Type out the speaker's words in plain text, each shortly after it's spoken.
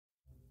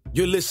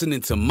You're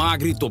listening to My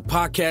Grito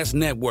Podcast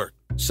Network,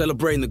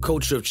 celebrating the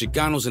culture of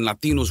Chicanos and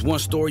Latinos one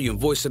story and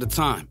voice at a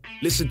time.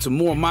 Listen to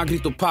more My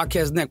Grito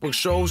Podcast Network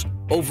shows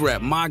over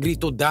at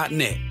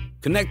mygrito.net.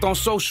 Connect on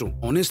social,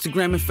 on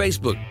Instagram and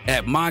Facebook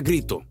at My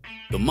Grito,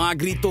 the My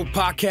Grito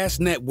Podcast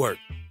Network.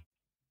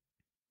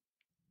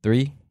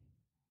 3,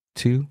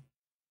 2,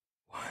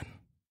 1.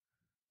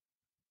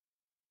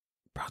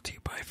 Brought to you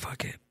by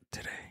Fuck It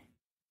today.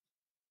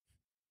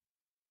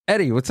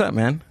 Eddie, what's up,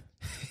 man?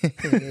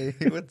 Hey,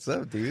 what's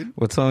up, dude?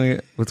 What's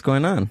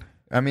going on?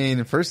 I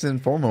mean, first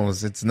and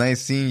foremost, it's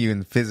nice seeing you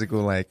in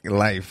physical, like,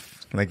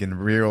 life, like in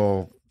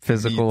real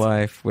Physical meet.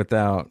 life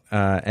without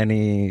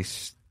any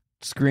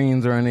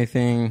screens or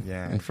anything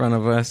in front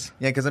of us.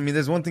 Yeah, because I mean,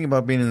 there's one thing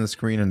about being in the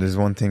screen, and there's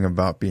one thing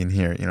about being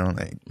here. You know,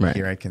 like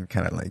here, I can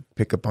kind of like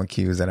pick up on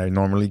cues that I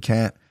normally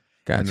can't.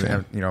 Gotcha.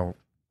 And, you know,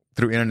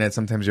 through internet,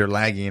 sometimes you're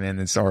lagging, and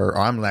or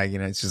I'm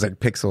lagging, and it's just like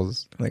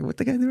pixels. Like, what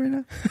the guy doing right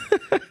now?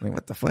 Like,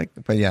 what the fuck?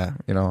 But yeah,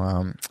 you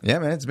know, yeah,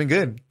 man, it's been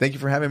good. Thank you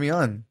for having me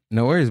on.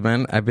 No worries,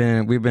 man.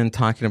 We've been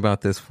talking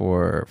about this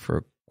for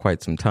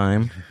quite some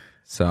time,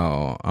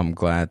 so I'm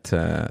glad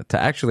to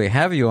actually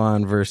have you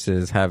on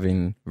versus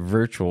having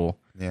virtual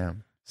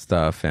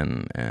stuff,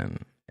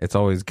 and it's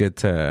always good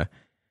to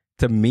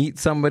meet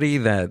somebody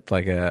that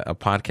like a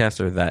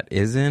podcaster that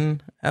is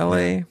in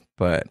LA,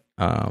 but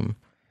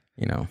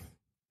you know.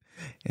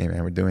 Hey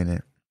man, we're doing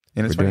it.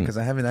 And it's funny because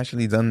I haven't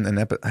actually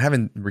done I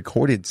haven't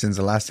recorded since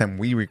the last time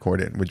we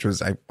recorded, which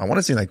was I want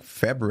to say like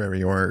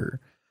February or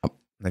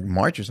like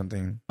March or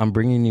something. I'm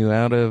bringing you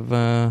out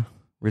of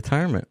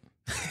retirement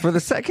for the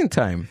second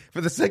time.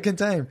 For the second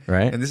time,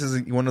 right? And this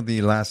is one of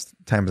the last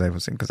times I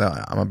was in because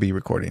I'm gonna be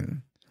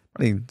recording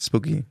probably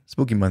spooky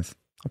month,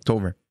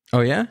 October.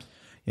 Oh yeah,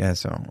 yeah.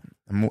 So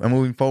I'm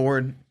moving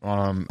forward.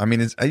 I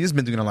mean, I just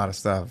been doing a lot of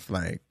stuff.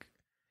 Like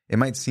it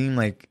might seem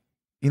like.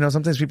 You know,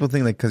 sometimes people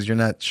think like because you're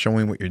not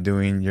showing what you're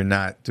doing, you're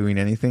not doing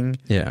anything.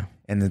 Yeah.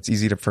 And it's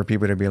easy for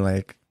people to be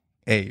like,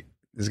 hey,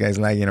 this guy's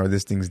lagging or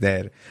this thing's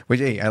dead. Which,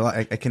 hey,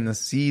 I can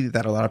see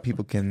that a lot of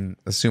people can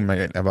assume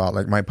about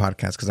like my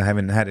podcast because I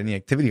haven't had any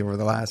activity over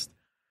the last,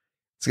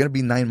 it's going to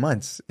be 9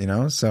 months, you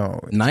know?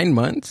 So 9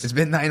 months? It's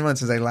been 9 months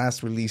since I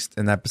last released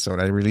an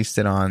episode. I released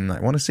it on, I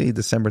want to say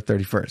December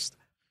 31st.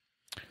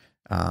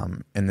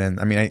 And then,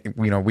 I mean,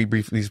 we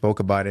briefly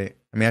spoke about it.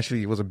 I mean,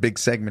 actually, it was a big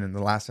segment in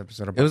the last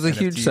episode. About it was a NFTs.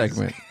 Huge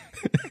segment.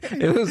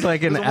 It was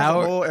like an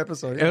hour. A whole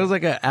episode. Yeah. It was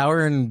like an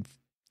hour and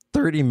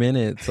 30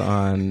 minutes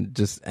on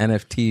just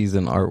NFTs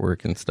and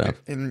artwork and stuff.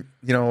 And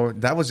you know,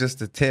 that was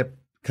just a tip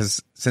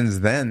because since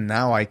then,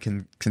 now I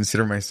can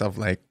consider myself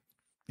like,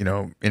 you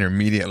know,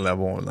 intermediate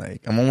level.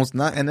 Like I'm almost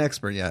not an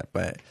expert yet,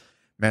 but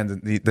man,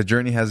 the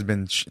journey has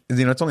been.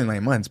 You know, it's only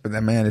 9 months, but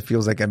that man, it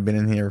feels like I've been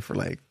in here for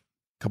like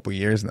a couple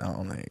years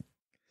now. Like.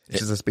 It's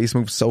just the space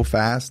moves so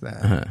fast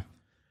that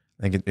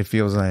like it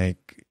feels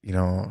like, you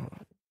know,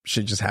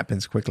 shit just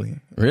happens quickly.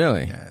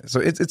 Really? Yeah.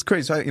 So it's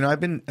crazy. So I've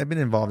been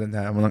involved in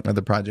that among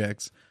other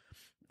projects.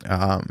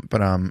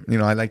 But you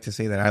know, I like to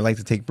say that I like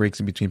to take breaks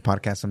in between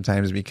podcasts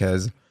sometimes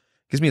because it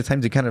gives me a time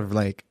to kind of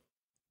like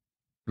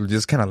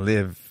just kind of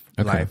live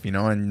life, you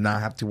know, and not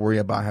have to worry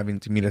about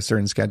having to meet a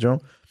certain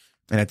schedule.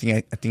 And I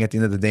think at the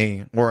end of the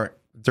day, or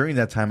during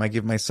that time, I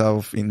give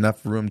myself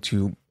enough room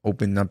to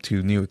open up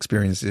to new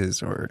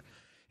experiences or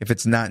if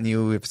it's not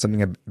new, if it's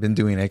something I've been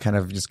doing, I kind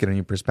of just get a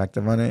new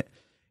perspective on it.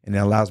 And it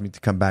allows me to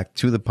come back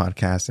to the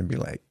podcast and be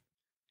like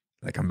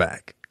I'm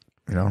back,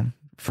 you know,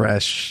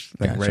 fresh,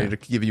 like ready to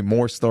give you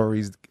more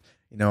stories.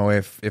 You know,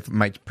 if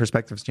my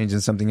perspective's changing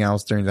something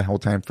else during the whole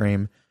time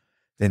frame,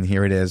 then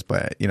here it is.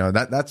 But, you know,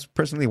 that's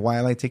personally why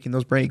I like taking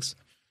those breaks.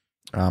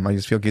 I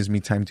just feel it gives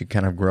me time to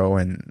kind of grow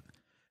and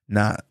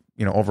not,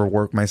 you know,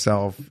 overwork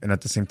myself. And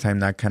at the same time,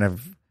 not kind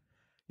of,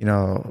 you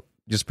know,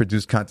 just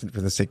produce content for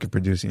the sake of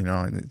producing, you know,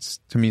 and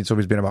to me, it's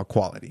always been about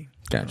quality.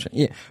 Gotcha.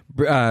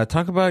 Yeah.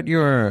 Talk about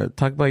your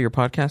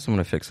podcast. I'm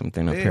going to fix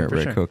something up here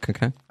real quick.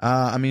 Okay.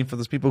 I mean, for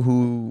those people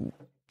who,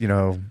 you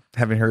know,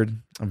 haven't heard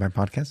of my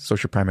podcast,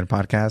 Social Primate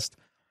podcast,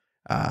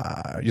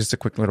 just a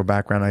quick little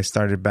background. I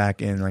started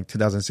back in like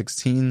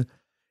 2016.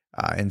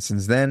 And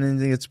since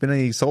then, it's been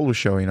a solo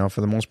show, you know,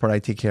 for the most part, I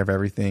take care of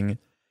everything.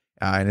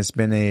 And it's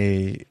been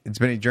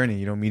a journey,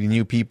 you know, meeting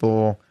new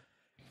people,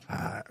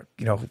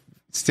 you know,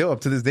 still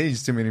up to this day,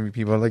 just too many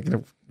people. Like, you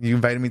know, you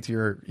invited me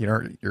to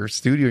your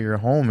studio, your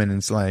home, and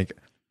it's like,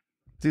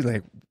 dude,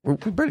 like we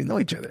barely know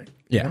each other.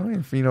 Yeah,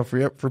 you know,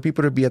 for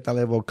people to be at that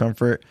level of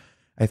comfort,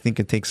 I think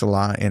it takes a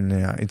lot, and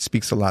it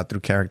speaks a lot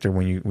through character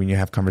when you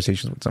have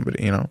conversations with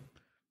somebody, you know.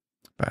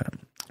 But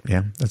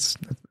yeah, that's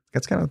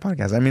kind of the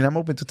podcast. I mean, I'm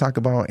open to talk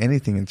about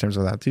anything in terms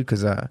of that too,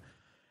 because you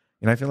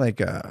know, I feel like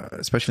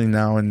especially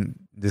now in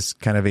this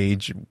kind of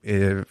age,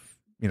 if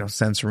you know,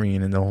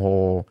 censoring and the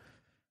whole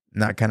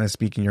not kind of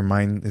speaking your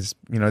mind is,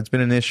 you know, it's been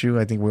an issue.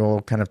 I think we're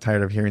all kind of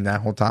tired of hearing that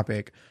whole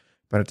topic,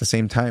 but at the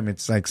same time,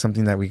 it's like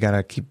something that we got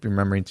to keep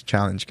remembering to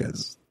challenge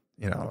because,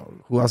 you know,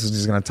 who else is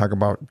just going to talk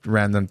about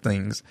random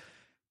things,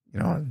 you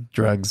know,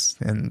 drugs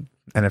and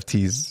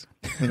NFTs,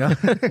 you know,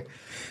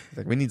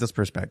 like we need those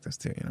perspectives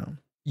too, you know?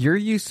 You're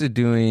used to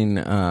doing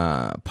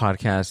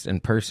podcasts in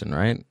person,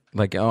 right?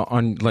 Like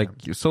on like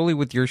solely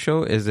with your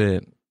show, is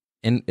it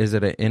an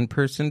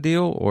in-person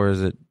deal, or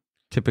is it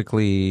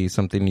typically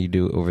something you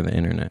do over the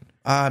internet?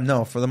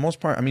 No, for the most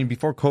part. I mean,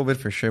 before COVID,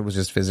 for sure, it was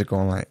just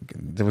physical. Like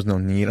there was no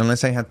need,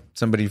 unless I had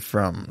somebody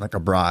from like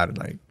abroad,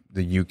 like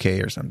the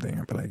UK or something.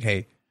 I'd be like,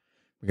 hey,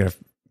 we gotta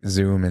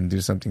Zoom and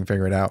do something,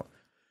 figure it out.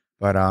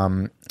 But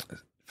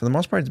for the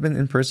most part, it's been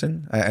in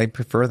person. I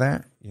prefer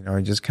that. You know,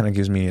 it just kind of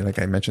gives me, like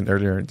I mentioned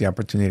earlier, the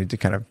opportunity to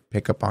kind of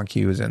pick up on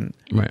cues and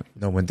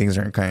know when things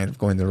aren't kind of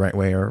going the right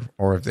way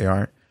or if they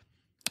aren't.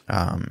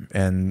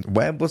 And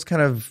web was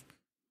kind of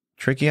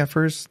tricky at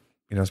first,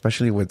 you know,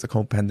 especially with the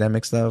whole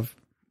pandemic stuff.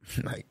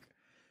 Like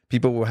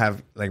people will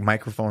have like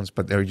microphones,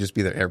 but they would just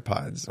be their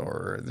AirPods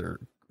or their,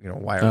 you know,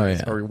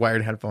 wireless or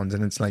wired headphones.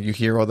 And it's like you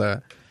hear all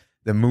the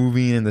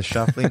moving and the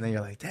shuffling, and then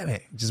you're like, damn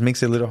it. It just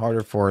makes it a little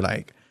harder for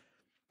like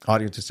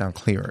audio to sound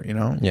clearer, you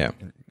know? Yeah.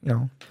 And, you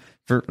know,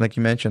 for like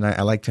you mentioned,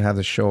 I like to have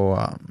the show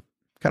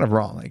kind of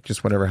raw, like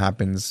just whatever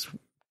happens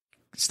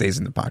stays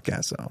in the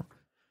podcast. So,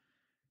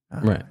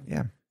 right.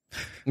 Yeah.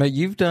 Now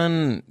you've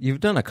done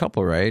a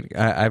couple, right?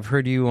 I've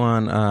heard you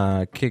on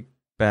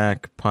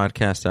Kickback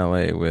Podcast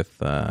LA with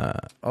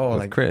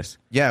like Chris.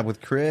 Yeah, with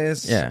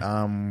Chris.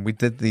 Yeah. We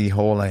did the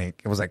whole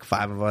like it was like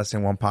 5 of us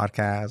in one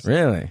podcast.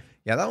 Really?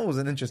 Yeah, that one was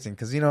interesting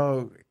because, you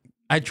know,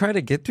 I try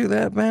to get through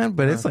that, man,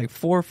 but it's like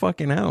 4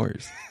 fucking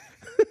hours.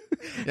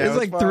 It's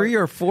like 3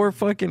 or 4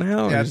 fucking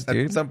hours,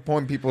 dude. At some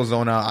point, people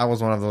zone out. I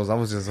was one of those. I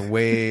was just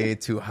way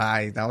too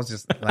high. I was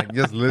just like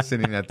just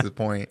listening at this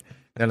point.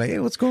 They're like, hey,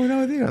 what's going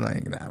on with you? I'm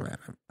like, nah, man,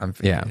 I'm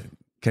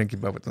can't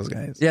keep up with those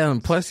guys. Yeah,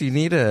 and plus you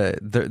need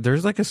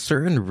there's like a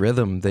certain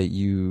rhythm that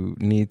you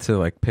need to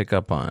like pick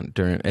up on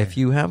during. If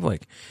you have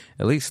like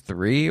at least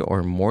 3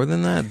 or more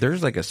than that,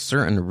 there's like a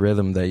certain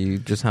rhythm that you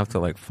just have to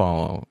like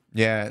follow.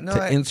 Yeah,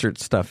 insert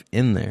stuff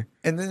in there.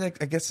 And then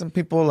like, I guess some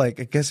people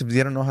like, I guess if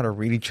they don't know how to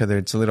read each other,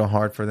 it's a little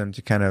hard for them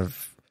to kind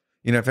of,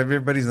 you know, if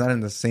everybody's not in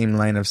the same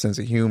line of sense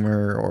of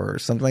humor or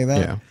something like that.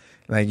 Yeah.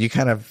 Like you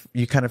kind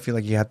of feel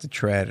like you have to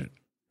tread,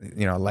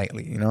 you know,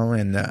 lightly, you know,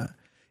 and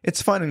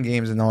it's fun in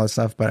games and all that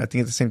stuff. But I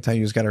think at the same time,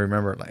 you just got to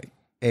remember, like,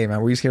 hey,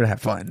 man, we're just here to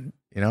have fun,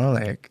 you know,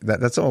 like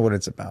that's all what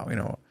it's about, you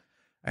know.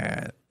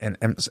 And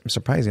I'm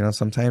surprised, you know,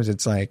 sometimes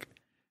it's like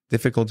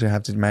difficult to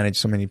have to manage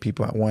so many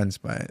people at once.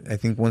 But I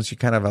think once you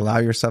kind of allow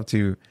yourself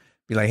to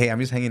be like, hey, I'm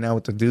just hanging out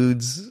with the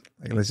dudes,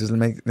 like let's just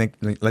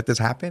let this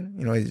happen,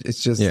 you know,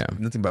 it's just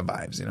nothing but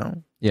vibes, you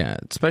know. Yeah,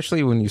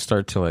 especially when you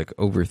start to like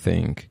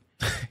overthink.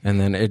 And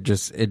then it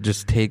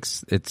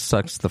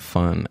sucks the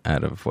fun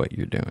out of what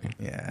you're doing.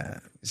 Yeah.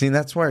 See,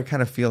 that's where I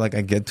kind of feel like I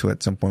get to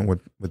at some point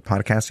with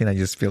podcasting. I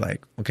just feel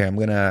like, okay, I'm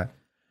going to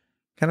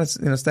kind of,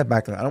 you know, step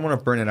back. I don't want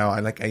to burn it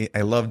out.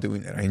 I love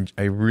doing it.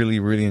 I really,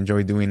 really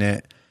enjoy doing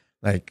it.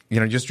 Like, you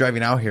know, just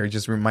driving out here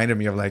just reminded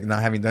me of like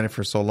not having done it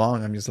for so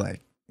long. I'm just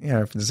like,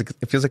 yeah,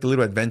 it feels like a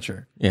little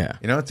adventure. Yeah.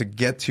 You know, to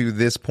get to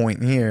this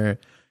point here.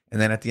 And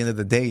then at the end of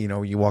the day, you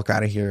know, you walk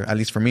out of here, at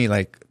least for me,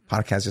 like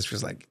podcast just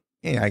feels like,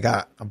 yeah, I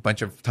got a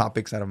bunch of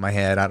topics out of my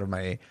head, out of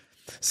my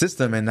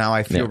system, and now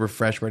I feel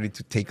refreshed, ready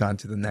to take on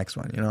to the next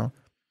one, you know?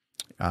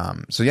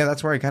 So yeah,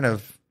 that's where I kind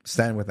of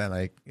stand with that.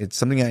 Like, it's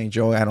something I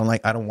enjoy. I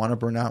don't want to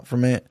burn out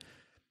from it.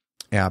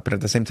 Yeah, but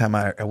at the same time,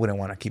 I wouldn't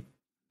want to keep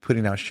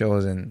putting out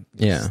shows and,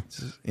 just,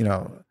 you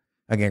know,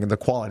 again, the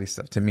quality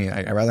stuff to me.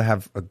 I'd rather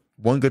have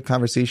one good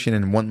conversation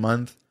in 1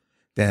 month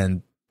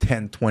than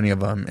 10, 20 of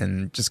them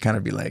and just kind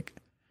of be like,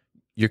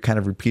 you're kind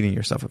of repeating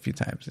yourself a few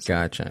times. It's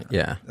gotcha. Like,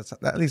 yeah. That's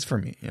at least for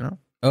me, you know?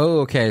 Oh,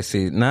 okay. I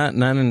see. Not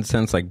in the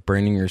sense like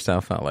burning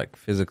yourself out, like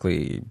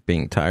physically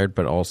being tired,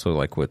 but also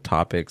like with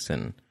topics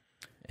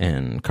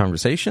and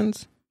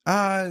conversations.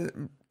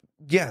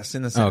 Yes,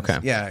 in a sense. Okay.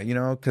 Yeah, you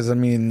know, because I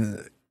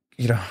mean,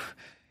 you know,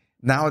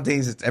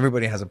 nowadays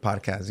everybody has a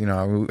podcast. You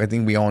know, I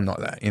think we all know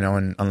that. You know,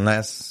 and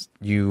unless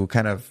you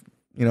kind of,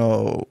 you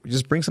know,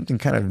 just bring something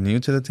kind of new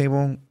to the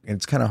table,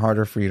 it's kind of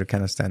harder for you to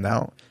kind of stand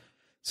out.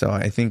 So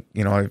I think,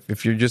 you know,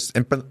 if you're just,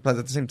 but at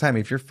the same time,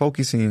 if you're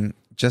focusing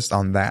just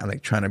on that,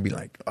 like trying to be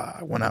like,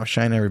 I want to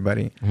outshine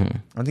everybody,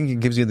 I think it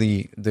gives you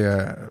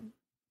the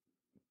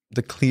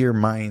clear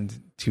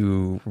mind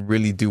to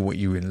really do what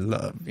you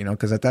love, you know,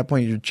 because at that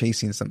point you're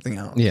chasing something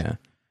else. Yeah.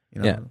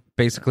 You know? Yeah.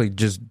 Basically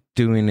just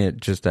doing it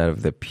just out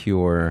of the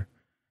pure,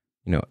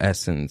 you know,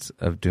 essence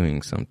of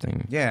doing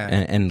something. Yeah.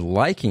 And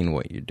liking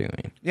what you're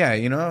doing. Yeah.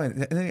 You know,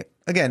 and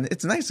again,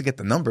 it's nice to get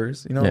the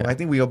numbers, you know. I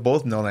think we all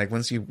both know, like,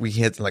 once we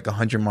hit like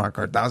 100 mark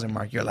or 1,000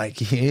 mark, you're like,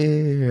 yeah,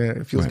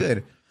 it feels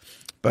good.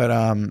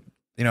 But,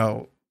 you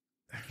know,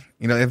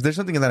 if there's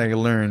something that I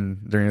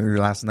learned during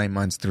the last 9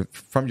 months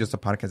from just the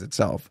podcast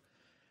itself,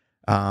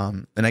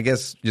 and I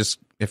guess just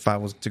if I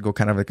was to go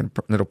kind of like a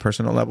little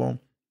personal level,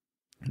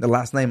 the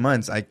last 9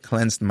 months, I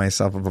cleansed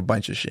myself of a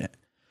bunch of shit.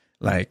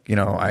 Like, you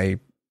know, I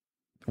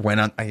went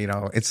on, you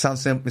know, it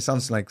sounds simple. It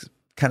sounds like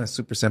kind of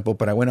super simple,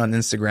 but I went on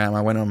Instagram.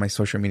 I went on my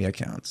social media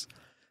accounts,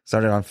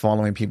 started on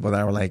following people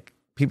that were like,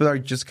 people that are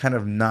just kind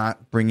of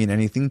not bringing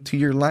anything to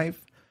your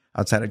life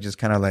outside of just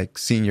kind of like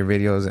seeing your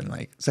videos. And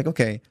like, it's like,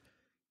 okay,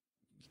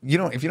 you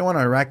don't, if you don't want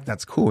to interact,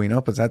 that's cool, you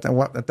know. But at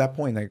that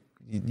point, like,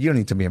 you don't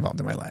need to be involved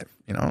in my life,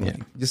 you know. Yeah.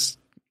 Like, just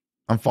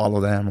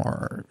unfollow them,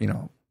 or, you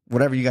know,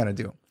 whatever you got to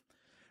do.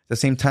 At the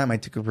same time, I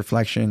took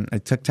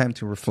time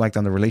to reflect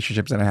on the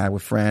relationships that I had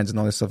with friends and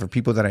all this stuff, or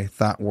people that I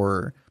thought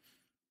were,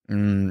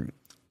 you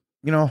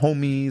know,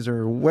 homies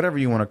or whatever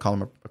you want to call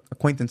them,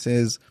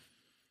 acquaintances.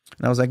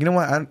 And I was like, you know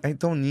what? I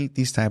don't need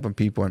these type of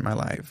people in my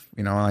life.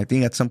 You know, I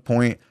think at some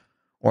point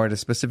or at a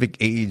specific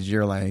age,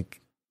 you're like,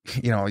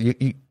 you know,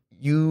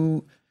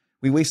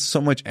 we waste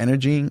so much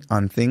energy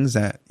on things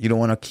that you don't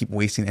want to keep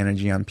wasting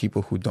energy on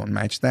people who don't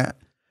match that,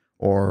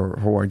 or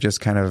who are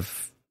just kind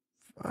of,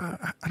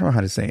 I don't know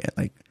how to say it,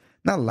 like,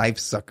 not life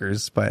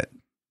suckers, but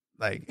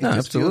like, it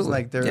just feels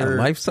like they're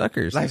life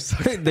suckers.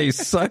 They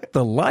suck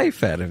the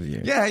life out of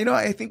you. Yeah, you know,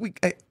 I think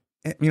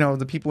you know,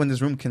 the people in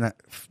this room can,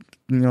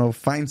 you know,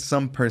 find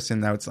some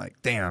person that's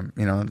like, damn,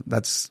 you know,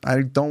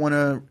 I don't want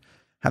to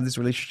have this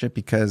relationship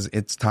because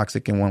it's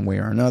toxic in one way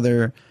or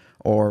another,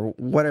 or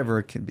whatever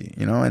it can be,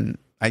 you know. And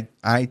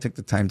I took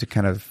the time to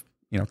kind of,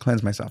 you know,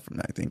 cleanse myself from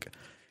that, I think.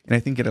 And I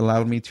think it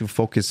allowed me to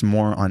focus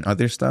more on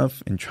other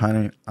stuff and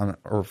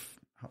or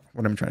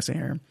what I'm trying to say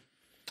here,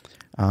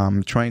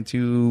 trying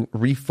to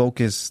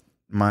refocus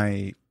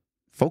my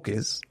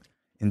focus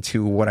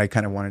into what I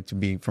kind of wanted to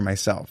be for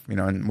myself, you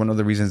know. And one of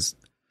the reasons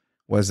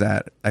was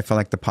that I felt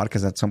like the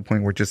podcast at some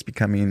point were just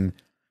becoming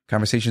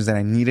conversations that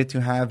I needed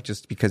to have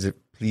just because it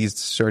pleased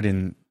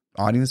certain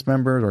audience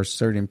members or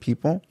certain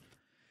people.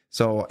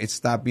 So it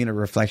stopped being a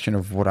reflection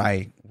of what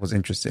I was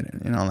interested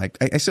in. You know, like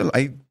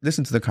I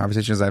listen to the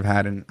conversations I've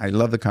had and I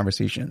love the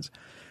conversations.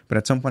 But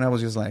at some point I was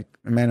just like,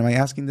 man, am I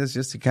asking this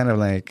just to kind of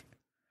like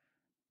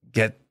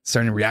get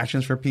certain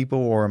reactions for people,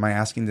 or am I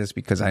asking this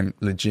because I'm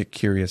legit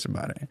curious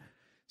about it?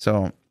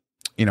 So,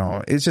 you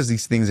know, it's just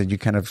these things that you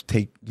kind of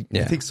take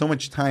so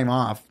much time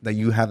off that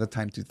you have the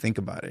time to think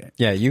about it.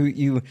 Yeah,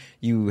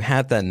 you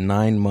had that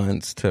 9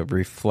 months to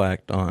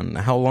reflect on.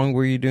 How long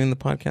were you doing the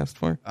podcast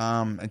for?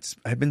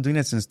 I've been doing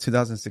it since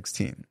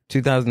 2016.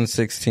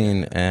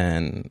 2016,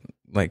 and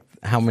like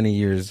how many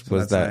years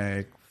was that?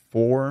 Like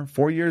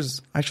 4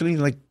 years, actually,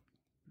 like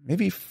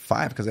maybe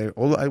 5, because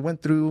I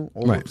went through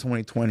all of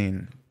 2020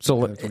 and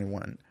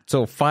 2021.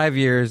 So 5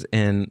 years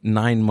and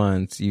 9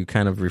 months, you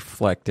kind of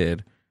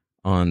reflected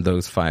on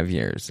those 5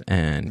 years,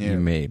 and you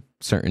made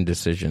certain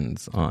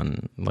decisions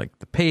on like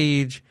the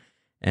page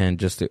and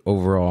just the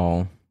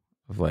overall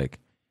of like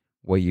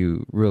what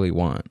you really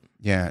want.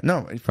 Yeah,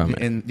 no, from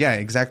it. And yeah,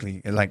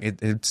 exactly. Like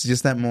it's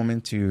just that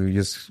moment to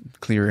just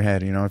clear your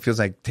head. You know, it feels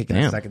like taking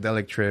a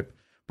psychedelic trip,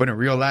 but in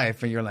real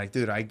life, and you're like,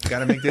 dude, I got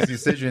to make these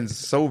decisions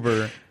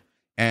sober.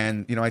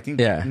 And, you know, I think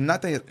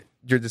not that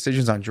your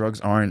decisions on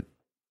drugs aren't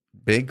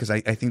big, because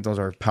I think those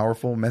are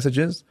powerful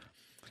messages,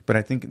 but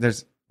I think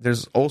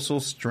there's also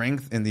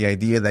strength in the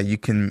idea that you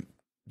can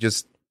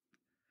just,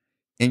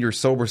 in your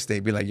sober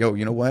state, be like, yo,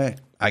 you know what?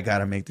 I got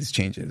to make these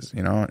changes,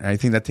 you know? And I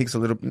think that takes a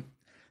little,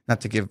 not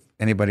to give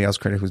anybody else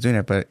credit who's doing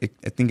it, but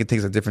I think it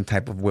takes a different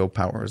type of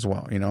willpower as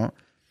well, you know?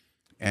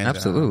 And,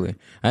 absolutely.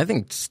 I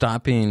think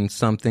stopping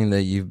something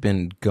that you've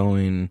been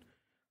going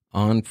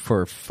on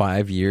for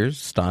 5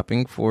 years,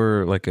 stopping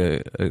for like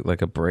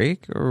a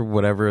break or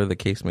whatever the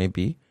case may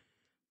be,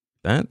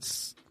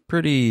 that's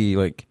pretty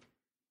like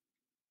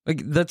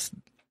that's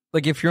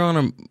like if you're on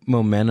a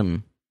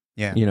momentum,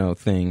 you know,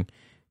 thing,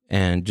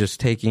 and just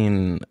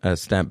taking a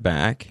step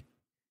back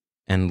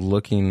and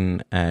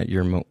looking at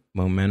your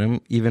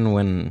momentum, even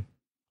when,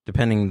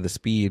 depending the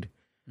speed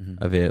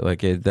of it,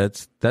 like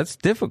that's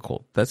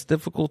difficult. That's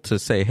difficult to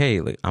say,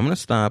 hey, like, I'm going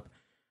to stop,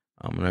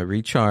 I'm going to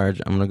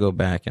recharge, I'm going to go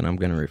back, and I'm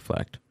going to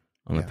reflect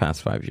on the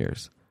past 5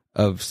 years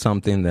of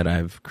something that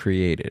I've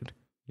created.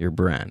 Your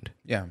brand.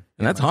 Yeah.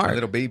 And that's hard.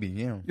 Little baby,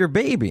 Your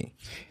baby.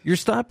 You're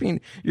stopping,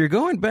 you're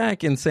going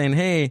back and saying,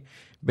 hey,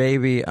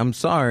 baby, I'm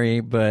sorry,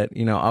 but,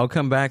 you know, I'll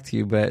come back to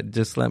you, but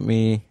just let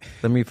me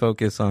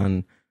focus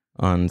on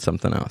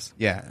something else.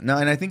 Yeah. No,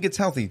 and I think it's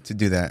healthy to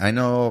do that. I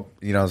know,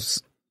 you know,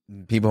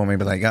 people may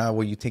be like,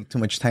 well, you take too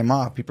much time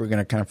off, people are going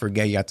to kind of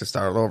forget you have to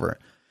start all over.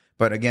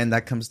 But again,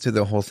 that comes to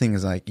the whole thing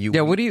is like you.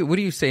 Yeah. What do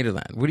you say to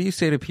that? What do you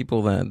say to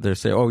people that they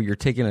say, oh, you're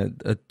taking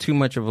a too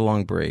much of a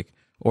long break?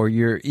 Or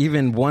you're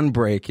even one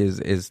break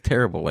is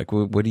terrible. Like,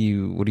 what do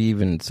you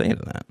even say to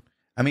that?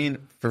 I mean,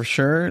 for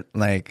sure,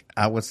 like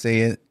I would say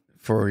it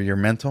for your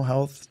mental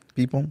health,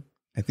 people.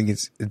 I think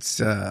it's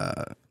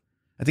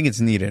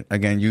needed.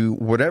 Again,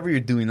 whatever you're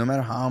doing, no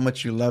matter how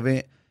much you love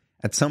it,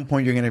 at some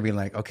point you're gonna be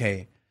like,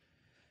 okay,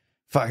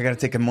 fuck, I gotta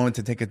take a moment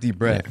to take a deep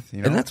breath. Yeah.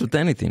 You know? And that's with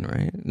anything,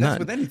 right?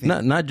 With anything.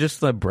 Not just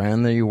the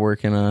brand that you're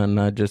working on.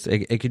 Not just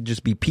it could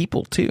just be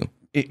people too.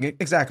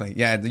 Exactly.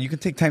 Yeah. You can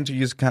take time to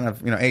just kind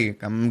of, you know, hey,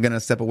 I'm going to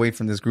step away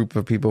from this group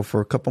of people for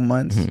a couple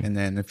months. And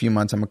then in a few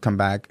months, I'm going to come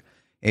back.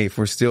 Hey, if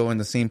we're still on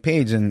the same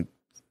page, and,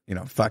 you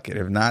know, fuck it.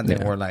 If not,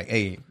 then we're like,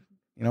 hey,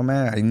 you know,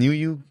 man, I knew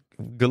you.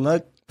 Good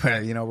luck.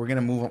 But, you know, we're going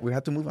to move on. We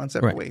have to move on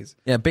separate ways.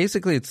 Yeah.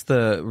 Basically, it's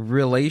the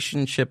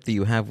relationship that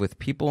you have with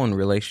people and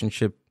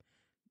relationships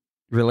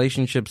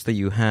that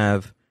you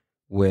have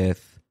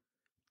with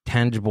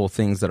tangible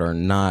things that are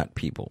not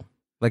people.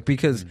 Like,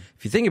 because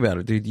if you think about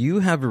it, dude, you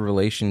have a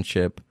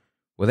relationship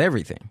with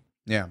everything.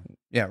 Yeah.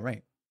 Yeah,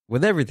 right.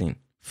 With everything.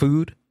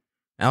 Food,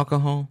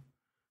 alcohol,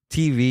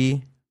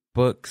 TV,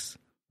 books,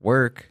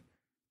 work,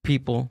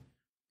 people,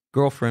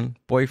 girlfriend,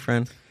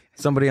 boyfriend,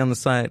 somebody on the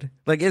side.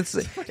 Like, you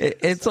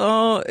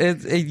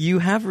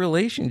have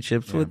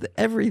relationships with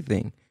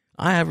everything.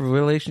 I have a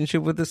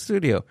relationship with the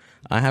studio.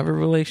 I have a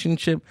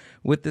relationship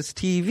with this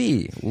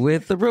TV,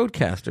 with the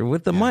roadcaster,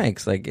 with the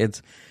mics. Like,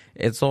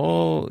 it's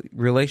all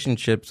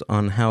relationships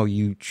on how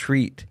you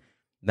treat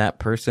that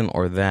person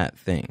or that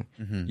thing.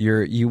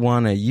 You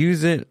want to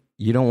use it.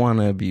 You don't want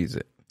to abuse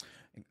it.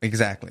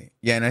 Exactly.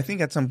 Yeah. And I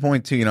think at some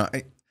point too,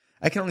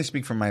 I can only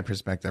speak from my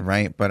perspective,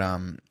 right? But,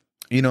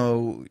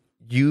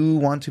 you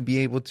want to be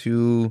able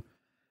to,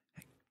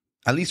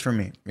 at least for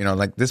me,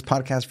 like this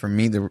podcast for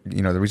me, the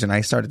reason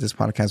I started this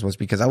podcast was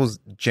because I was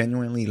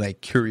genuinely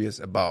like curious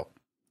about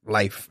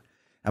life,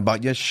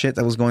 about just shit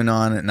that was going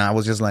on. And I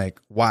was just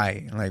like,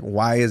 why? Like,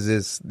 why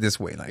is this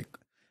way? Like,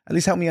 at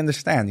least help me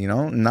understand,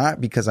 not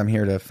because I'm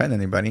here to offend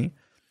anybody.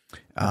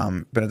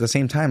 But at the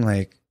same time,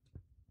 like,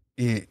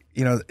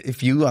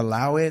 if you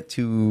allow it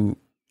to,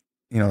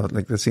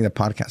 like let's say the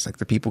podcast, like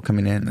the people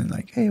coming in and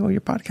like, hey, well,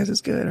 your podcast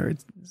is good or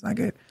it's not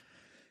good.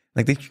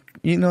 Like there's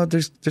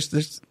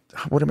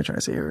what am I trying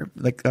to say here?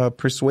 Like a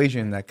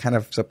persuasion that kind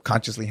of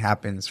subconsciously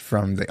happens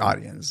from the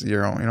audience,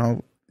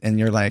 and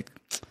you're like,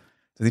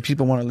 do these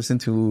people want to listen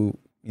to,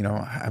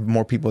 have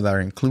more people that are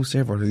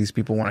inclusive, or do these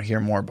people want to hear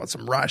more about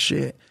some raw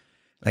shit?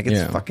 Like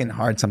it's fucking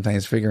hard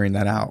sometimes figuring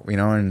that out,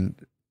 and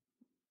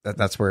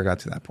that's where I got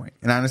to that point.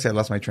 And honestly, I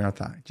lost my train of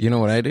thought. You know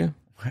what I do?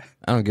 I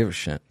don't give a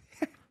shit.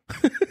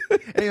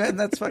 Hey, man,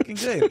 that's fucking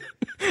good.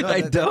 No,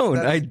 I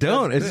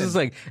don't. It's just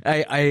like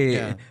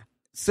I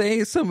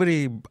say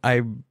somebody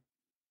I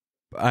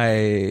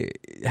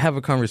have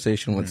a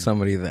conversation with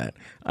somebody that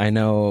I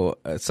know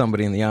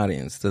somebody in the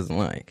audience doesn't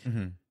like.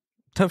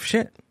 Tough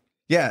shit.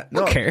 Yeah,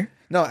 no, I don't care.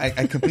 No,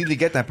 I completely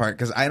get that part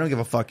because I don't give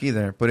a fuck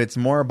either. But it's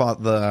more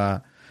about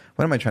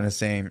what am I trying to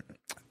say,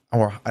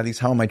 or at least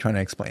how am I trying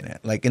to explain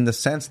it? Like in the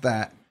sense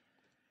that,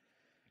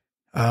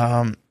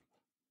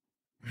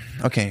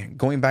 okay,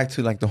 going back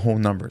to like the whole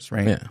numbers,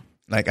 right? Yeah.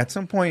 Like at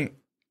some point,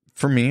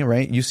 for me,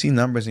 right, you see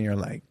numbers and you're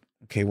like,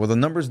 okay, well, the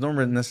numbers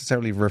don't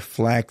necessarily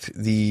reflect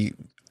the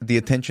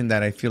attention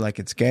that I feel like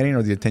it's getting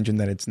or the attention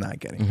that it's not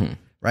getting,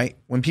 right?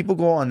 When people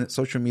go on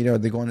social media or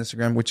they go on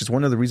Instagram, which is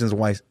one of the reasons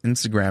why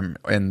Instagram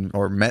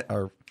or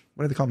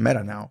what do they call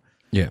Meta now?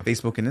 Yeah,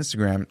 Facebook and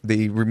Instagram,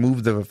 they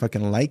removed the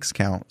fucking likes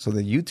count. So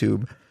the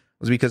YouTube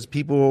was because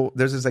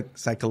there's this like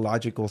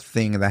psychological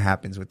thing that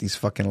happens with these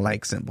fucking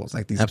like symbols,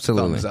 like these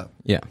thumbs up.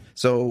 Yeah.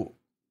 So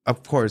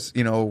of course,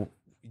 no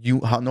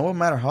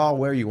matter how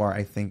aware you are,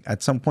 I think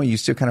at some point you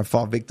still kind of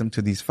fall victim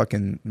to these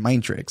fucking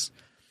mind tricks.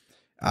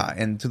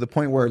 And to the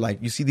point where like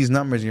you see these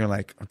numbers and you're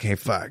like, okay,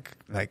 fuck,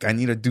 like I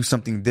need to do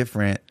something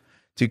different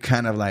to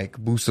kind of like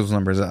boost those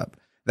numbers up.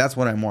 That's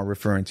what I'm more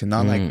referring to.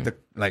 Not like,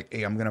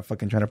 hey, I'm going to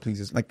fucking try to please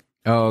this. Like,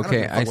 oh,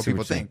 okay. I see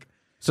people think.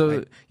 So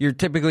like,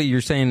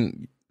 you're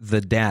saying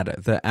the data,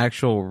 the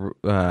actual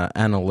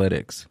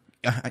analytics.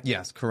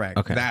 Yes, correct.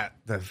 Okay.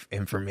 The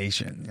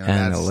information.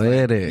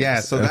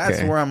 Analytics. So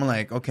that's where I'm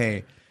like,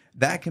 okay,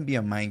 that can be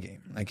a mind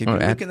game. Like if you're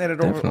looking at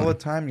it all the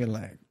time, you're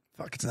like,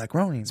 fuck, it's not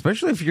growing.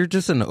 Especially if you're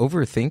just an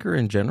overthinker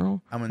in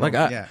general.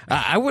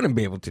 I wouldn't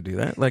be able to do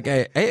that. Like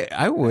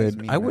I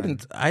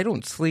wouldn't. I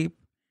don't sleep.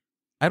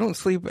 I don't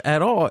sleep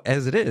at all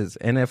as it is.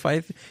 And if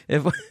I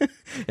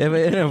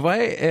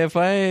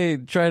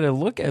try to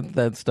look at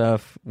that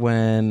stuff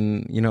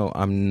when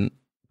I'm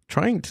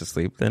trying to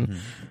sleep, then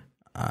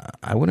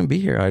I wouldn't be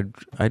here.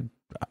 I'd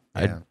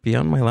be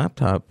on my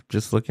laptop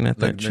just looking at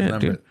that shit,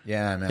 dude.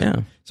 Yeah, man.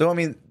 Yeah. So I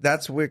mean,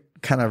 that's what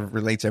kind of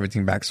relates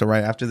everything back. So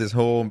right after this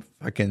whole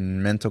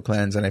fucking mental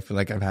cleanse, and I feel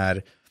like I've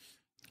had,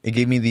 it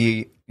gave me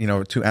the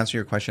to answer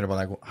your question about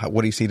like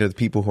what do you see to the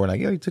people who are like,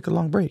 yo, you took a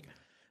long break.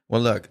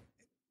 Well, look.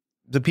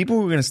 The people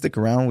who are going to stick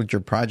around with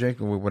your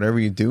project or whatever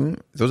you do,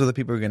 those are the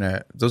people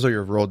those are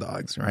your road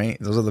dogs, right?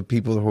 Those are the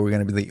people who are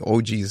going to be the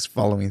OGs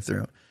following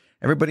through.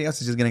 Everybody else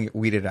is just going to get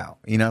weeded out,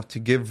 to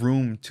give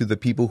room to the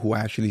people who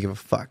actually give a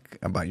fuck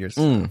about your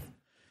stuff.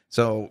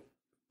 So,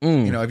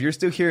 if you're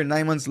still here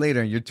 9 months later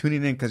and you're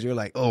tuning in because you're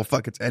like, oh,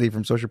 fuck, it's Eddie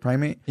from Social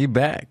Primate. He's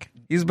back.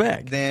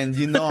 Then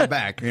I'm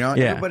back. Yeah.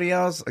 Everybody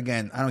else,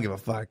 again, I don't give a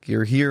fuck.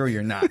 You're here or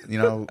you're not,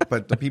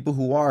 But the people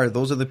who are,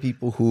 those are the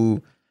people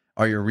who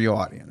are your real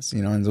audience,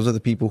 and those are the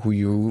people who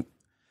you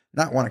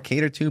not want to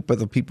cater to, but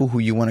the people who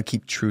you want to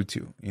keep true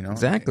to,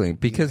 Exactly,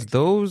 because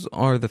those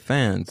are the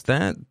fans.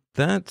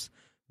 That's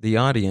the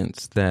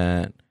audience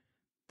that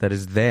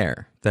is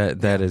there,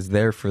 that is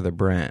there for the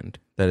brand,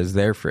 that is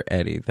there for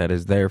Eddie, that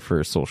is there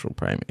for Social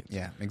Primate.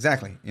 Yeah,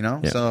 exactly.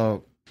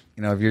 So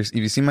if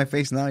you see my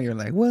face now, you're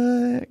like,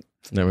 what?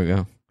 There we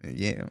go.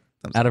 Yeah,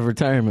 out of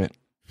retirement.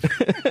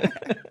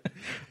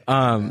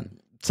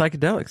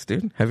 Psychedelics,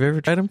 dude. Have you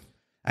ever tried them?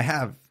 I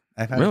have.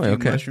 I've had a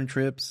few mushroom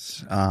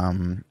trips.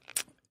 Mushroom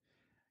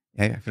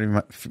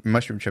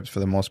trips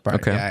for the most part.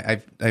 Okay. Yeah,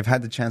 I've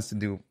had the chance to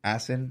do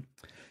acid.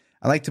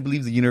 I like to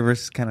believe the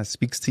universe kind of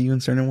speaks to you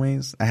in certain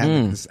ways. I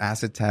had this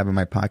acid tab in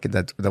my pocket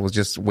that was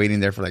just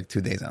waiting there for like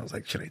 2 days. I was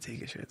like, should I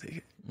take it? Should I take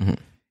it? Mm-hmm.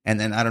 And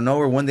then I don't know,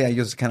 or one day I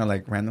just kind of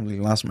like randomly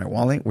lost my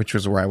wallet, which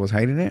was where I was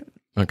hiding it.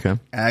 Okay.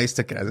 And I just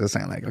took it as a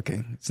sign, like,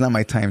 okay, it's not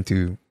my time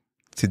to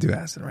do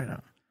acid right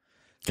now.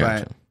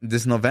 Gotcha. But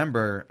this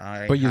November,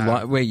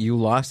 you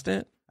lost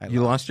it?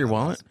 You lost your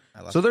wallet?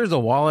 lost so there's a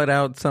wallet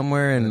out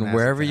somewhere and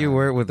wherever you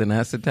were with an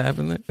acid tab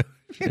in it?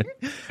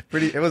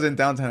 It was in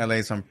downtown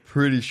LA, so I'm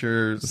pretty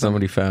sure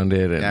somebody found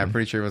it. Yeah, I'm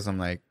pretty sure it was some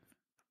like,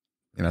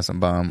 some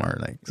bum or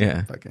like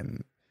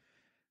fucking,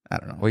 I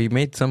don't know. Well, you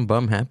made some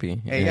bum happy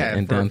in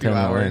for downtown a few LA.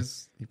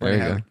 hours. There you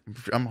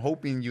go. I'm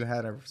hoping you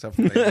had a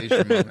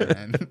self-realization moment,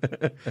 man.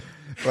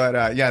 But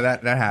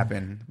that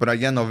happened. But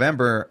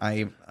November,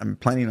 I'm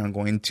planning on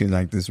going to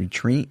like this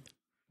retreat.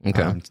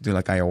 Okay. To do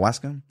like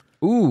ayahuasca.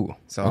 Ooh.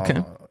 So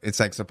okay. It's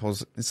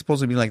supposed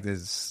to be like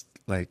this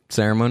like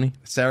ceremony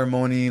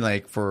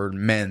like for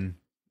men,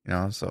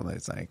 so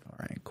it's like, all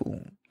right,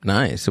 cool.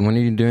 Nice. And when are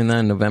you doing that,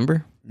 in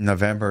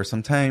November,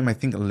 sometime, I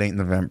think late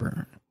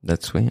November.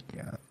 That's sweet.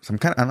 Yeah. So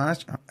I'm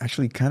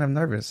actually kind of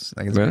nervous.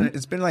 Like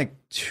it's been like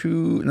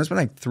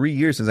 3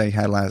 years since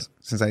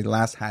I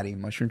last had a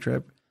mushroom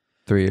trip.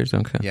 3 years,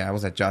 okay. Yeah, I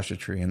was at Joshua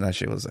Tree and that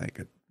shit was like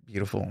a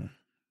beautiful.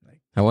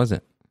 How was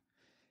it?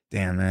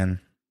 Damn, man.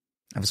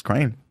 I was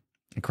crying.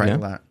 I cried a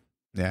lot.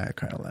 Yeah, I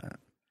cried a lot.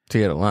 So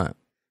you had a lot.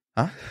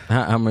 Huh?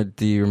 How much?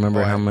 Do you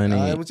remember how many?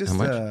 It was just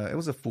it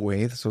was a full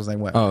eighth, so it was like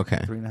what? Oh, okay.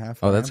 3.5.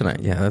 Oh, that's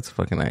that's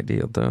fucking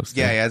ideal dose.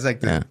 Yeah, it's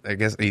like I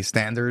guess a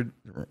standard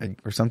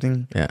or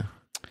something. Yeah.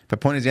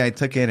 But point is, I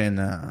took it and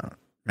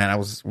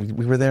man,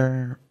 we were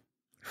there.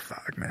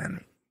 Fuck,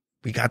 man,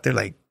 we got there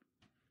like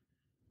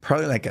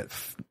probably like at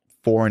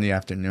 4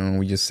 PM.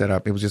 We just set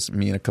up. It was just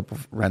me and a couple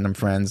of random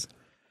friends,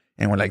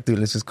 and we're like, dude,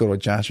 let's just go to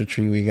Joshua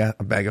Tree. We got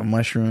a bag of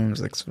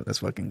mushrooms. Like, let's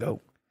fucking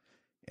go.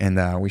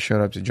 And we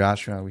showed up to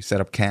Joshua. We set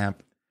up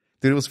camp.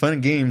 Dude, it was fun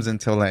and games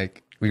until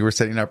like we were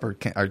setting up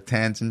our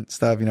tents and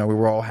stuff. We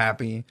were all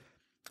happy.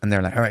 And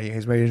they're like, all right, you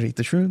guys ready to eat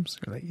the shrooms?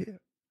 We're like,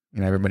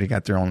 yeah. Everybody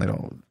got their own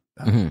little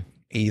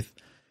eighth.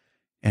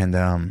 And,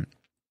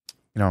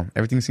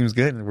 everything seems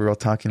good. And we're all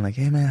talking like,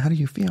 hey, man, how do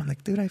you feel? I'm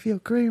like, dude, I feel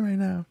great right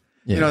now.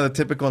 Yeah. The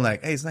typical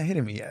like, hey, it's not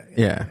hitting me yet.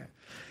 Yeah.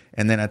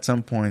 And then at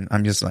some point,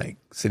 I'm just like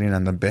sitting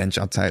on the bench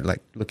outside,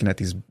 like looking at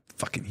these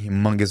fucking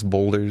humongous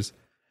boulders.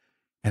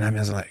 And I'm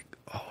just like,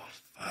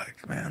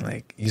 fuck, man,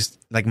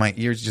 like my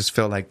ears just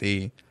felt like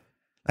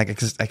I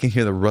can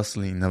hear the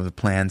rustling of the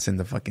plants and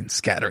the fucking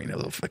scattering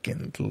of the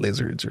fucking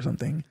lizards or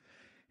something.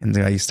 And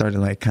then I started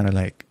like kind of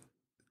like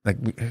I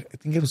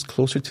think it was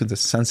closer to the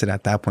sunset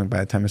at that point by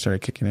the time I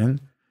started kicking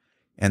in.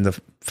 And the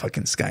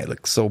fucking sky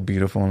looked so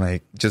beautiful,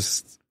 like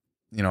just,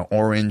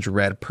 orange,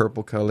 red,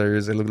 purple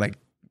colors. It looked like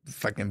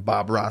fucking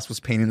Bob Ross was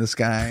painting the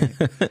sky.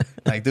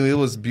 Like, dude, it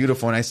was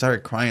beautiful. And I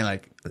started crying,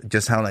 like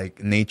just how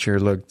like nature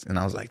looked. And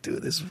I was like,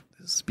 dude, this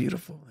is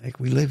beautiful. Like,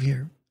 we live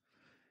here.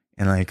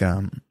 And like,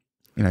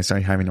 I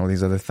started having all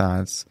these other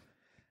thoughts.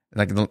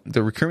 Like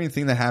the recurring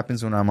thing that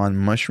happens when I'm on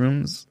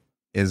mushrooms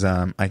is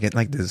I get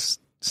like this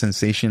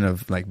sensation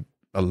of like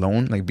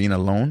alone, like being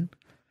alone.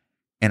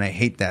 And I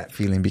hate that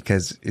feeling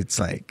because it's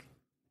like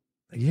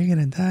you're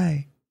gonna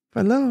die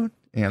alone.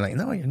 And you're like,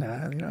 no, you're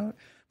not,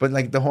 But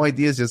like the whole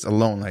idea is just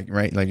alone, like,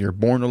 right? Like you're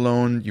born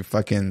alone, you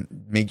fucking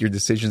make your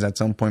decisions at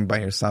some point by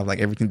yourself. Like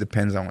everything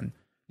depends on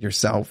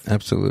yourself.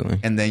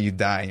 Absolutely. And then you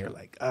die and you're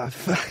like,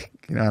 fuck.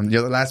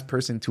 You're the last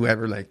person to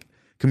ever like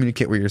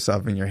communicate with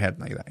yourself in your head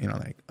like that.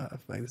 Like, fuck,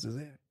 this is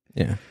it.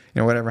 Yeah.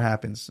 Whatever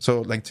happens.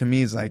 So like to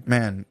me, it's like,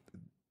 man,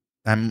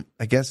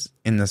 I guess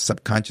in the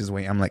subconscious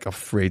way, I'm like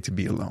afraid to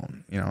be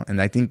alone,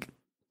 and I think,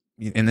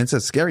 and it's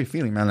a scary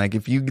feeling, man. Like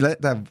if you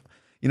let that,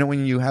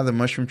 when you have the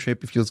mushroom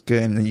trip, it feels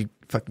good. And then you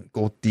fucking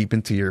go deep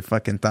into your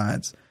fucking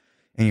thoughts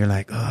and you're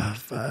like, oh,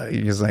 fuck.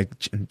 You're just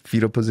like in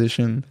fetal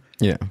position.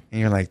 Yeah.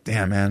 And you're like,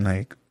 damn, man,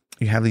 like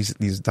you have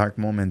these dark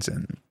moments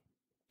and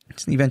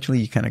eventually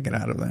you kind of get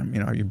out of them.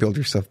 You build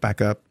yourself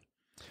back up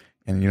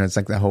and, it's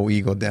like that whole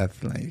ego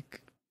death.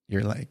 Like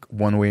you're like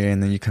one way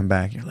and then you come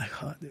back. You're like,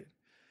 oh, dude.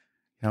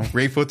 I'm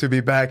grateful to be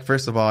back,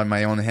 first of all, in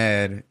my own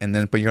head. And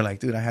then, but you're like,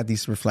 dude, I had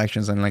these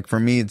reflections. And like, for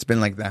me, it's been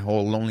like that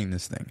whole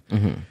loneliness thing.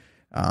 Mm-hmm.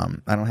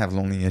 I don't have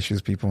lonely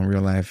issues, people, in real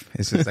life.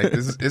 It's just like,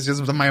 it's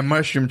just my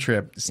mushroom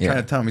trip. It's trying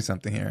to tell me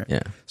something here.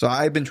 Yeah. So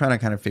I've been trying to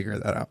kind of figure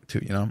that out too,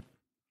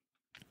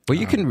 Well,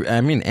 you can,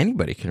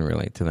 anybody can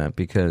relate to that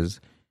because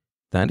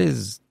that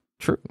is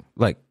true.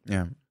 Like,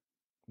 yeah,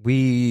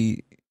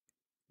 we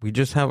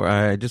just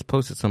I just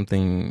posted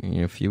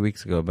something a few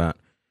weeks ago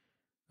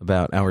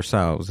about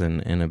ourselves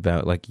and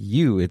about like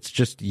you. It's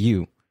just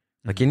you,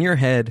 like in your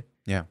head.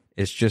 Yeah,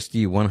 it's just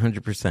you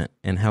 100%.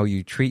 And how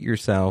you treat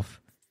yourself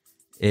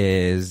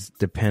is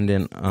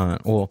dependent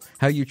on,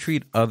 how you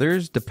treat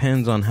others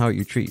depends on how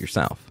you treat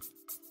yourself.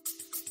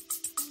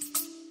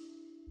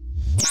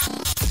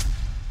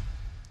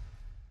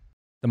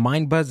 The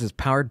Mind Buzz is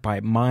powered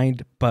by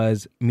Mind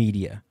Buzz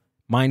Media.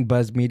 Mind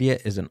Buzz Media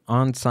is an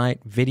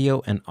on-site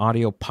video and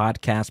audio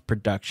podcast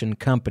production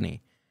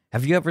company.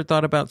 Have you ever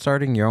thought about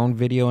starting your own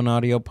video and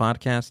audio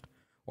podcast?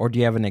 Or do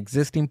you have an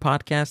existing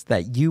podcast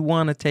that you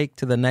want to take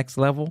to the next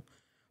level?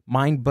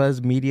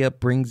 MindBuzz Media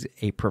brings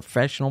a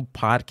professional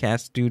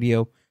podcast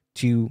studio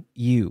to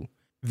you.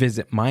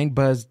 Visit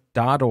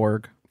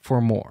mindbuzz.org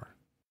for more.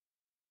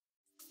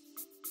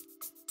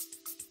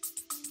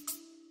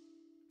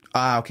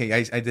 Okay.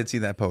 I did see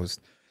that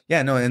post.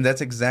 Yeah, no, and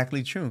that's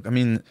exactly true. I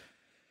mean,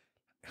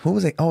 who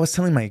was I? Oh, I was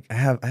telling I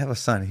have a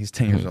son. He's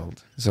 10 years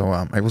old. So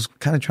I was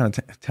kind of trying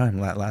to tell him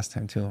that last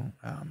time too.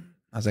 I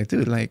was like,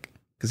 dude, like,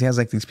 because he has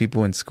like these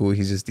people in school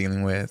he's just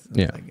dealing with.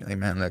 Yeah. Like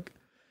man, look,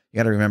 you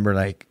got to remember,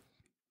 like,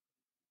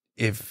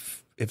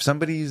 if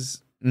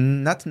somebody's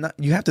not,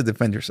 you have to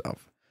defend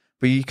yourself,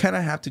 but you kind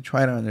of have to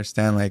try to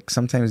understand, like,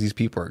 sometimes these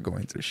people are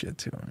going through shit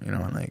too, you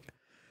know, and like,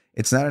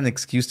 it's not an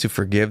excuse to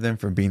forgive them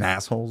for being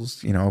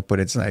assholes, you know, but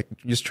it's like,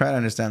 just try to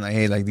understand, like,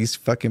 hey, like, these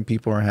fucking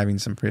people are having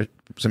some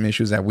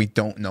issues that we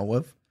don't know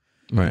of.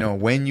 Right. You know,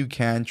 when you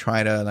can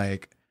try to,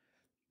 like,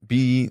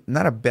 be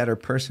not a better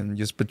person,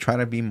 but try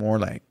to be more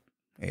like,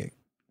 hey,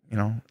 you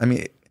know, I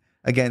mean,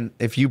 again,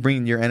 if you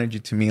bring your energy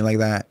to me like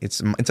that,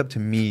 it's up to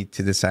me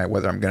to decide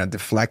whether I'm going to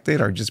deflect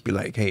it or just be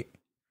like, hey,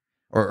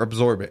 or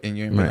absorb it. And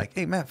you're like,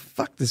 hey, man,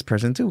 fuck this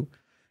person too.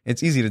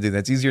 It's easy to do that.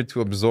 It's easier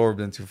to absorb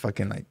than to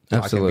fucking like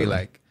talk Absolutely. And be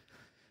like,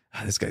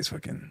 this guy's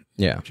fucking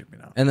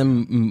tripping out. And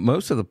then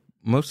most of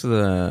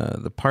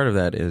the part of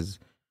that is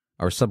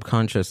our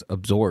subconscious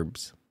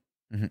absorbs,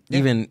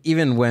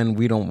 even when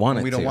we don't want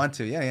it. We don't want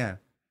to. Yeah.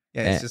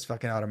 It's just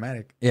fucking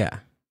automatic. Yeah,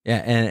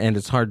 and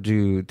it's hard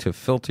to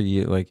filter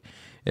you. Like,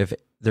 if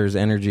there's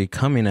energy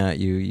coming at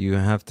you, you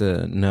have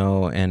to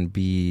know and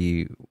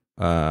be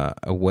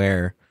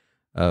aware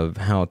of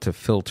how to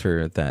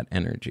filter that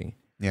energy.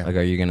 Yeah. Like,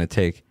 are you going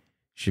to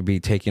should be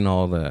taking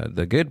all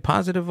the good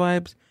positive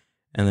vibes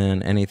and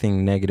then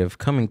anything negative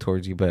coming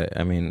towards you. But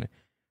I mean,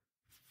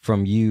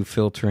 from you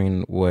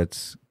filtering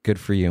what's good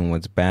for you and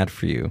what's bad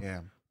for you,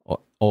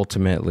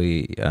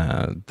 ultimately,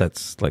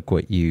 that's like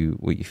what you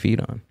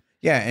feed on.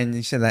 Yeah, and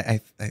you said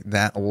that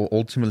that will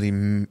ultimately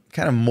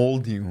kind of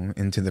mold you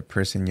into the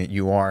person that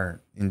you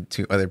are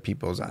into other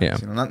people's eyes. Yeah.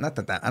 You know, not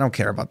that I don't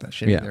care about that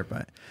shit either,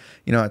 but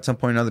you know, at some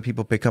point, other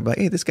people pick up like,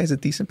 hey, this guy's a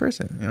decent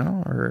person, you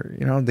know, or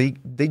you know,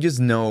 they just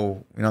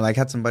know, you know, like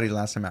I had somebody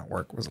last time at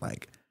work was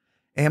like,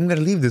 hey, I'm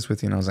gonna leave this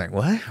with you, and I was like,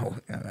 what?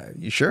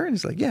 You sure? And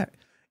he's like, yeah,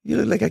 you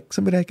look like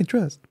somebody I can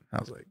trust. I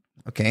was like,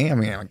 okay, I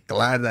mean, I'm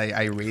glad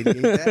I radiate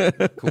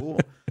that. Cool.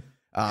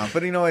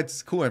 But you know,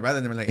 it's cool.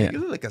 Rather than like, hey, you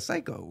look like a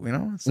psycho, you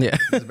know? It's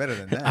better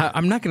than that.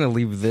 I'm not going to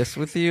leave this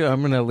with you.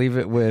 I'm going to leave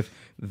it with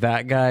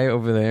that guy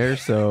over there.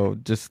 So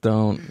just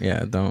don't.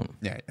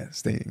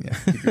 Stay.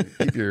 Yeah.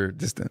 Keep your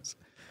distance.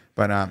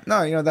 But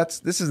no, you know,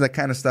 this is the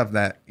kind of stuff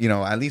that, you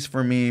know, at least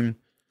for me,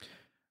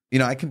 you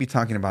know, I can be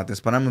talking about this,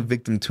 but I'm a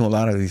victim to a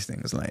lot of these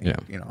things. Like,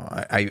 you know,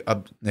 I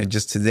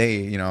just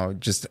today, you know,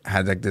 just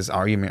had like this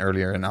argument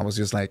earlier, and I was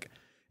just like,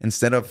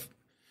 instead of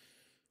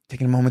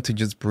taking a moment to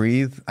just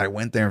breathe, I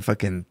went there and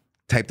fucking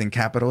typed in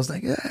capitals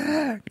like,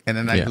 ah! And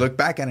then I looked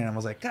back at it and I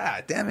was like,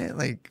 God damn it.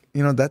 Like,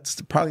 you know,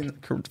 that's probably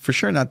for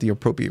sure not the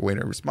appropriate way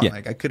to respond.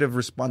 Like, I could have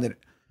responded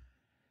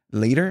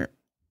later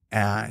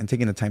and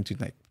taken the time to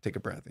like take a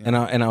breath. You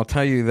know? And I'll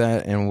tell you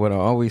that, and what I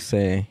always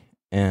say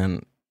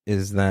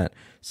is that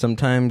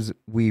sometimes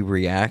we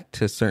react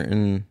to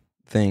certain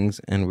things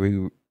and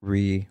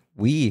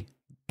we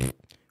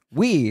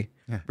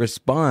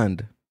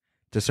respond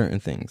to certain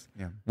things.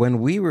 Yeah. When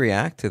we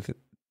react to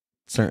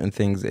certain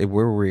things,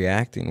 we're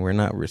reacting. We're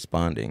not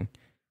responding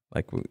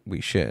like we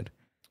should.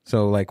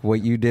 So, like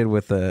what you did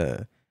with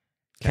the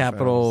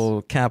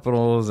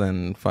capitals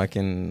and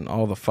fucking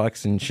all the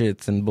fucks and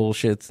shits and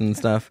bullshits and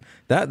stuff,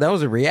 that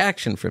was a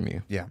reaction from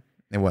you. Yeah,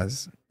 it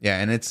was. Yeah,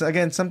 and it's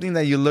again something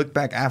that you look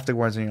back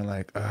afterwards and you're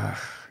like, ugh.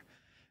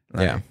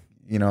 Like,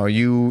 you know,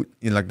 you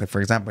like,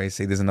 for example, I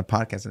say this in the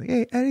podcast, like,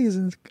 hey, Eddie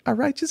is a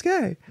righteous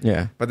guy.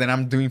 Yeah. But then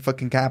I'm doing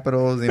fucking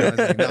capitals, you know, it's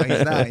like, no,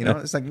 he's not, you know,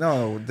 it's like,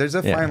 no, there's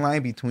a fine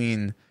line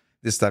between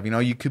this stuff. You know,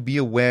 you could be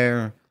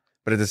aware,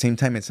 but at the same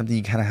time, it's something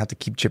you kind of have to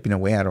keep chipping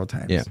away at all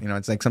times. Yeah. You know,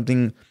 it's like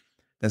something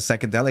that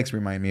psychedelics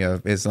remind me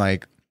of is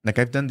like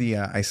I've done the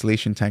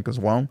isolation tank as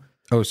well.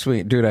 Oh,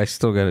 sweet. Dude, I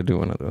still got to do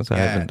one of those. I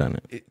haven't done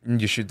it.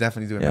 You should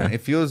definitely do it, man.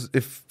 It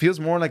feels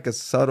more like a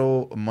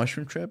subtle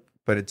mushroom trip,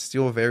 but it's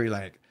still very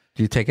like,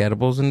 do you take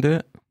edibles and do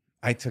it?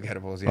 I took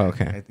edibles, yeah. Oh,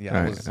 okay.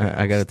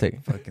 I got to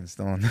take fucking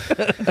stoned.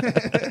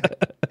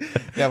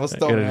 I was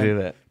stoned. I got to do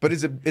that. But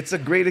it's a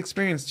great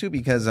experience too,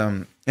 because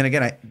and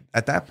again,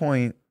 at that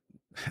point,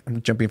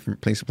 I'm jumping from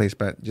place to place,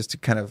 but just to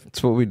kind of,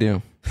 it's what we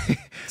do.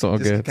 It's all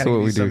good. It's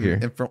what we do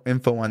here.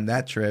 Info on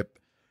that trip.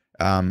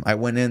 I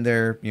went in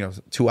there, you know,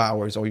 2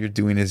 hours. All you're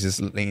doing is just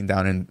laying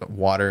down in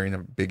water in a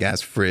big ass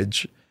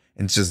fridge,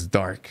 and it's just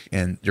dark,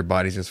 and your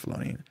body's just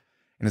floating.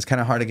 And it's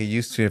kind of hard to get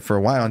used to it for a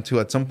while until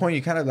at some point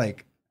you kind of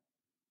like,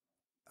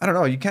 I don't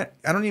know, I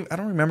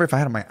don't remember if I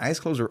had my eyes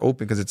closed or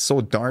open because it's so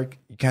dark,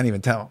 you can't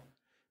even tell.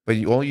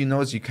 But all you know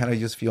is you kind of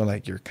just feel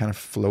like you're kind of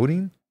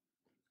floating.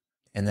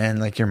 And then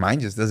like your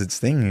mind just does its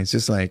thing. It's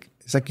just like,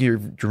 it's like you're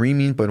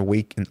dreaming, but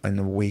awake in an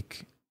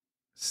awake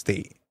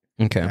state.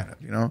 Okay. Kind of,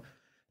 you know,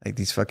 like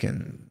these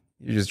fucking,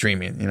 you're just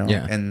dreaming, you know?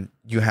 Yeah. And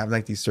you have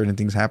like these certain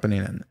things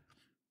happening. And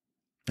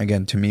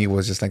again, to me, it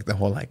was just like the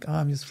whole like, oh,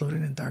 I'm just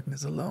floating in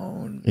darkness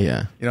alone.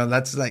 Yeah. You know,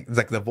 that's like, it's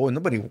like the void.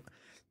 Nobody,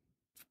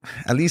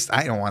 at least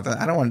I don't want that.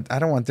 I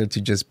don't want there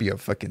to just be a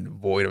fucking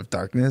void of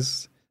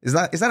darkness. It's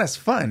not as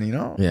fun, you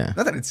know? Yeah.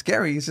 Not that it's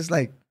scary. It's just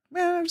like,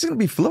 man, I'm just going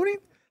to be floating.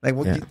 Like,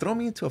 Yeah. you throw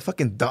me into a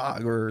fucking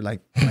dog or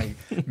like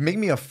make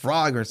me a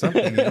frog or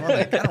something, you know?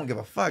 Like, I don't give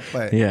a fuck.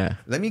 But Yeah.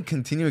 let me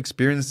continue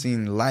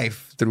experiencing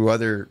life through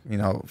other, you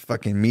know,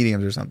 fucking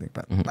mediums or something.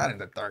 But not in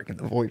the dark, in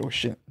the void. Oh,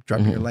 shit.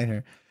 Dropping your light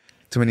here.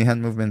 Too many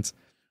hand movements.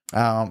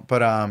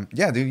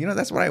 Yeah, dude, you know,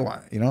 that's what I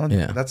want. You know?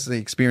 Yeah. That's the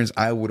experience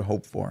I would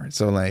hope for.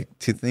 So, like,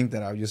 to think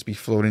that I'll just be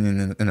floating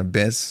in an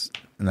abyss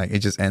and, like, it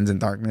just ends in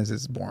darkness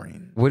is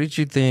boring. What did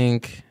you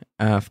think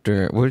of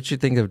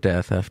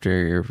death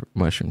after your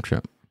mushroom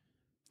trip?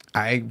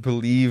 I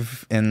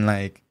believe in,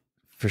 like,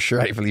 for sure,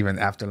 I believe in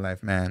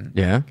afterlife, man.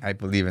 Yeah. I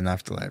believe in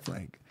afterlife.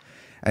 Like,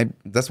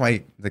 that's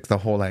why, like, the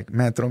whole, like,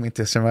 man, throw me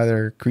to some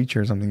other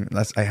creature or something.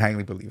 I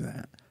highly believe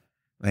that.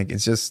 Like,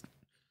 it's just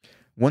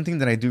one thing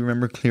that I do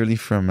remember clearly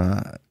from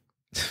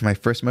my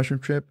first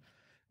mushroom trip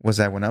was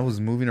that when I was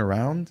moving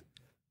around,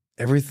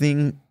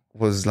 everything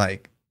was,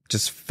 like,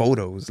 just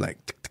photos.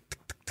 Like,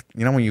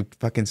 you know, when you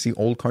fucking see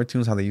old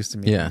cartoons, how they used to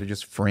make them, they're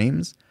just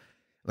frames.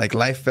 Like,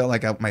 life felt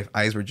like my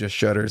eyes were just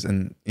shutters,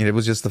 and it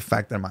was just the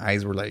fact that my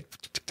eyes were like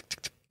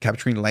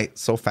capturing light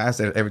so fast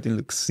that everything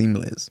looked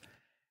seamless.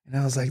 And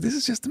I was like, "This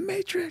is just the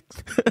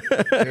Matrix."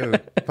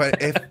 Dude.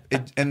 But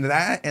and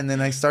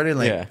then I started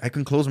like I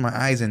can close my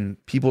eyes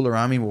and people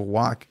around me will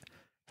walk,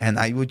 and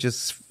I would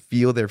just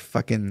feel their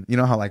fucking, you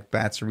know how like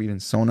bats are reading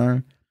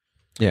sonar.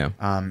 Yeah.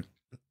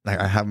 Like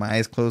I have my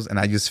eyes closed and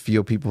I just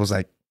feel people's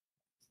like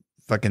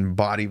fucking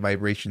body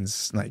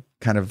vibrations like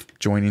kind of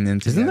joining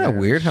into. Isn't that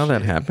weird how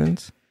that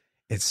happens?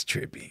 It's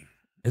trippy.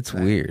 It's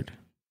weird.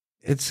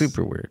 It's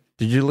super weird.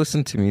 Did you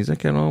listen to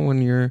music at all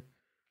when you're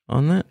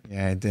on that?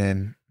 Yeah, I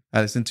did.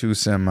 I listened to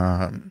some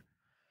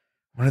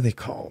what are they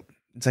called?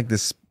 It's like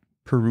this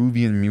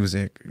Peruvian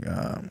music.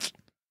 Damn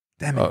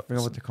it, I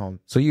forgot what they're called.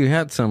 So you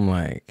had some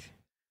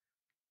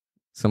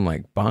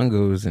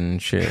bongos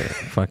and shit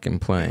fucking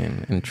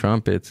playing and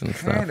trumpets and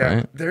stuff,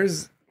 right?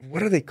 There's,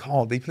 what are they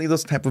called? They play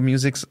those type of a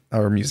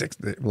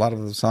lot of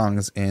those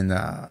songs in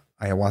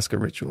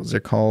ayahuasca rituals. They're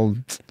called.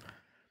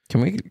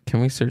 Can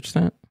we search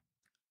that?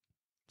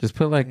 Just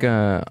put like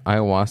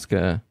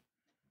ayahuasca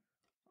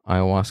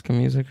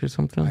music or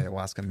something.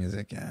 Ayahuasca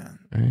music, yeah.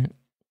 Right.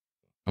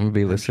 I'm gonna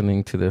be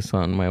listening to this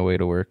on my way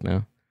to work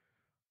now.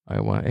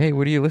 Hey,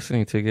 what are you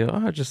listening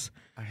to? Just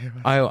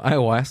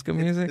ayahuasca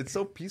music. It's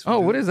so peaceful. Oh,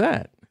 what is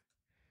that?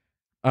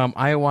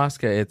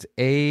 Ayahuasca. It's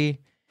A.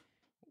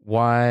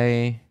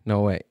 Yeah,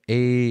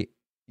 AY.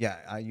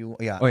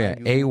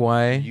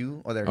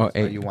 Oh, there it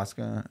is.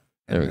 Ayahuasca.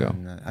 There we go.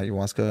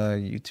 Ayahuasca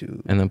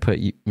YouTube. And then put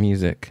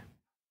music.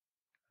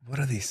 What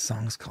are these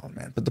songs called,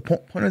 man? But the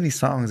point of these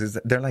songs is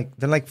that they're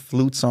like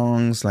flute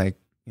songs, like,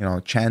 you know,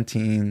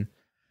 chanting,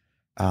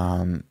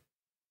 Pachamama.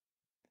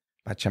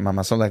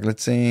 So like,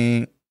 let's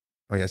say,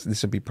 oh yes,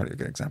 this would be probably a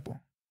good example.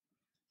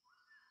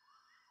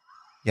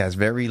 Yeah, it's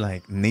very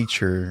like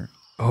nature.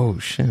 Oh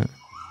shit!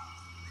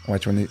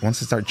 Watch once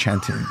they start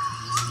chanting.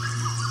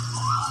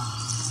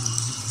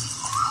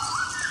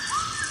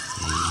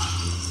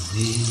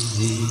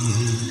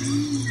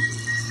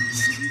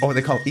 Oh,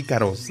 they call it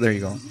Icaros. There you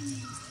go.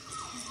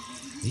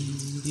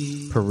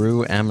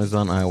 Peru,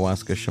 Amazon,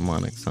 ayahuasca,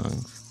 shamanic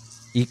songs.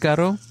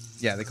 Icaro?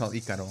 Yeah, they call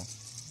it Icaro.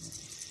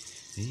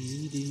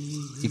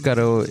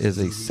 Icaro is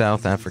a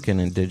South African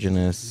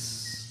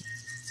indigenous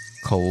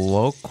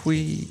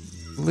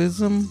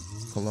colloquialism.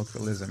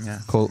 Colloquialism, yeah.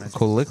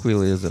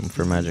 Colloquialism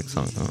for magic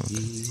song. Oh,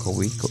 okay.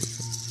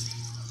 Colloquialism.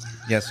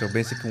 Yeah, so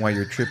basically while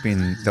you're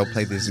tripping, they'll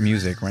play this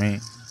music,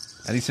 right?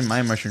 At least in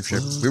my mushroom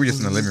trip, we were just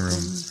in the living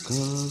room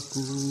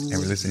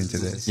and we're listening to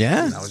this.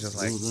 Yeah? And I was just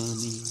like,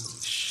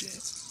 shit.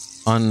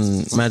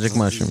 On magic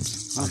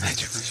mushrooms. On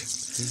magic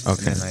mushrooms.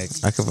 Okay. And then, like,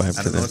 I could vibe to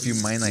I don't know this. if you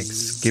mind like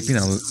skipping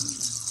a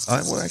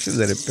well, actually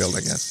let it build,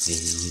 I guess.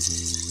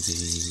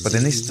 But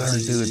then they start,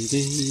 dude.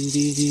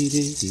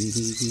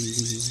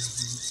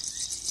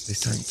 They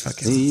start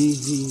fucking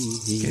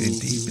getting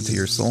deep into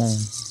your soul.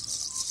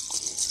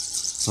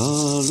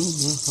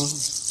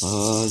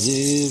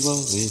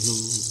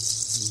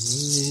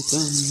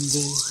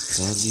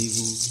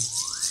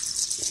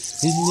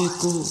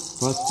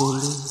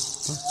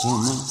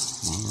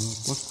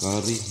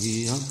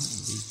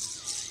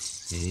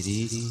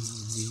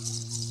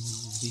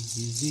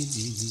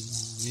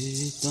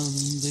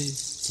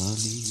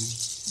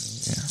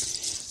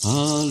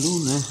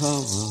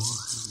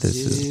 This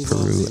is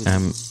Peru,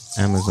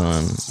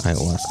 Amazon,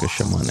 ayahuasca,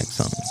 shamanic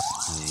songs.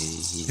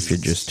 If you're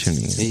just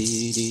tuning in.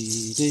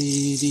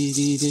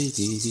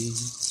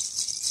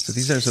 So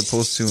these are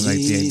supposed to, like,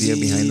 the idea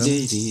behind them,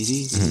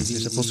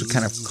 they're supposed to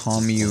kind of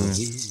calm you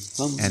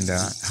and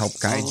help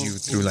guide you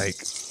through,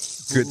 like,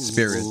 good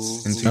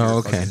spirits into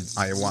your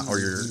ayahuasca or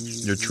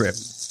your trip.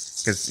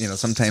 Because, you know,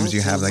 sometimes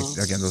you have, like,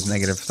 again, those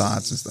negative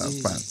thoughts and stuff.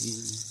 But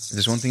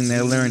There's one thing that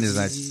I learned is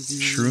that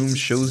shrooms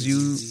shows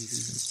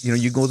you,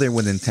 you go there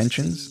with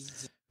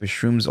intentions, but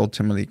shrooms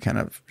ultimately kind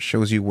of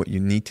shows you what you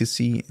need to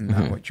see and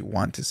not what you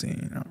want to see,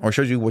 or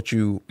shows you what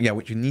you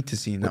need to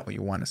see, not what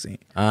you want to see.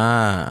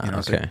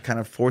 Okay. So it kind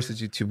of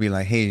forces you to be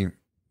like, hey,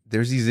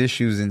 there's these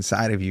issues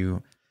inside of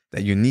you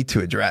that you need to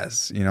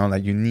address,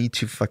 like you need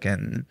to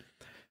fucking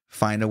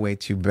find a way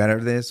to better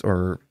this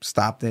or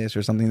stop this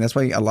or something. That's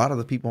why a lot of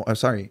the people, I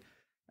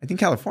think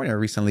California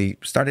recently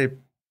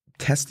started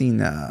testing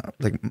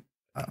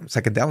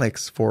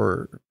psychedelics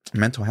for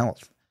mental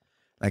health.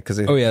 Like, cause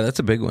that's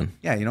a big one.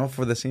 Yeah,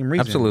 for the same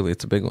reason. Absolutely,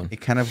 it's a big one.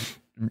 It kind of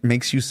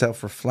makes you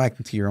self-reflect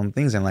into your own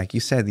things. And like you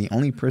said, the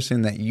only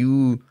person that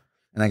you,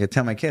 and I could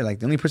tell my kid, like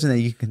the only person that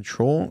you can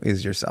control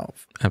is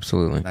yourself.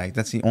 Absolutely. Like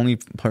that's the only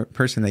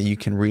person that you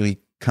can really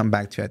come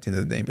back to at the end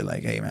of the day and be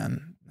like, hey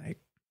man, like,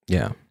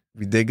 yeah,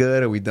 we did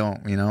good or we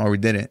don't, or we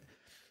didn't.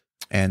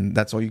 And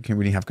that's all you can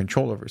really have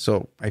control over.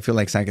 So I feel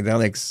like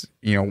psychedelics,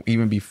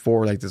 even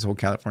before like this whole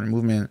California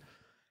movement,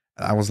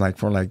 I was like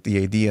for like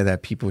the idea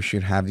that people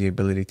should have the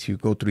ability to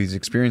go through these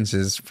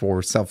experiences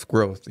for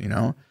self-growth,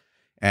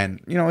 and,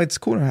 it's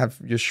cool to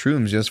have your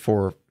shrooms just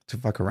to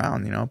fuck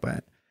around,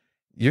 but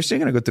you're still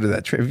going to go through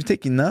that trip. If you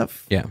take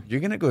enough, you're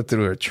going to go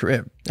through a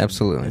trip.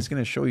 Absolutely. It's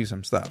going to show you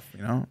some stuff,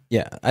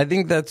 Yeah. I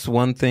think that's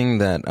one thing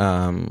that,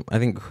 I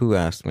think who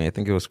asked me, I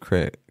think it was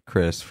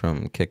Chris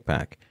from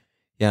Kickback.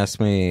 He asked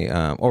me,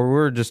 or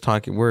we're just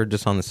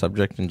on the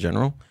subject in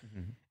general.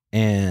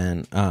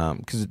 And,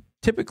 cause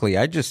typically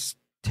I just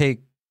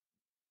take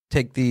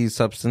these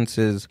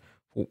substances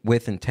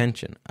with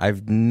intention.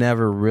 I've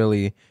never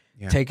really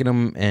taken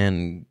them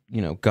and,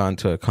 gone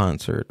to a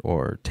concert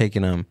or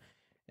taken them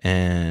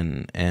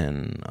and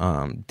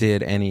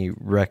did any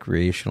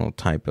recreational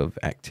type of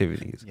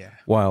activities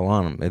while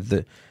on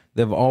them.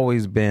 They've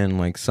always been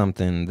like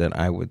something that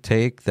I would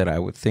take, that I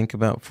would think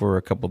about for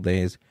a couple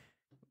days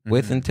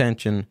with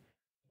intention,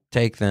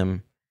 take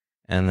them,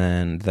 and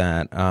then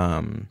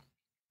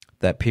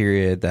that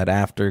period, that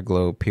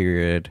afterglow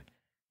period,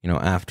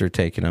 after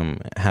taking them,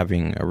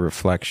 having a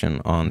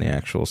reflection on the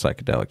actual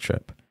psychedelic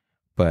trip.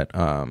 But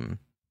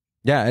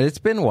it's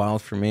been a while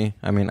for me.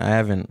 I mean,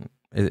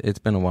 it's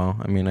been a while.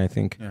 I mean, I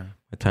think my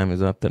time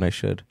is up, that I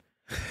should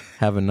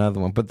have another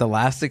one. But the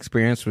last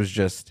experience was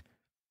just,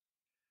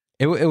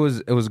 it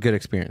was a good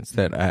experience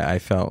that I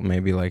felt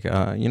maybe like,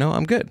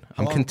 I'm good.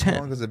 I'm content.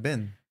 How long has it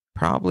been?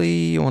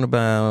 Probably I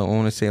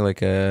want to say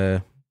like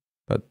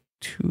about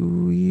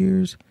 2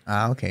 years.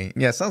 Okay.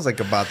 Yeah, it sounds like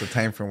about the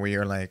time from where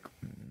you're like,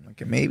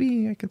 okay,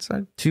 maybe I could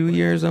start. 2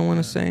 years, I want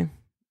to say.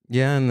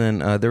 Yeah, and then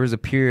there was a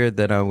period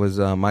that I was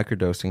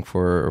microdosing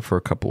for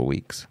a couple of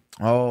weeks.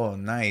 Oh,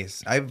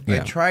 nice. I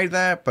tried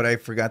that, but I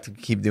forgot to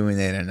keep doing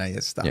it, and I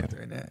just stopped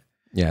doing it.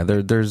 Yeah,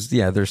 there's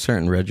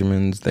certain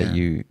regimens that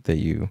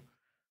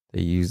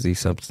they use these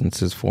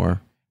substances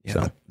for. Yeah,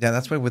 so.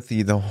 That's why with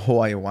the whole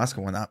ayahuasca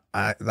one,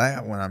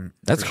 that one I'm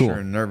that's cool.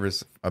 Sure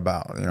nervous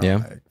about.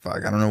 Like,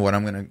 fuck, I don't know what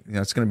I'm gonna.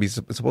 It's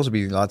supposed to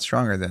be a lot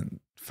stronger than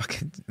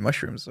fucking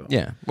mushrooms. So.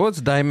 Yeah, well,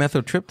 it's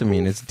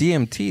dimethyltryptamine. It's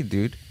DMT,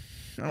 dude,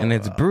 and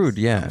it's brewed.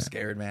 Yeah, I'm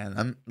scared, man.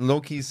 I'm low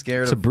key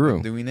scared of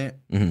doing it.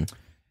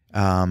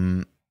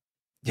 Mm-hmm.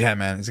 Yeah,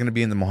 man, it's gonna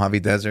be in the Mojave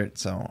Desert,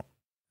 so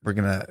we're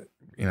gonna,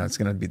 it's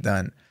gonna be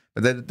done.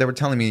 But they were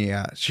telling me,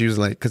 she was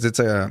like, because it's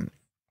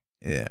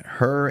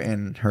her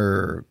and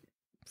her.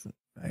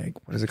 Like,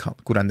 what is it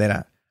called?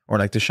 Curandera, or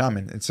like the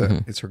shaman. It's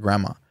her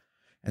grandma,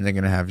 and they're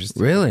gonna have just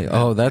really.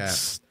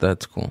 That's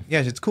cool. Yeah,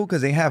 it's cool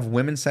because they have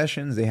women's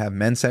sessions, they have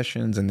men's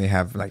sessions, and they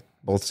have like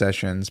both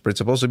sessions. But it's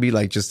supposed to be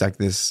like just like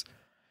this,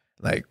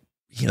 like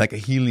a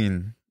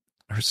healing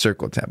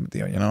circle type of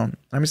deal. I'm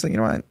just like,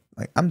 what?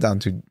 Like I'm down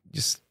to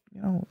just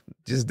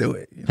do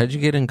it. How'd you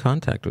get in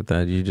contact with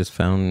that? You just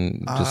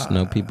found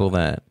know people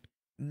that.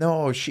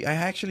 No, I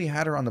actually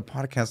had her on the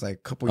podcast like a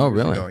couple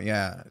years ago.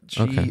 Yeah,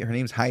 her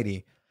name's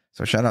Heidi.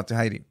 So shout out to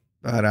Heidi.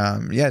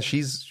 But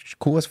she's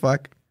cool as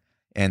fuck.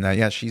 And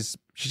she's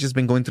just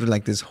been going through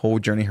like this whole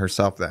journey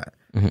herself that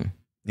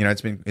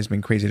it's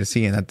been crazy to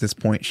see. And at this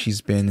point she's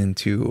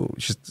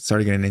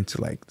started getting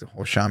into like the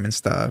whole shaman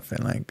stuff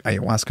and like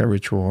ayahuasca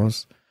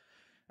rituals.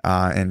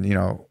 And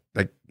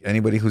like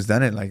anybody who's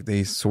done it, like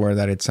they swear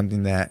that it's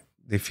something that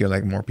they feel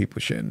like more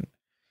people should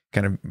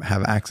kind of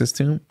have access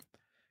to.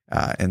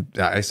 And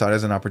I saw it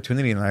as an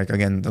opportunity. And like,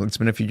 again, it's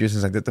been a few years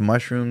since I did the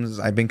mushrooms.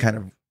 I've been kind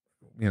of,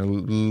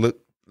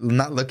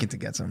 not looking to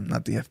get some,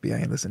 not the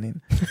FBI listening,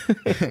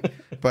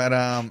 but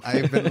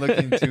I've been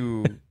looking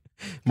to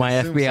my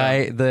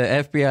FBI, some.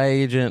 The FBI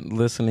agent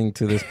listening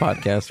to this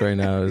podcast right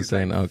now is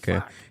saying, like,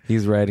 okay,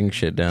 he's writing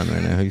shit down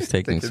right now. He's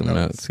taking some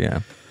notes. Yeah.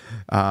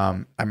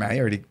 I mean, I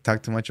already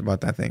talked too much about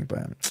that thing,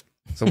 but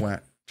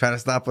someone trying to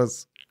stop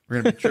us.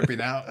 We're gonna be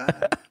tripping out.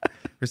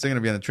 We're still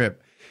gonna be on the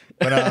trip,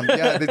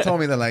 but they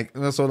told me that like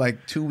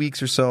 2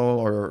 weeks or so,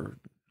 or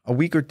a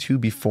week or two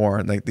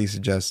before, like they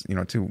suggest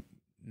to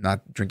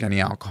not drink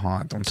any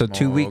alcohol. Don't smoke.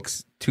 2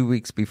 weeks. 2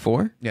 weeks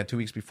before. Yeah, 2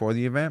 weeks before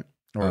the event.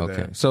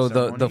 Okay. So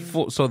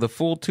the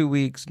full 2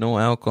 weeks, no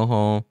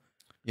alcohol.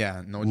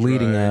 Yeah, no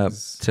leading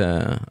drugs. up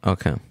to.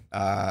 Okay.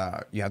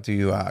 You have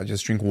to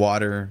just drink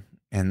water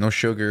and no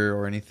sugar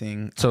or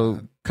anything.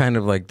 So kind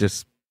of like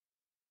just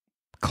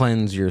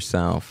cleanse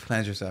yourself.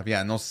 Cleanse yourself.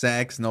 Yeah, no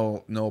sex,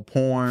 no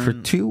porn. For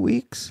 2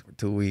 weeks? For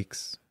 2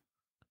 weeks.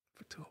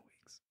 For 2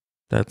 weeks.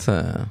 That's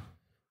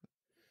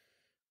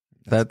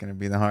gonna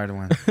be the hard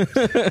one.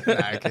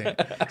 Nah, okay.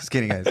 Just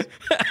kidding, guys.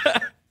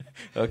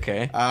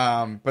 Okay.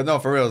 But no,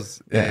 for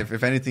reals. Yeah.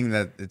 If anything,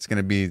 that it's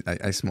gonna be.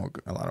 I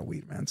smoke a lot of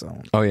weed, man.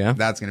 So oh yeah,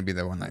 that's gonna be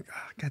the one. Like,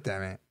 oh, god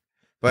damn it.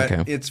 But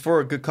okay. It's for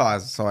a good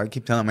cause. So I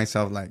keep telling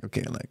myself, like,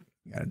 okay, like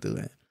you gotta do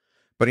it.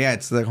 But yeah,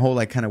 it's the whole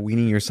like kind of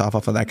weaning yourself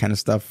off of that kind of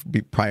stuff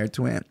prior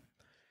to it.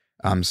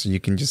 So you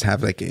can just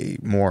have like a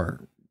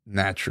more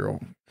natural,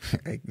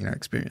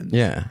 experience.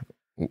 Yeah.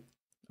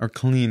 Or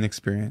clean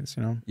experience,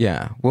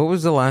 Yeah. What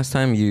was the last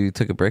time you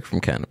took a break from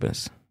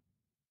cannabis?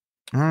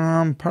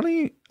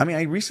 Probably. I mean,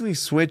 I recently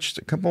switched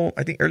a couple.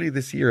 I think early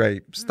this year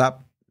I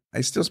stopped.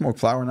 I still smoke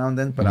flower now and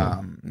then, but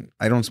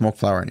I don't smoke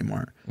flower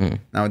anymore.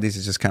 Nowadays,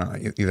 it's just kind of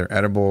like either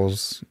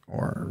edibles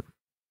or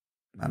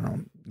I don't know,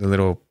 the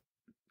little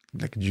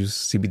like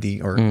juice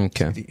CBD or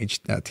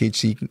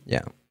THC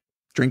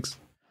drinks.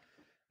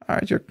 All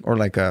right, or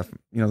like the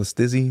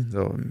Stizzy,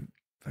 the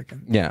like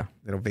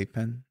little vape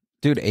pen.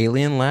 Dude,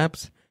 Alien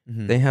Labs,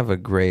 they have a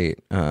great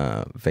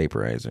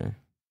vaporizer.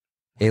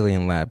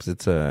 Alien Labs,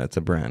 it's a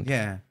brand.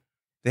 Yeah,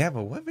 they have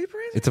a what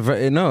vaporizer? It's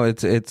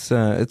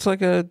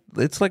like a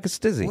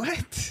Stizzy.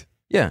 What?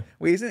 Yeah.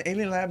 Wait, isn't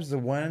Alien Labs the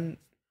one?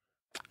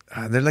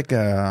 They're like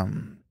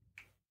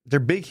they're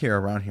big here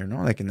around here,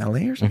 no? Like in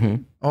LA or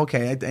something.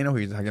 Okay, I know who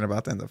you're talking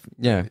about. Then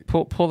yeah,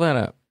 pull that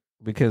up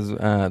because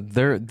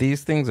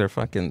these things are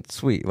fucking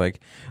sweet.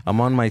 Like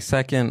I'm on my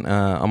second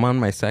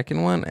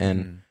one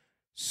and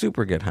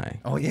super good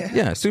high. Oh yeah,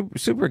 yeah,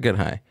 super good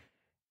high.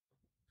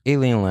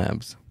 Alien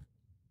Labs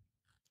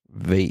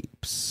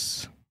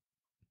vapes.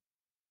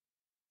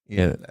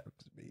 Yeah,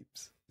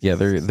 vapes. Yeah,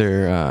 they're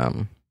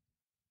there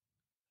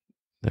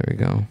we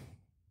go.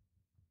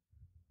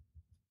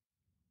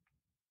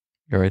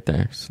 You're right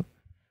there.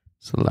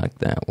 Select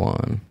that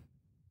one.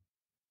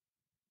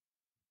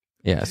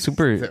 Yeah,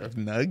 super.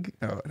 Nug?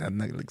 Oh, that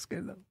nug looks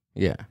good though.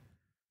 Yeah.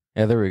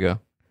 Yeah, there we go.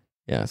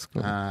 Yeah, it's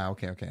cool.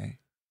 Okay.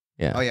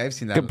 Yeah. Oh yeah, I've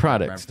seen that. Good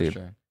products, dude.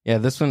 Sure. Yeah,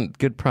 this one,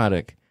 good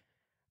product.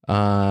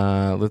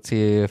 Let's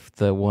see if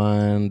the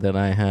one that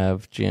I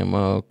have,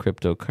 GMO,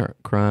 Crypto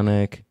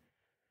Chronic.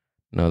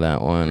 No,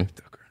 that one.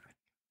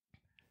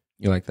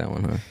 You like that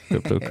one, huh?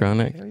 Crypto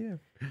Chronic. Hell yeah.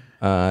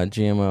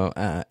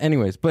 GMO.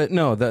 Anyways, but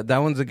no, that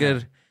one's a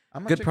good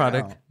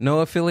product. No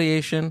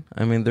affiliation.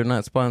 I mean, they're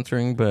not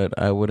sponsoring, but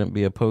I wouldn't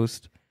be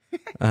opposed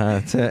to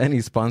any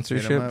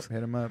sponsorships.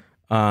 Hit them up.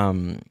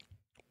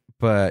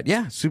 But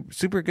yeah,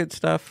 super good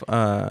stuff.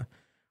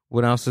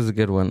 What else is a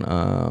good one?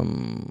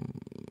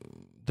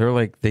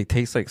 They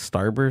taste like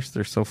Starburst.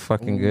 They're so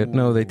fucking good.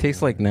 No, they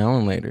taste like Now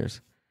and Laters.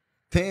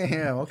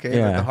 Damn. Okay.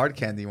 Yeah. Like the hard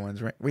candy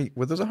ones, right? Wait,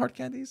 were those the hard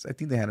candies? I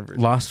think they had a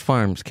version. Lost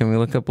Farms. Can we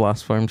look up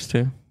Lost Farms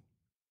too?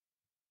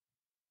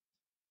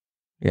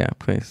 Yeah,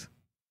 please.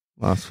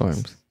 Lost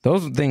Farms.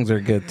 Those things are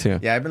good too.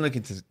 Yeah, I've been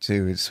looking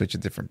to switch a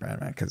different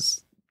brand, man,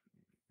 because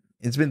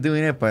it's been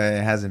doing it, but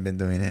it hasn't been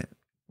doing it.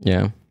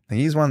 Yeah.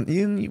 He's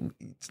one.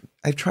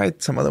 I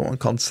tried some other one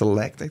called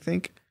Select, I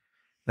think.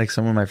 Like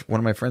one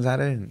of my friends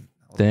had it. And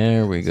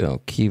there we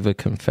go. Kiva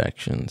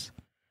Confections.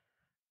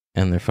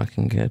 And they're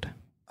fucking good.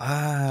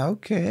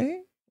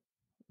 Okay.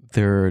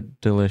 They're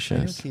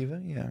delicious.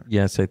 Kiva, yeah.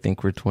 Yes, I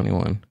think we're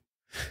 21.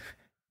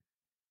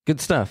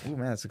 Good stuff. Oh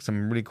man, it's like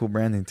some really cool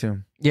branding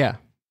too. Yeah.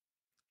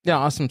 Yeah,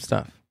 awesome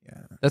stuff.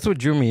 Yeah. That's what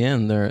drew me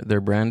in,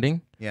 their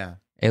branding. Yeah.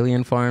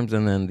 Alien Farms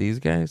and then these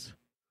guys.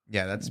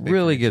 Yeah, that's big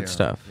really good too.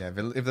 stuff. Yeah,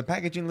 if the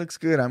packaging looks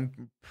good, I'm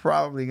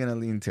probably gonna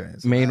lean to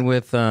it. So made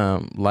with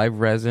live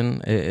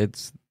resin.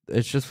 It's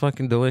just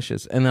fucking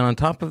delicious. And then on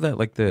top of that,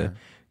 like the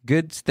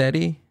good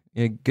steady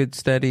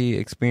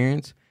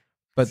experience,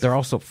 but they're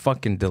also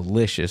fucking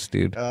delicious,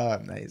 dude. Oh,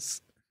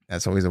 nice.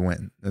 That's always a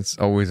win. That's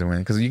always a win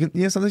because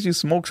sometimes you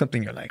smoke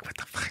something, you're like, what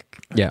the fuck?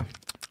 Yeah.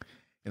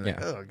 You're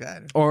like, oh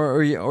god.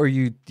 Or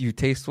you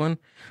taste one,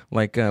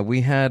 like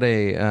we had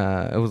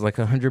it was like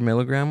 100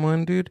 milligram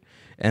one, dude,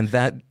 and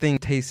that thing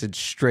tasted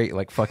straight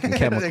like fucking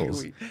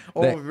chemicals.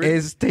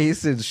 It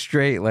tasted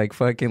straight like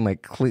fucking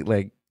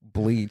like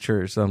bleach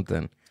or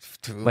something.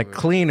 Dude. Like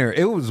cleaner.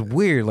 It was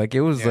weird. Like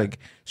it was like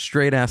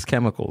straight ass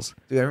chemicals.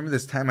 Dude, I remember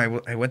this time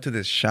I went to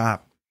this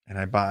shop and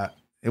I bought.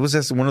 It was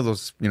just one of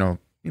those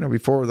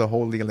before the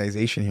whole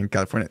legalization here in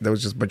California, there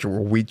was just a bunch of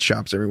weed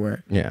shops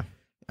everywhere. Yeah.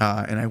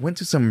 And I went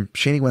to some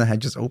shady one that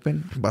had just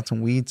opened, bought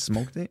some weed,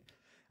 smoked it.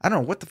 I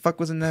don't know what the fuck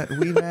was in that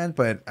weed, man,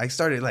 but I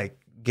started like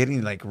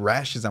getting like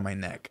rashes on my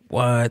neck.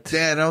 What?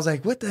 Yeah, and I was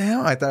like, what the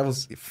hell? I thought I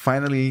was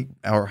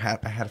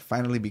I had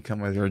finally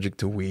become allergic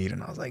to weed,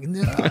 and I was like,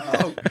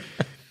 no.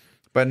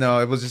 But no,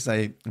 it was just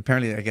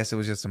apparently, I guess it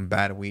was just some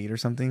bad weed or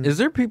something. Is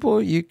there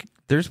people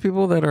there's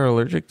people that are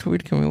allergic to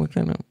weed? Can we look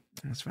that up?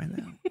 Let's find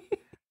out.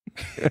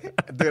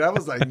 Dude, I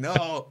was like,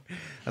 no. I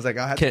was like,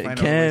 I'll have to find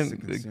out.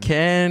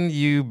 Can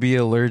you be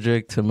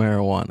allergic to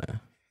marijuana?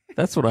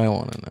 That's what I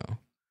want to know.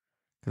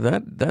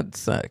 That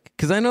suck.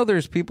 Because I know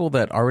there's people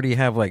that already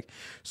have like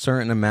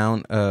certain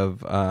amount of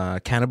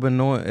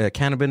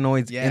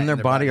cannabinoids in their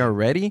body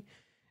already,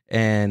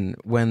 and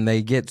when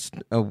they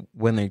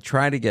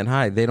try to get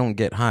high, they don't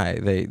get high.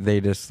 They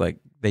just like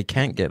they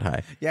can't get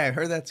high. Yeah, I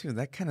heard that too.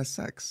 That kind of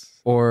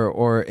sucks.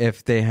 Or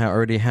if they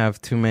already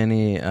have too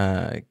many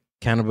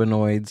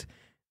cannabinoids,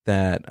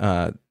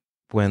 that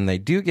when they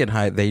do get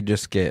high, they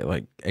just get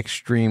like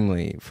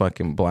extremely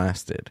fucking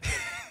blasted.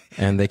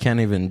 And they can't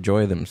even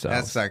enjoy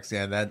themselves. That sucks.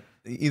 Yeah, that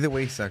either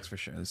way sucks for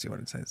sure. Let's see what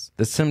it says.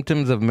 The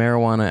symptoms of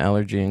marijuana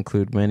allergy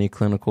include many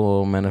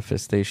clinical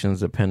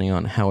manifestations depending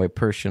on how a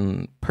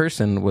person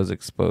was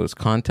exposed.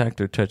 Contact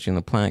or touching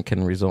the plant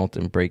can result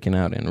in breaking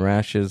out in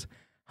rashes,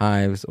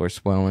 hives, or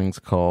swellings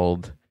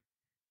called.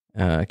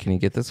 Can you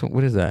get this one?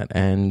 What is that?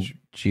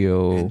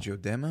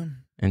 Angioedema.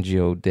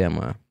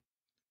 Angioedema.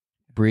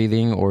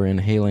 Breathing or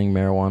inhaling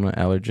marijuana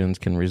allergens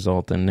can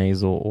result in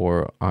nasal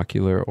or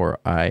ocular or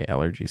eye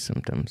allergy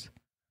symptoms.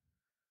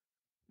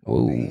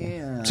 Whoa.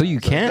 Damn. So you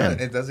can.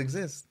 It does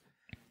exist.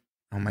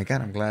 Oh my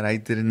God, I'm glad I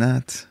did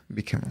not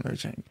become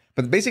allergic.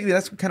 But basically,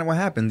 that's kind of what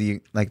happened. The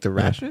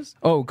rashes?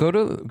 Oh, go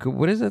to,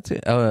 what is that?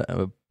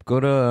 Go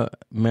to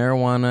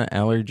marijuana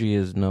allergy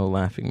is no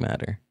laughing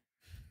matter.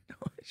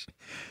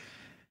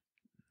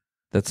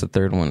 That's the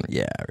third one.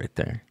 Yeah, right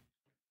there.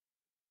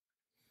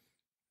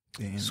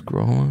 Damn.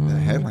 Scroll on. The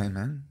headline,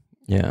 man.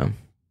 Yeah.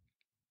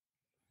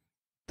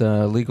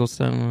 The legal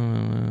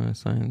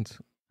signs.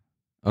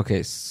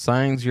 Okay,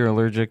 signs you're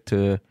allergic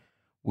to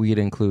weed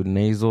include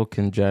nasal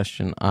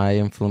congestion, eye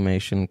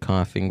inflammation,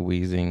 coughing,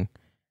 wheezing,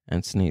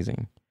 and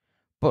sneezing.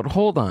 But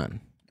hold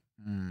on.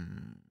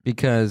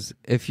 Because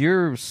if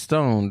you're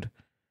stoned,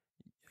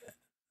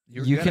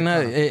 you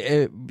cannot.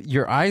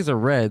 Your eyes are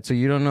red, so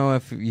you don't know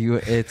if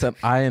it's an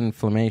eye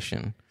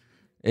inflammation.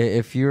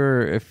 If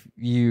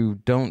you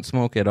don't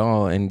smoke at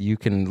all and you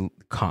can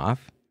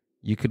cough,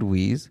 you could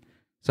wheeze.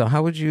 So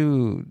how would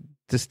you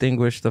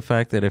distinguish the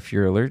fact that if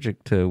you're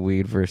allergic to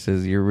weed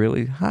versus you're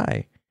really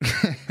high?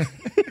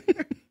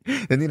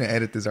 They need to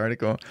edit this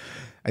article.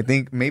 I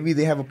think maybe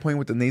they have a point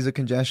with the nasal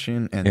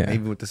congestion and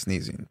maybe with the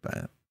sneezing,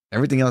 but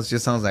everything else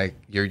just sounds like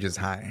you're just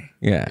high.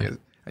 Yeah.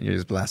 You're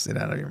just blasted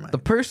out of your mind. The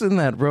person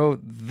that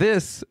wrote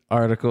this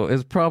article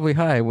is probably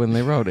high when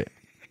they wrote it.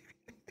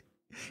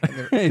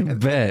 I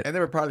bet. And they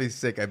were probably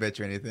sick, I bet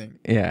you anything.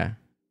 Yeah.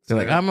 So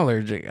like, I'm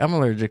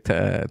allergic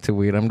to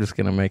weed. I'm just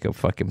going to make a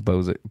fucking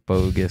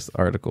bogus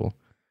article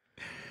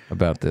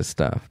about this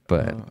stuff.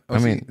 But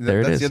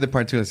there it is. That's the other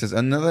part too. It says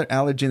another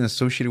allergen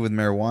associated with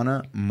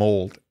marijuana,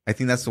 mold. I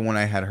think that's the one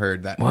I had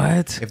heard. That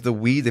what? If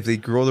they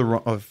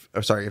grow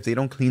if they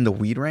don't clean the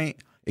weed right,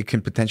 it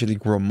can potentially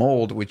grow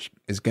mold, which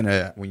is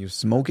gonna, when you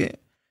smoke it,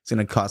 it's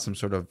gonna cause some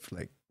sort of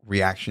like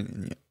reaction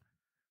in you.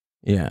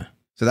 Yeah.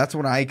 So that's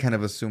what I kind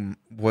of assume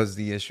was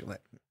the issue.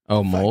 Like,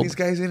 mold. These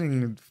guys didn't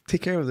even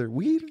take care of their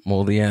weed.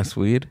 Moldy ass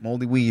weed.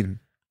 Moldy weed.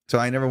 So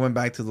I never went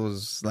back to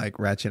those like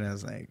ratchet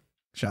ass like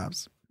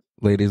shops.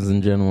 Ladies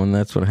and gentlemen,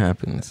 that's what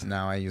happens.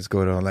 Now I just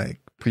go to like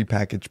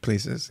prepackaged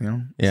places. Yeah.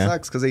 It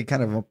sucks because they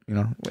kind of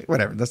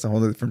whatever. That's a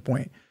whole different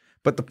point.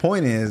 But the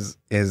point is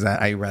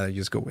that I'd rather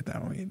just go with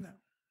that weed now.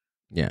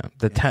 Yeah.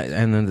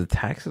 And then the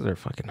taxes are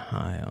fucking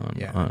high on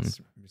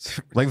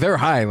like they're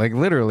high. Like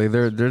literally,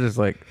 they're just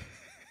like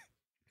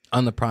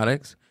on the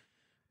products.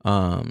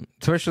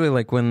 Especially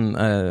like when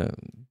there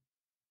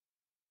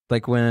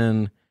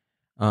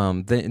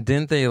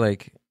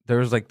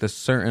was like this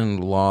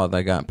certain law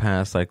that got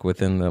passed like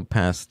within the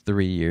past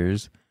 3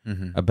 years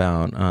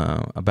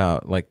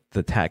about like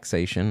the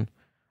taxation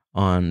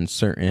on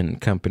certain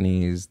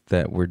companies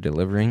that were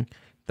delivering.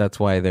 That's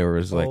why there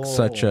was like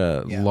such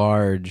a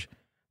large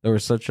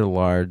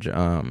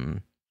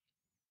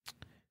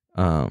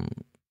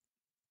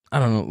I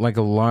don't know, like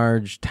a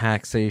large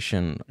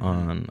taxation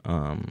on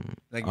a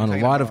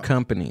lot of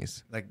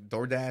companies, like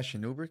DoorDash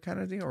and Uber kind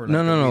of thing, or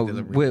no,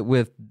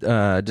 with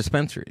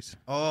dispensaries.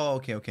 Oh,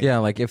 okay. Yeah,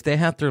 like if they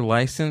have their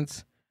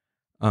license,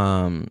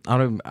 I'm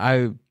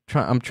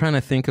trying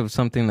to think of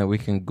something that we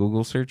can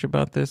Google search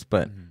about this,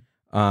 but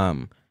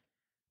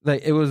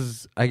like it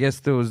was, I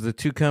guess there was the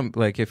two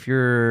like if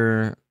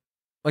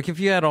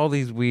you had all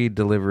these weed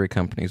delivery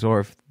companies, or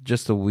if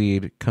just a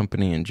weed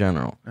company in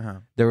general,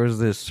 there was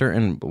this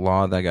certain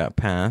law that got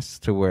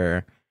passed to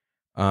where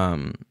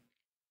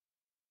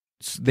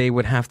they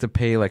would have to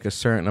pay like a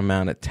certain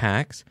amount of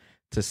tax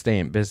to stay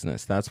in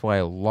business. That's why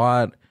a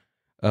lot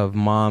of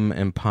mom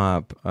and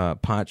pop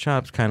pot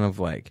shops kind of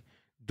like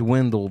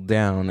dwindled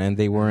down, and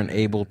they weren't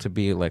able to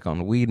be like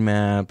on weed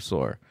maps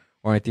or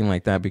anything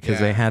like that because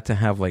they had to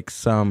have like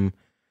some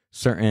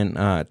certain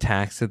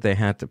tax that they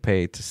had to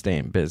pay to stay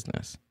in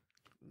business.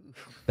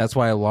 That's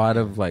why a lot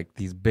of like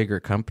these bigger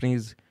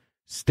companies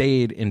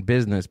stayed in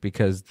business,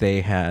 because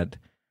they had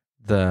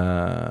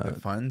the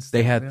funds,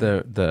 they had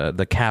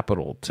the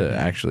capital to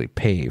actually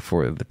pay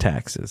for the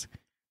taxes.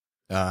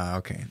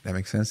 Okay, that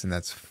makes sense, and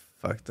that's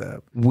fucked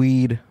up.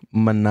 Weed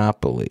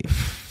monopoly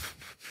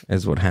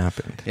is what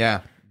happened.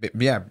 Yeah.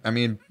 I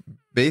mean,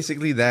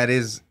 basically that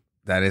is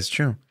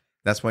true.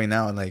 That's why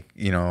now, like,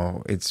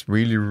 it's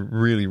really,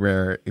 really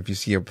rare if you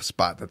see a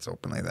spot that's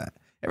open like that.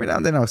 Every now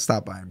and then I'll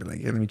stop by and be like,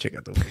 hey, let me check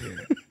out over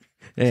here.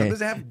 Hey, Sometimes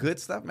they have good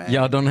stuff, man.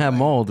 Y'all don't have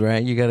mold,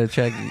 right? You got to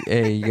check.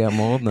 Hey, you got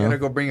mold? No. You got to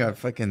go bring a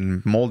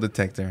fucking mold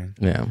detector and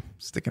yeah.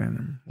 stick it in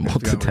them.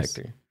 Mold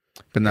detector.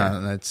 But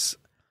no, it's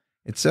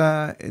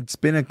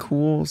been a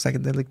cool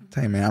psychedelic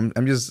time, man.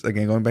 I'm just,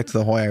 again, going back to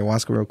the whole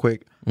ayahuasca real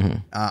quick. Mm-hmm.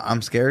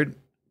 I'm scared,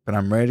 but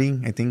I'm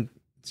ready. I think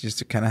it's just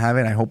to kind of have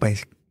it. I hope I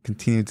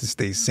continue to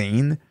stay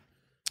sane.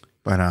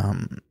 But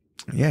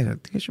yeah, I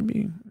think it should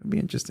be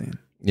interesting.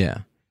 Yeah.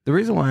 The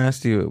reason why I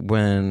asked you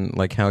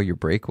how your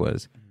break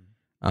was,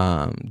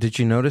 did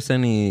you notice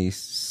any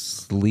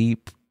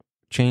sleep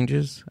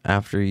changes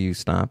after you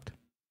stopped?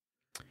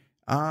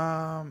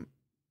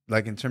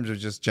 Like in terms of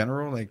just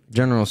general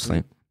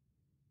sleep.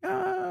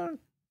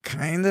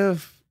 Kind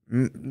of.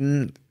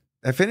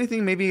 If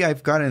anything, maybe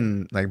I've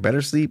gotten like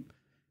better sleep,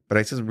 but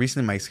I just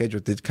recently my schedule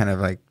did kind of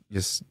like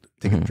just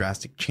take a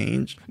drastic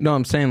change. No,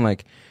 I'm saying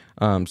like,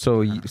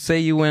 say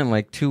you went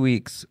like 2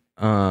 weeks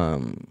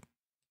on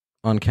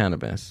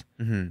cannabis,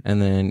 and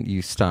then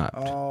you stopped.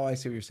 Oh, I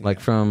see what you're saying. Like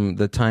from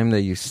the time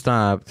that you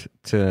stopped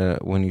to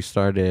when you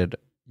started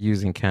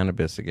using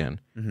cannabis again,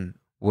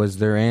 was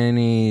there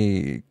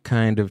any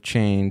kind of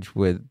change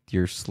with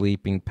your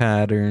sleeping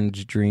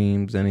patterns,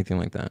 dreams, anything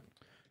like that?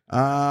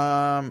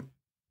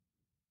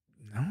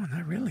 No,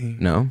 not really.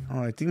 No?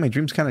 Oh, I think my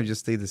dreams kind of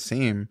just stay the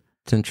same.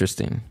 It's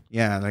interesting.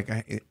 Yeah, like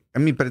I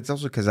mean, but it's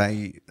also because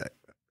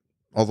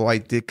although I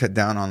did cut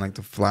down on like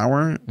the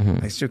flower,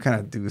 I still kind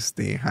of do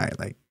stay high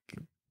like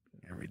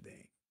every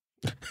day.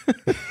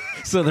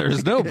 So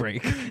there's no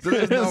break.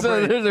 There's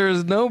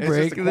no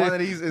break. Just the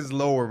quantities is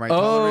lower.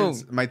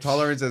 My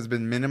tolerance has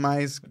been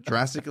minimized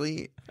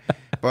drastically.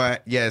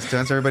 But yes, to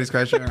answer everybody's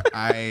question,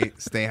 I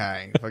stay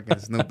high. Fucking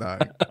Snoop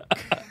Dogg.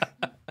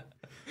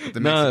 The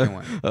Mexican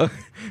one.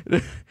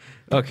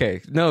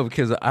 Okay, no,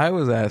 because I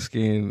was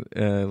asking,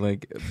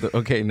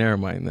 okay, never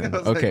mind then.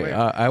 Okay,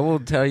 I will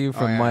tell you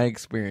from my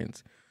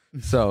experience.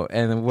 So,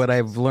 and what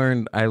I've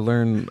learned,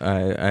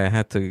 I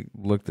had to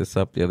look this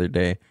up the other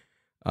day.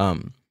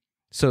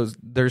 So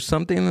there's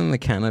something in the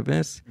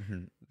cannabis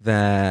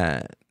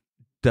that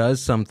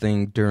does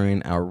something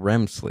during our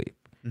REM sleep,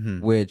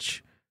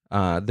 which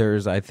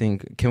there's, I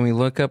think, can we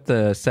look up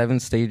the 7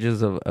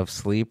 stages of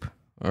sleep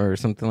or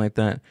something like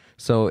that?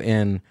 So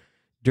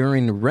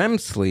during REM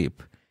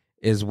sleep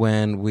is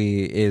when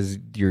is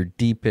your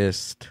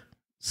deepest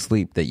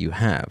sleep that you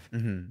have.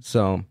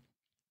 So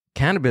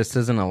cannabis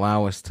doesn't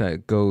allow us to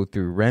go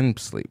through REM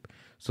sleep.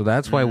 So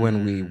that's why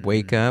when we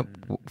wake up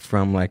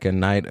from like a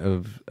night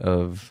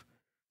of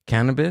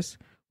cannabis,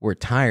 we're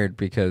tired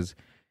because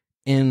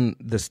in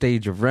the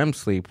stage of REM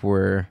sleep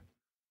we're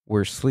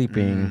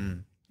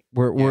sleeping,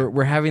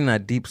 we're having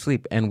that deep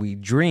sleep and we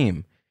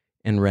dream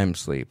in REM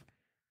sleep.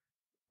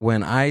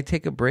 When I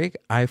take a break,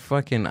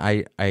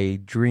 I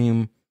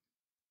dream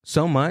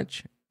so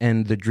much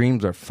and the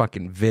dreams are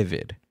fucking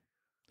vivid.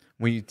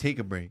 When you take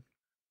a break.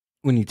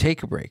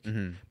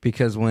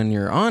 Because when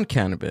you're on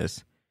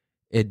cannabis,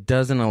 it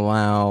doesn't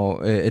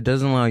allow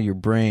your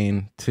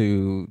brain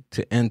to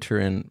enter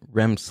in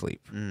REM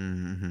sleep.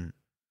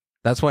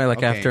 That's why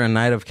after a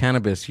night of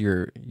cannabis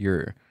you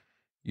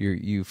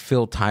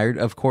feel tired.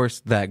 Of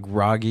course, that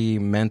groggy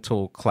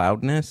mental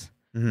cloudness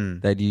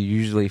that you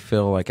usually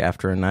feel like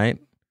after a night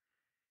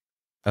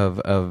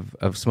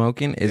of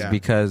smoking is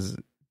because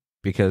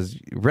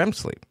REM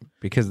sleep,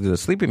 because the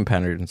sleeping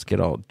patterns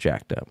get all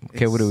jacked up.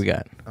 Okay, what do we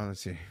got? Oh,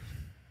 let's see.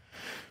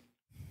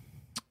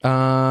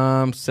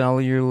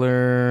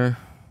 Cellular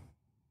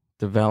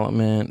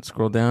development.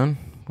 Scroll down.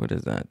 What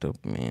is that?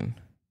 Dopamine.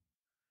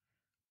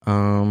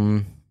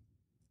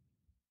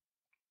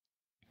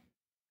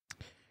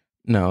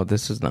 No,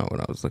 this is not what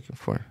I was looking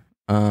for.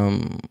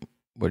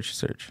 What'd you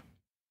search?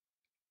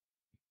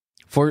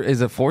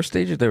 Is it 4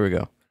 stages? There we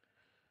go.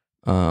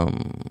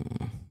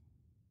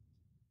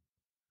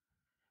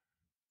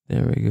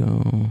 There we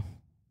go.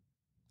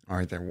 All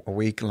right, they're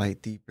awake,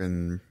 light, deep,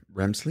 and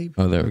REM sleep.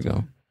 Oh, there we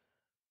go.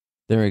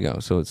 There we go.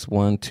 So it's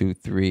 1, 2,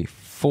 3,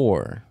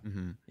 4.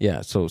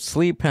 Yeah. So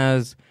sleep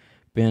has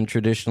been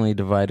traditionally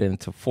divided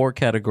into 4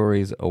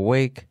 categories: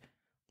 awake,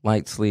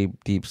 light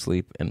sleep, deep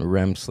sleep, and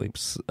REM sleep.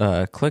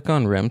 Click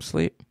on REM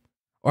sleep,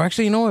 or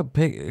actually, you know what?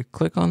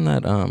 Click on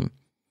that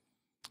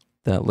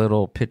that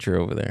little picture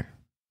over there.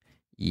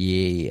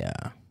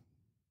 Yeah.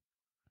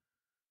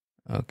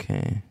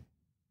 Okay.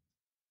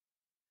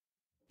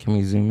 Can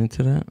we zoom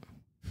into that?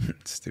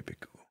 Stupid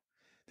cool.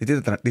 They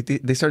did that.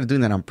 They started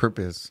doing that on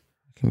purpose.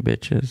 Fucking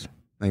bitches.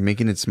 Like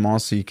making it small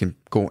so you can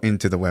go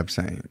into the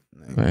website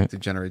to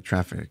generate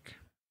traffic.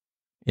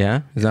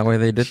 Yeah? Is that why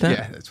they did that?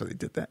 Yeah, that's why they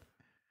did that.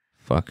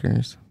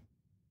 Fuckers.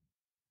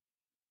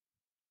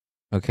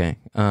 Okay.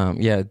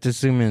 Yeah,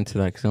 just zoom into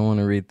that because I want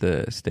to read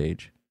the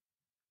stage.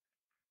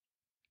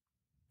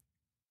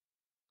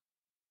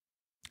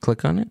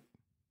 Click on it.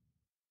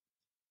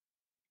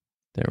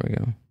 There we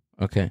go.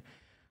 Okay.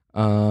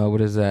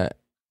 What is that?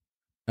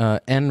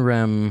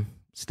 NREM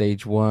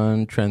stage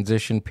 1,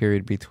 transition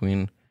period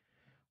between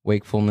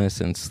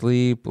wakefulness and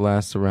sleep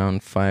lasts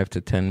around 5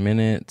 to 10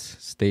 minutes.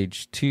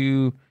 Stage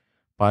 2,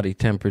 body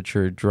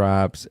temperature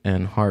drops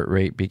and heart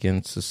rate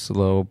begins to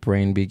slow.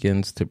 Brain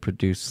begins to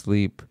produce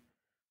sleep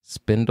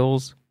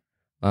spindles.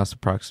 Lasts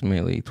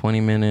approximately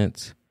 20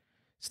 minutes.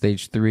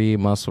 Stage 3,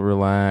 muscle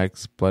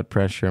relax, blood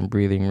pressure and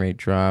breathing rate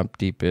drop.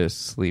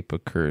 Deepest sleep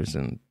occurs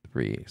in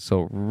 3.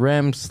 So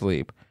REM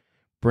sleep,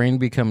 brain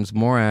becomes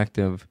more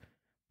active,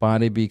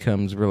 body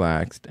becomes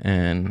relaxed,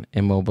 and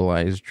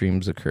immobilized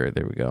dreams occur.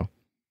 There we go.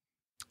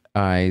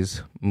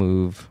 Eyes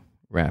move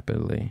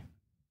rapidly.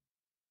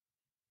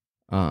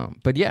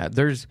 But yeah,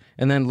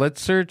 and then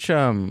let's search,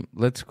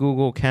 let's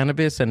Google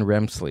cannabis and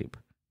REM sleep.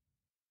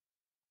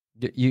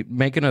 You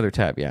make another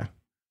tab, yeah.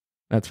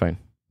 That's fine.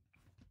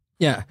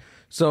 Yeah.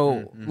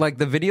 So, like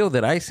the video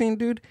that I seen,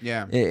 dude,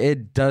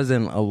 it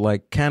doesn't,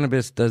 like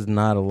cannabis does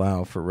not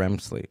allow for REM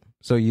sleep.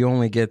 So you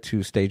only get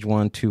to stage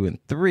 1, 2, and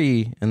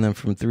 3, and then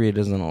from 3 it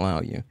doesn't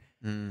allow you.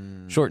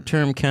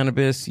 Short-term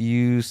cannabis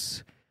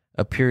use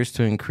appears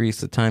to increase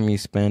the time you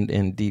spend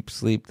in deep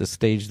sleep, the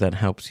stage that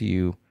helps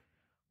you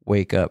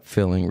wake up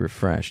feeling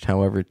refreshed.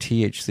 However,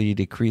 THC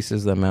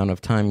decreases the amount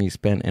of time you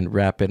spend in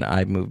rapid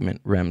eye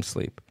movement, REM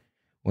sleep,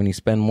 when you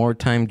spend more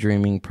time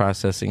dreaming,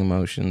 processing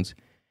emotions,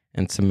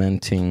 and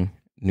cementing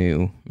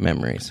new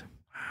memories.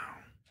 Wow.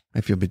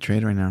 I feel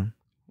betrayed right now.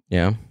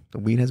 Yeah. The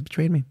weed has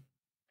betrayed me.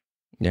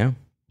 Yeah.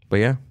 But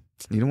yeah.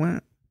 You know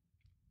what?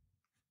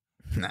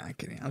 Nah, I'm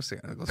kidding. I was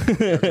saying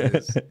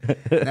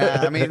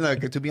nah, I mean, look,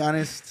 to be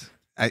honest,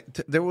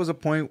 there was a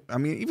point, I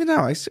mean, even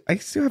now, I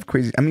still have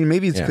crazy, I mean,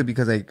 maybe it's good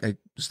because I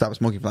stopped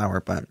smoking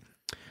flower, but,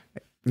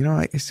 you know,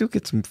 I still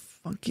get some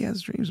funky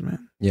ass dreams,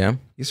 man. Yeah.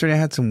 Yesterday I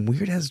had some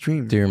weird ass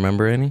dreams. Do you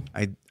remember any?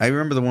 I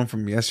remember the one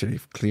from yesterday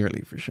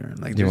clearly for sure.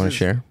 Like, do you want to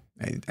share?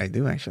 I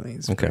do actually.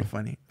 It's okay.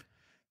 Funny.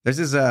 There's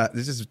this I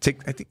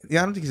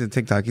don't think he's a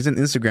TikTok. He's an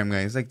Instagram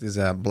guy. He's like this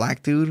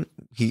black dude.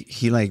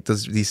 He like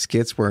does these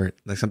skits where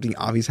like something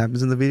obvious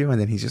happens in the video and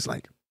then he's just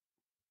like,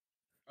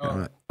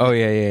 yeah.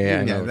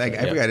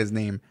 I forgot his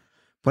name.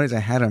 Point is, I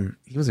had him.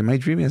 He was in my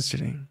dream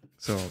yesterday.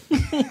 So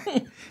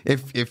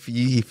if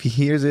he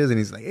hears this and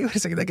he's like, hey, wait a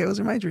second, that guy was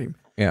in my dream.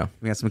 Yeah,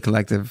 we had some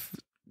collective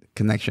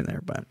connection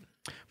there. But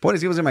point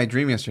is, he was in my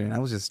dream yesterday, and I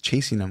was just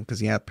chasing him because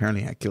he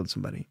apparently had killed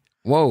somebody.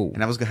 Whoa!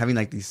 And I was having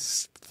like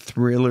these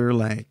thriller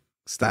like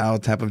style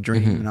type of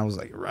dream, and I was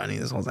like running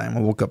this whole time.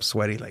 I woke up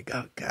sweaty, like,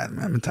 oh god,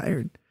 man, I'm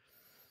tired.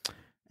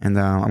 And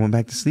I went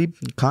back to sleep,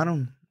 caught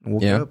him,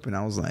 woke up, and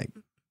I was like,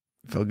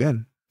 felt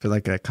good. Feel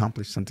like I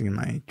accomplished something in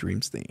my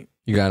dream state.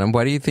 You got him.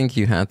 Why do you think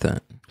you had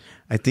that?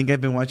 I think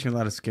I've been watching a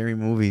lot of scary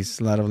movies,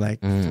 a lot of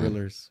like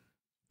thrillers.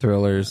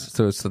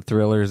 So it's the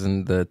thrillers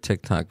and the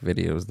TikTok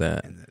videos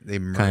that they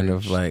kind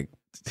of like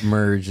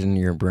merge in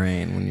your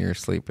brain when you're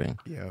sleeping.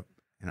 Yep.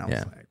 And I was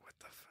like, what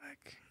the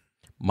fuck?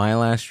 My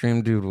last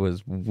dream, dude,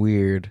 was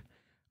weird.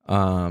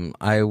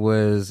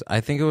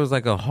 I think it was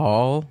like a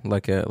hall,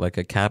 like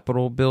a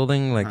Capitol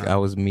building. Like I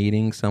was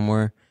meeting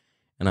somewhere.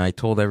 And I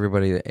told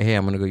everybody that, hey,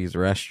 I'm going to go use the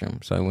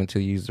restroom. So I went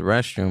to use the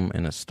restroom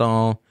in a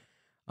stall.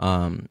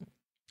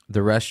 The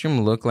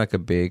restroom looked like a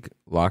big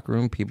locker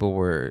room. People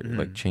were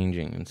like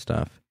changing and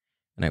stuff.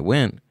 And I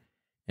went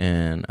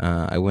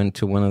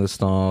to one of the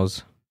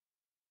stalls,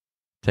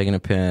 taking a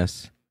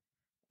piss,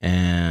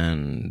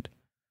 and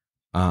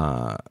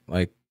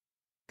like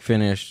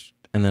finished.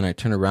 And then I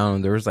turned around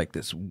and there was like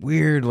this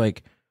weird,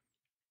 like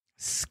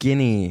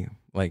skinny,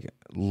 like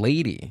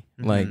lady,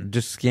 like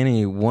just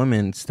skinny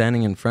woman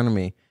standing in front of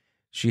me.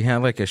 She had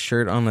like a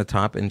shirt on the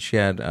top and she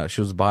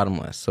was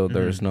bottomless. So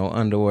there was no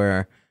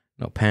underwear,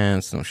 no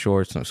pants, no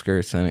shorts, no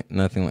skirts,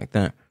 nothing like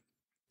that.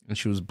 And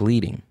she was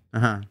bleeding.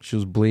 She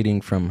was bleeding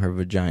from her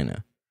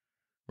vagina,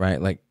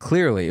 right? Like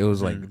clearly it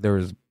was like there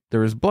was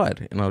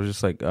blood. And I was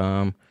just like,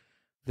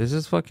 this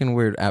is fucking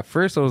weird. At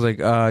first I was like,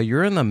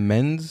 you're in the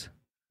men's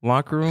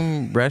locker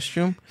room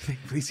restroom.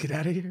 Please get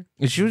out of here.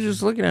 And she was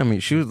just looking at me.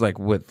 She was like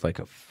with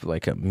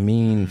like a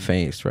mean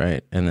face,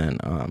 right? And then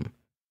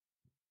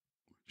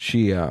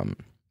she like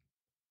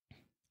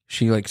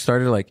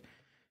started like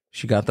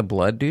she got the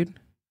blood, dude,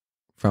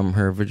 from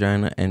her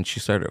vagina, and she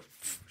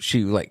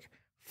like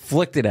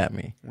flicked it at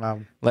me.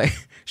 Wow. Like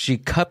she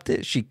cupped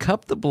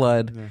the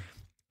blood,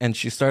 and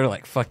she started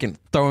like fucking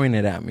throwing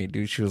it at me,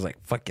 dude. She was like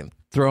fucking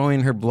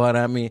throwing her blood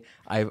at me.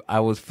 I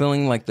was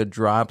feeling like the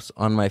drops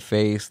on my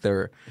face. They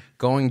were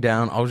going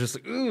down. I was just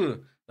like,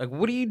 ugh. Like,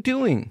 what are you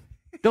doing?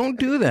 Don't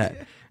do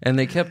that. And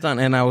they kept on.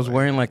 And I was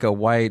wearing like a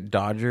white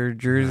Dodger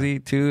jersey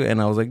too.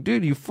 And I was like,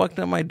 dude, you fucked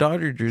up my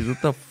Dodger jersey.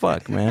 What the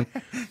fuck, man?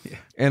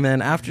 And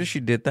then after she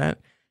did that,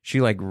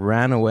 she like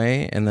ran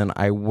away. And then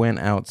I went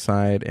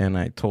outside and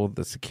I told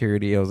the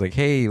security, I was like,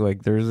 hey,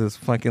 like there's this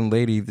fucking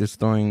lady just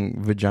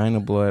throwing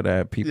vagina blood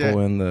at people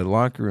in the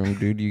locker room.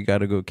 Dude, you got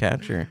to go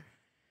catch her.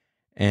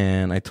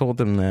 And I told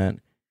them that,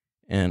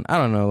 and I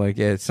don't know, like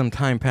some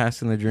time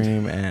passed in the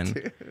dream,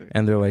 and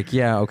they're like,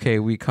 yeah, okay,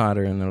 we caught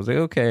her, and I was like,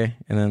 okay,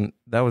 and then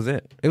that was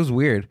it. It was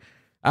weird.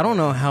 I don't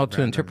know how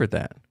to interpret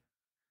that.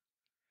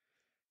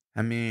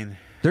 I mean,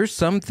 there's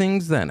some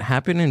things that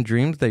happen in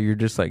dreams that you're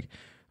just like,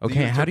 okay,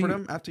 do you how do you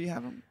them after you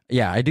have them?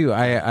 Yeah, I do.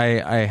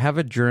 I have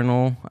a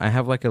journal. I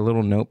have like a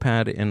little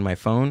notepad in my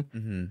phone.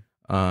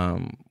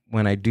 Mm-hmm.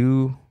 When I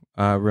do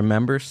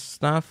remember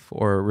stuff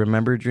or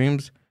remember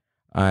dreams,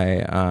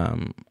 I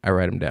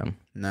write them down.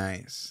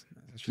 Nice.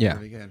 That's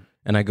really good.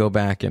 And I go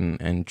back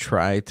and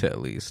try to at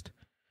least.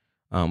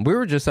 We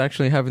were just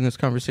actually having this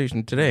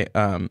conversation today.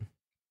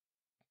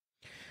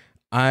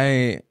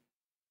 I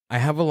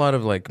have a lot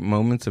of like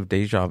moments of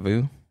deja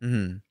vu,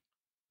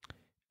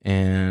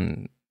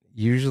 and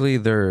usually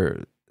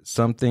they're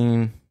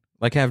something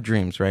like I have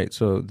dreams, right?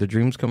 So the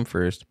dreams come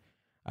first.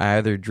 I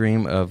either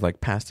dream of like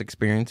past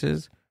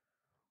experiences,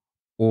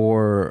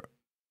 or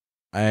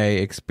I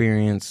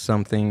experience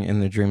something in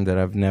the dream that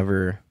I've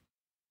never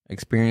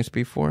experienced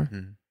before.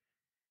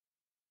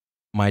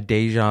 My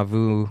deja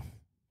vu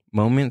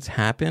moments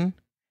happen,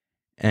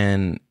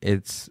 and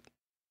it's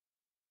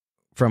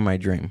from my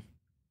dream.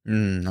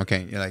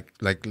 Okay,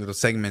 like little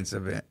segments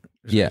of it.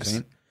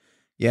 Yes.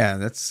 Yeah,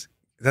 that's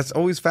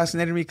always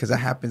fascinated me because that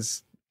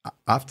happens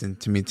often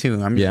to me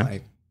too. I'm just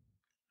like,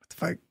 what the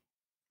fuck?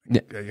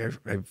 Yeah.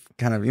 I've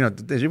kind of,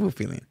 the deja vu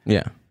feeling.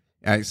 Yeah.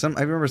 I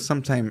remember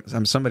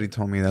sometimes somebody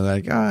told me that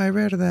like, oh, I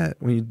read that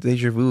when you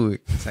deja vu,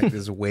 it's like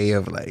this way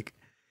of like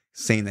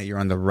saying that you're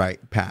on the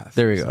right path.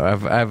 There we go.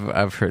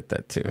 I've heard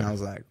that too. And I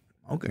was like,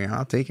 okay,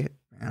 I'll take it.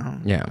 I'll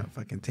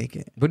fucking take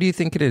it. What do you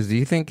think it is? Do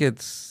you think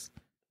it's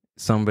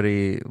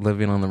somebody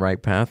living on the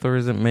right path, or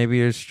is it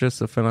maybe it's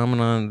just a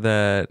phenomenon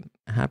that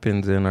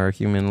happens in our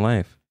human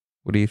life?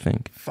 What do you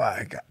think?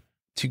 Fuck.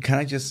 To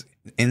kind of just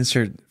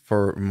insert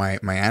for my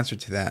answer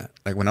to that,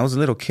 like when I was a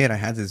little kid, I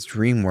had this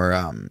dream where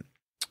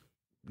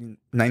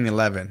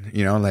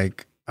 9/11,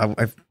 like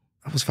I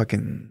was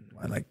fucking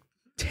like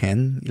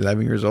 10,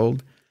 11 years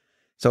old.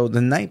 So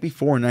the night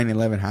before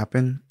 9/11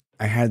 happened,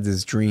 I had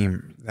this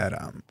dream that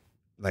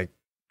like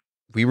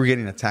we were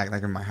getting attacked,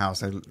 like in my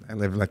house. I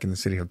live like in the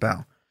city of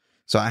Bell.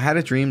 So I had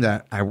a dream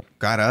that I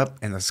got up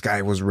and the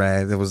sky was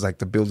red. It was like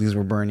the buildings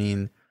were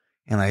burning,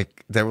 and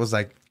like there was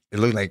like, it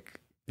looked like,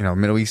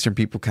 Middle Eastern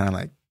people kind of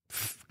like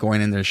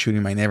going in there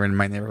shooting my neighbor, and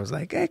my neighbor was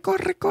like, "Hey, corre,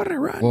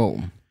 run!"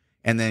 Whoa!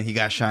 And then he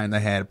got shot in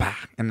the head. Bah!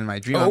 And in my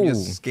dream, I'm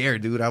just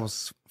scared, dude. I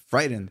was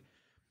frightened.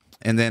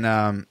 And then,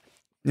 a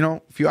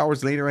few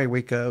hours later, I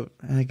wake up.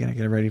 I gotta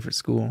get ready for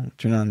school.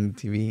 Turn on the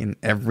TV, and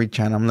every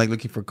channel, I'm like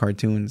looking for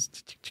cartoons.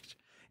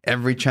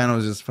 Every channel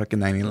is just fucking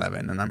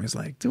 9/11, and I'm just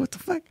like, dude, what the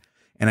fuck?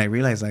 And I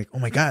realized, like, oh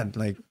my god,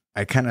 like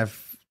I kind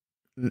of,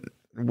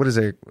 what is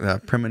it,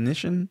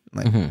 premonition?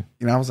 Like,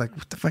 I was like,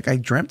 what the fuck? I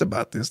dreamt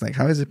about this. Like,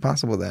 how is it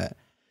possible that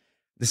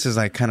this is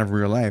like kind of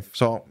real life?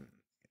 So,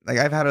 like,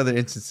 I've had other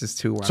instances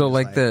too. Where So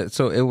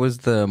so it was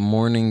the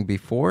morning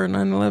before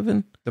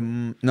 9/11?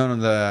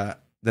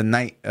 The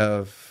night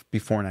of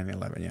before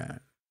 9/11. Yeah.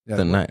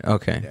 The night.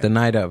 Okay. Yeah. The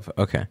night of.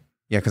 Okay.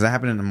 Yeah, because that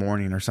happened in the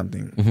morning or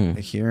something.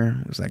 Like here,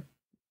 it was like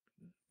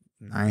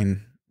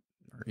 9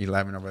 or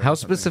 11 or whatever. How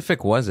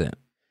specific was it?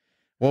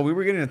 Well, we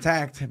were getting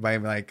attacked by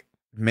like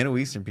Middle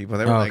Eastern people.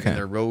 They were like in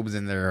their robes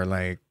and their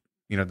like,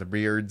 the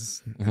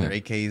beards, and their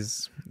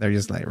AKs. They're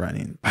just like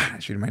running,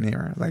 shooting my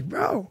neighbor. I was like,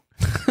 bro,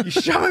 you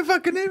shot my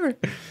fucking neighbor.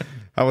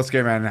 I was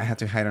scared, man. And I had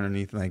to hide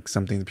underneath like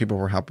something. The people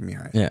were helping me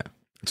hide. Yeah.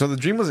 So the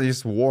dream was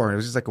just war. It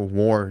was just like a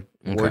war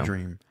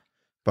dream.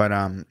 But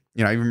I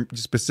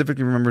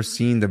specifically remember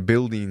seeing the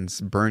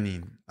buildings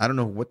burning. I don't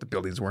know what the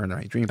buildings were in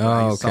my dream. But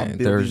I saw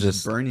buildings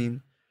just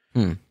burning.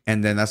 And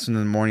then that's when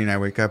in the morning I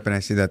wake up and I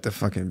see that the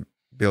fucking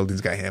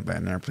buildings got hit by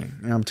an airplane.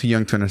 I'm too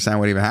young to understand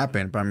what even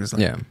happened, but I'm just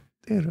like,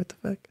 dude, what the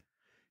fuck?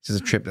 It's just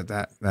a trip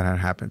that had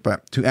happened.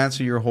 But to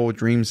answer your whole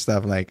dream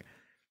stuff, like,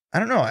 I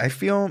don't know. I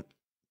feel,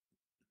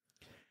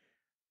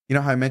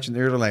 how I mentioned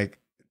earlier, like,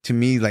 to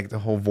me, like the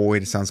whole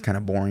void sounds kind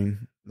of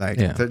boring. Like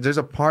there's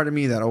a part of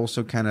me that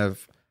also kind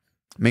of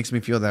makes me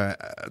feel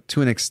that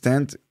to an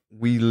extent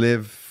we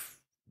live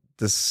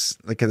this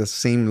like the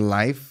same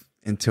life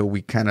until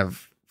we kind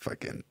of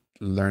fucking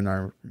learn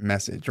our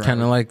message, right?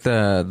 Kind of like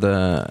the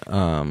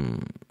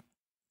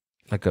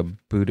like a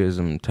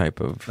Buddhism type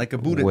of like a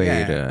Buddha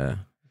way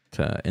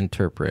to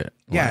interpret.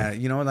 Yeah,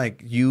 life.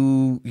 Like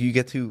you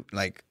get to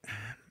like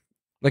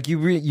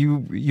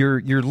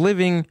you're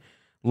living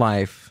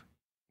life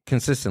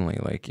consistently.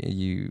 Like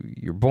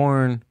you're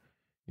born,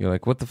 you're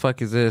like, what the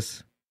fuck is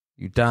this?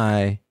 You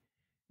die,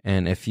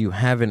 and if you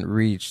haven't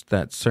reached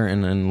that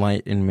certain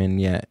enlightenment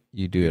yet,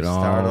 you do it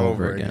all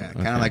over again.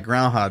 Okay. Kind of like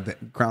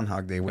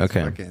Groundhog Day with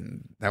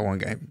fucking that one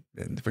guy.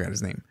 I forgot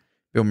his name,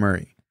 Bill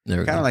Murray.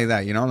 Kind of like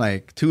that,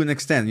 like to an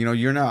extent,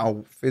 you're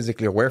not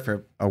physically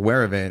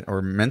aware of it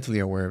or mentally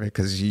aware of it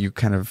because you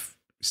kind of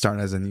start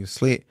as a new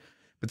slate.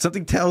 But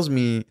something tells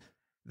me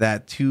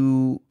that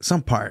to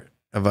some part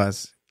of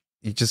us,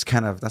 you just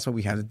kind of, that's what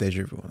we had a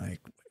deja vu.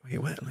 Like, wait,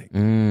 what? Like,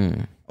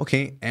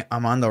 okay,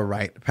 I'm on the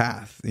right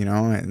path,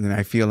 and then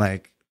I feel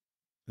like,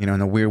 in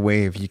a weird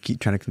way, if you keep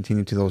trying to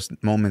continue to those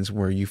moments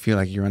where you feel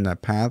like you're on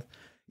that path,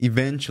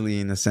 eventually,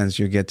 in a sense,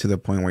 you get to the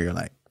point where you're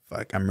like,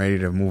 fuck, I'm ready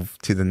to move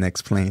to the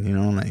next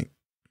plane, like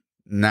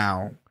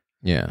now,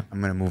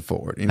 I'm going to move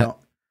forward, Oh,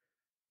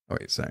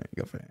 wait, sorry,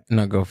 go for it.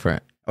 No, go for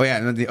it. Oh yeah,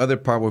 and then the other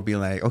part would be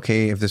like,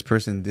 okay, if this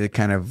person did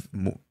kind of,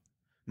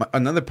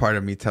 another part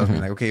of me tells me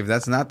like, okay, if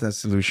that's not the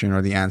solution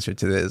or the answer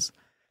to this,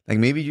 like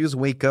maybe you just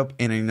wake up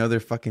in another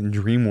fucking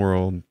dream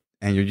world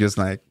and you're just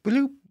like,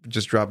 bloop,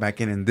 just drop back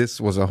in, and this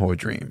was a whole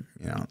dream,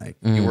 you know, like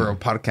you were a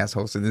podcast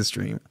host in this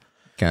dream,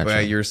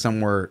 but you're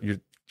somewhere,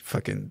 you're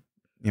fucking,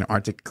 you know,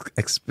 Arctic,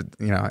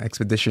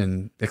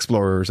 expedition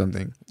explorer or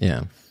something.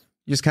 Yeah.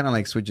 You just kind of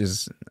like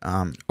switches.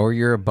 Or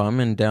you're a bum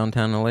in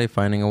downtown LA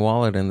finding a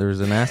wallet and there's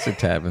an acid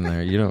tab in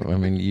there. You don't, I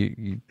mean,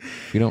 you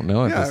don't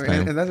know at this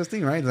time. And that's the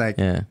thing, right? Like,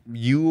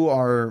 you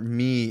are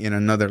me in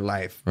another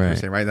life, right?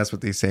 Say, right? That's what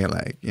they say,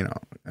 like, you know,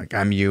 like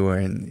I'm you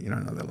in, you know,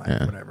 another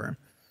life, whatever.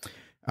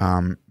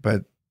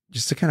 But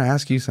just to kind of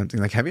ask you something,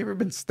 like, have you ever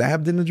been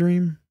stabbed in a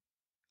dream?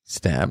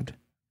 Stabbed?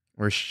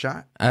 Or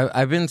shot?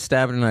 I've been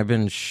stabbed and I've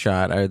been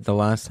shot. The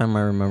last time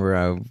I remember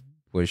I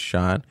was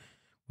shot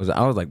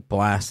I was like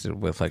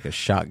blasted with like a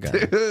shotgun.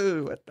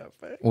 Dude, what the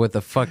fuck? With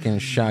a fucking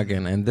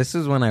shotgun. And this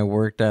is when I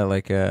worked at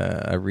like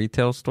a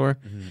retail store.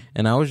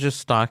 And I was just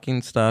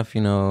stocking stuff,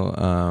 you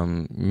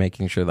know,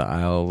 making sure the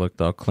aisle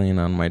looked all clean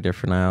on my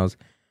different aisles.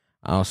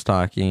 I was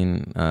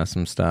stocking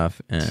some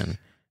stuff, and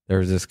there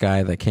was this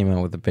guy that came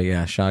out with a big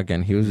ass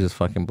shotgun. He was just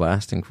fucking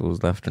blasting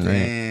fools left and right.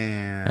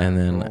 And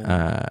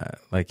then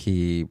like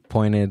he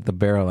pointed the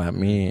barrel at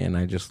me, and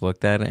I just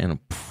looked at it, and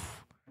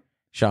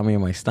shot me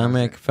in my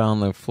stomach, fell on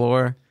the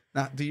floor.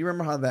 Now, do you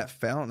remember how that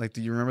felt? Like,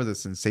 do you remember the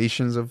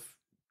sensations of?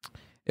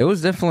 It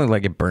was definitely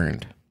like it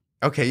burned.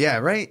 Okay, yeah,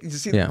 right. You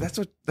see, that's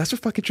what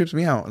fucking trips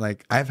me out.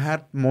 Like, I've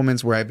had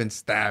moments where I've been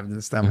stabbed in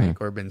the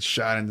stomach or been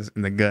shot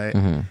in the gut,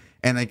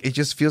 and like it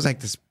just feels like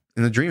this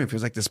in the dream. It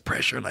feels like this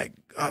pressure, like,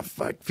 oh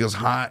fuck, feels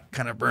hot,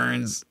 kind of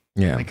burns,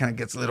 and it kind of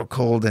gets a little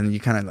cold, and you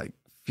kind of like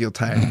feel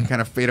tired, you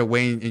kind of fade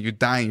away, and you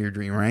die in your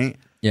dream, right?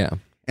 Yeah,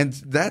 and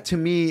that to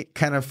me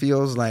kind of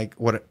feels like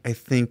what I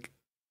think.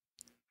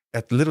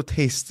 A little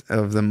taste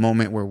of the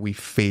moment where we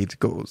fade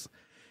goes,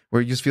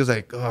 where it just feels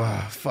like,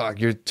 oh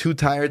fuck, you're too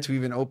tired to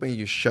even open,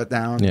 you shut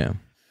down. Yeah.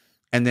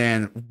 And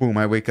then boom,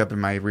 I wake up in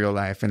my real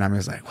life and I'm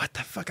just like, what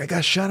the fuck? I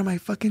got shot in my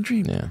fucking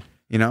dream. Yeah.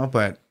 You know,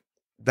 but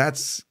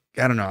that's,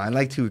 I don't know. I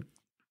like to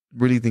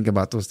really think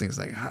about those things.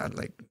 Like,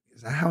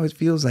 is that how it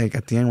feels like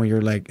at the end when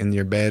you're like in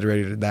your bed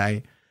ready to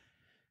die?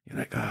 You're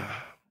like,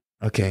 oh,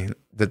 okay,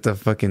 that the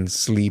fucking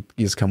sleep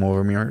just come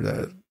over me,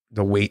 or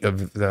the weight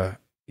of the,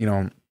 you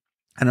know,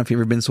 I don't know if you've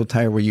ever been so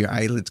tired where your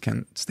eyelids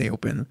can't stay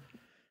open,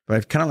 but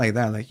it's kind of like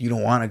that. Like, you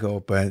don't want to go,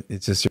 but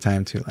it's just your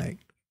time to like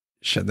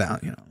shut down,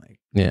 you know, like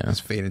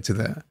just fade into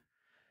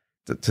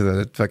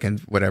the fucking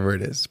whatever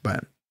it is.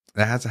 But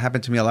that has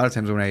happened to me a lot of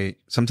times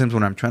sometimes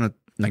when I'm trying to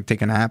like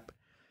take a nap,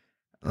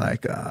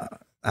 like, I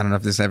don't know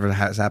if this ever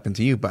has happened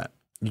to you, but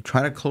you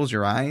try to close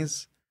your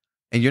eyes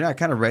and you're not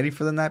kind of ready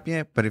for the nap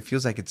yet, but it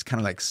feels like it's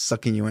kind of like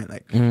sucking you in,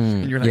 like,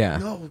 and you're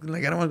like, no,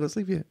 like I don't want to go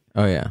sleep yet.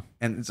 Oh yeah.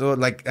 And so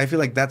like, I feel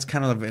like that's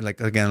kind of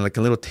like, again, like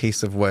a little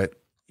taste of what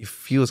it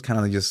feels kind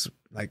of like, just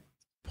like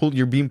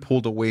you're being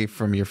pulled away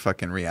from your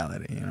fucking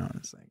reality, you know?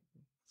 It's like,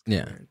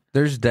 weird.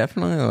 There's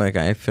definitely like,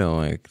 I feel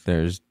like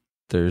there's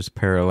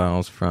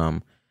parallels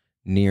from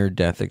near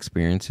death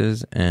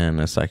experiences and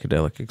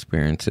psychedelic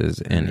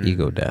experiences and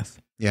ego death.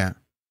 Yeah.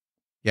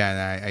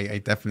 Yeah. I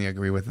definitely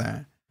agree with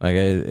that. Like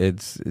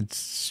it's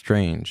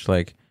strange.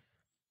 Like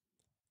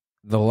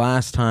the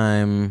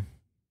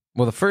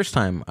first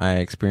time I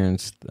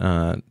experienced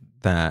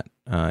that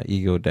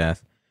ego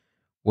death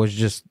was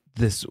just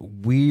this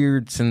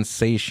weird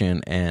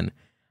sensation, and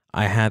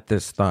I had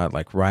this thought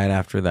like right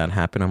after that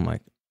happened. I'm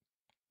like,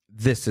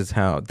 this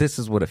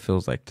is what it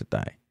feels like to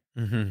die.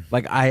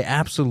 Like I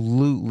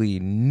absolutely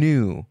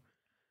knew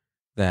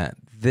that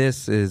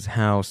this is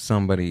how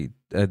somebody.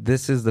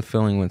 This is the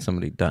feeling when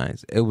somebody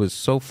dies. It was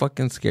so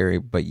fucking scary,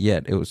 but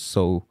yet it was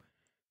so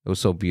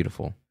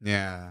beautiful.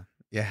 Yeah,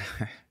 yeah.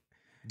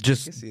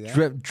 Just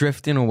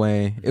drifting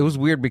away. It was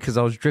weird because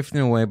I was drifting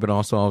away, but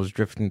also I was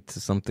drifting to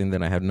something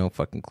that I had no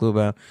fucking clue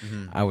about.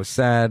 I was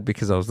sad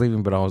because I was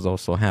leaving, but I was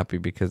also happy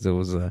because it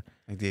was like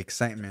the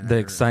excitement,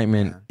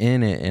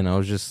 in it, and I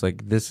was just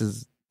like, this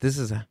is.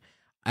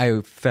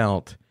 I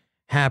felt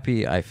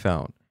happy. I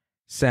felt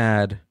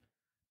sad.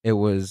 It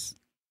was.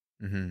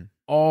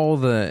 All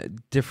the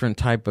different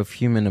type of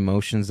human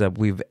emotions that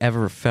we've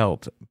ever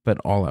felt, but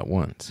all at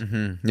once.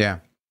 Yeah.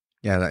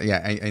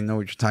 I know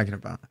what you're talking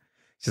about.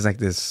 It's just like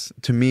this,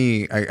 to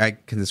me, I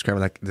can describe it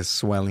like this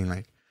swelling,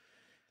 like,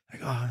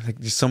 oh, like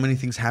there's so many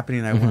things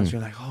happening at once. You're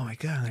like, oh my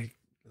God.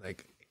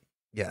 Like,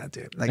 yeah,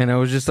 dude. Like, and I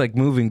was just like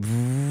moving.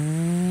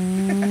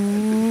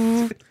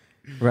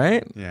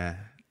 Right? Yeah.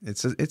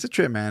 It's a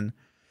trip, man.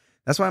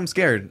 That's why I'm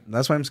scared.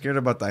 That's why I'm scared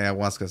about the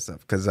ayahuasca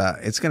stuff. Cause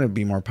it's going to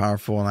be more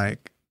powerful.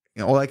 Like,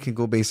 all I can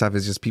go based off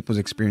is just people's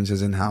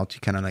experiences and how to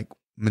kind of like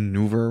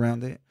maneuver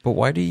around it. But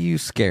why do you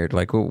scared?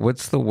 Like,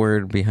 what's the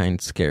word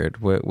behind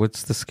scared?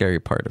 What's the scary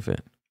part of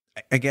it?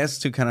 I guess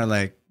to kind of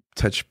like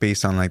touch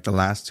base on like the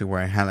last two where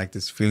I had like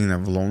this feeling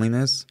of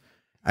loneliness.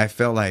 I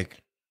felt like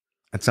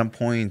at some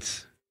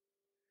point,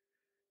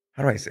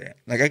 how do I say it?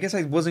 Like, I guess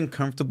I wasn't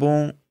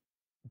comfortable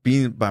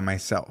being by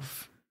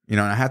myself. You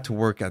know, and I had to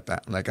work at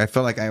that. Like, I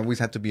felt like I always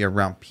had to be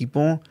around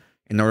people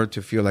in order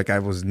to feel like I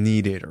was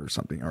needed or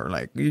something, or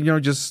like, you know,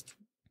 just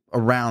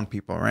around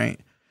people, right?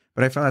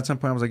 But I felt at some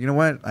point I was like, you know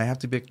what? I have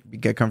to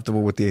get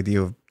comfortable with the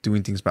idea of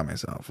doing things by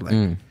myself.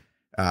 Like,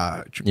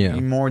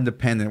 be more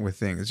independent with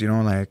things, you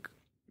know, like,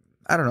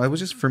 I don't know. It was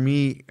just, for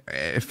me,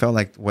 it felt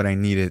like what I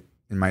needed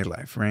in my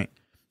life, right?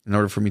 In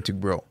order for me to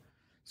grow.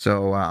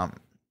 So,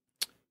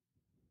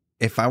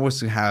 if I was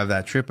to have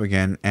that trip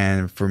again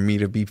and for me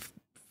to be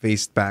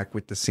faced back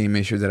with the same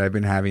issue that I've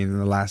been having in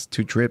the last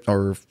 2 trips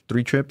or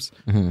 3 trips,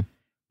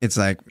 it's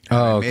like,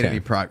 I made any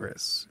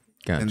progress.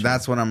 Gotcha. And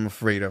that's what I'm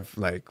afraid of.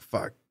 Like,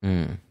 fuck.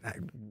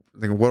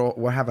 Like,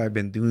 what have I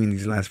been doing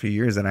these last few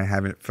years that I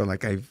haven't felt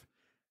like I've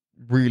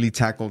really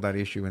tackled that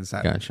issue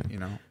inside of me, you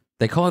know?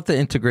 They call it the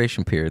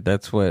integration period.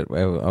 That's what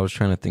I was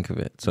trying to think of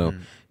it. So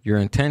your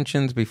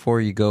intentions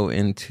before you go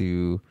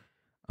into,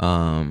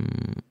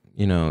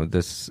 you know,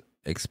 this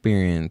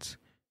experience,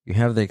 you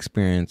have the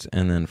experience,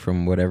 and then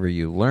from whatever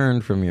you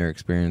learned from your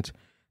experience,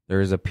 there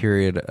is a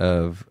period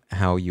of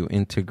how you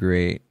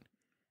integrate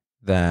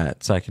that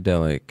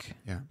psychedelic,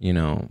 you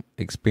know,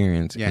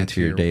 experience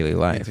into your daily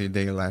life. Into your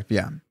daily life,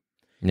 yeah.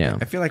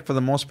 I feel like for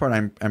the most part,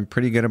 I'm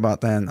pretty good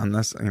about that,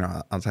 unless, you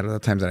know, outside of the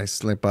times that I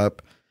slip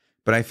up.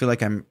 But I feel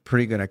like I'm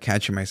pretty good at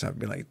catching myself,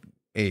 be like,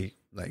 hey,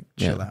 like,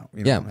 chill out,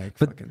 you know, like,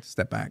 fucking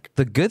step back.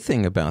 The good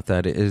thing about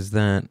that is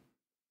that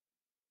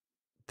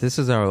this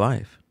is our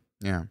life.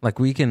 Yeah. Like,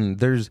 we can,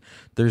 there's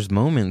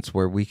moments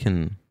where we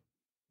can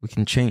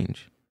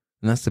change.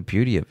 And that's the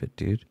beauty of it,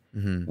 dude.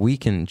 We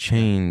can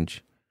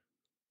change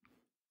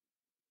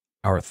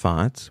our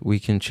thoughts. We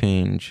can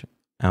change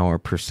our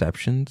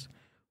perceptions.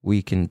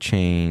 We can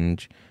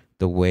change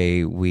the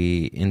way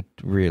we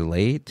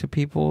relate to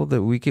people.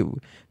 That we could.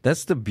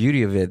 That's the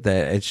beauty of it.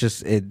 That it's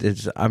just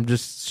I'm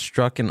just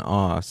struck in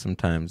awe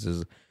sometimes.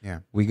 Is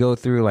we go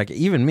through, like,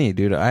 even me,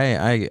 dude.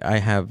 I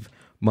have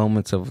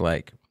moments of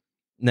like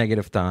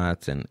negative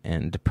thoughts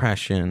and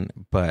depression,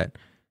 but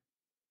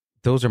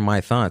those are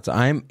my thoughts.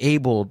 I'm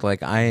able,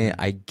 like,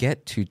 I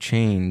get to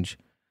change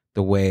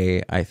the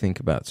way I think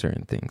about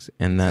certain things,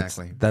 and that's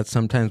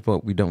sometimes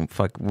what we don't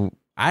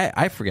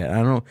I forget. I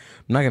don't know. I'm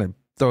not gonna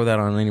throw that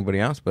on anybody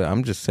else, but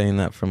I'm just saying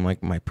that from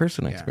like my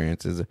personal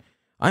experiences.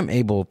 I'm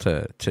able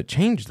to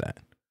change that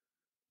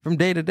from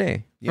day to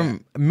day,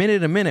 from minute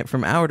to minute,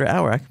 from hour to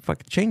hour. I can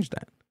fucking change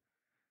that.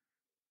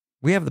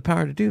 We have the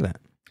power to do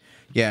that.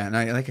 Yeah, and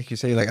I like you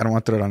say, like, I don't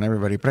want to throw it on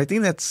everybody, but I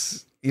think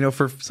that's, you know,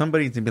 for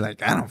somebody to be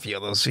like, I don't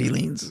feel those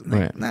feelings.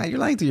 Like, nah, you're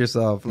lying to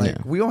yourself.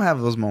 Like, we all have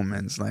those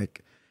moments.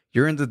 Like,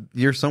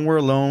 you're somewhere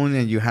alone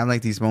and you have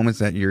like these moments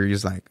that you're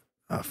just like,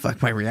 oh,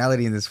 fuck, my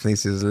reality in this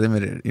place is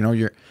limited. You know,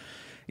 I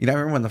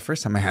remember when the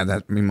first time I had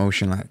that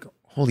emotion, like,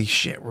 holy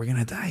shit, we're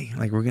gonna die.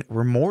 Like,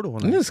 we're mortal.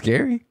 Like, isn't it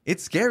scary?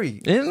 It's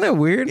scary. Isn't that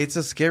weird? It's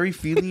a scary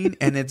feeling,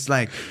 and it's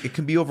like, it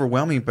can be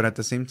overwhelming, but at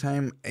the same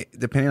time,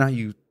 depending on how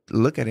you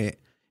look at it,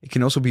 it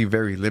can also be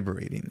very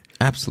liberating.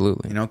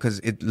 Absolutely. You know, because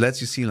it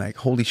lets you see, like,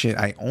 holy shit,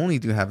 I only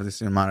do have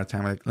this amount of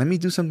time. Like, let me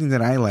do something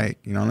that I like.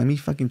 You know, let me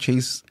fucking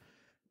chase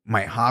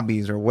my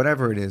hobbies or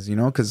whatever it is, you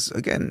know, because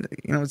again,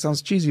 you know, it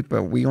sounds cheesy,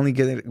 but we only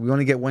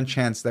get one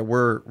chance that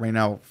we're right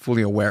now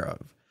fully aware of.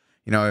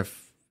 You know,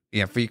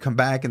 if you come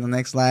back in the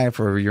next life,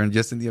 or you're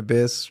just in the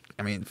abyss,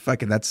 I mean,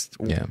 fucking,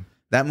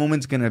 that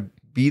moment's gonna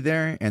be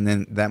there, and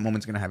then that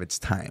moment's gonna have its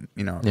time.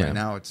 You know, right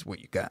now it's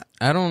what you got.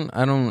 I don't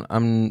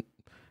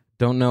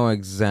know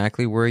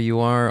exactly where you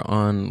are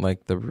on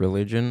like the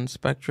religion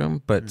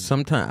spectrum, but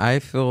sometimes I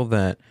feel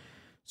that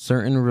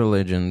certain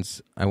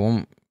religions, I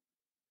won't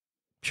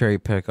cherry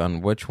pick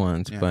on which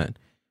ones, but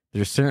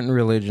there's certain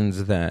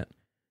religions that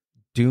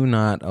do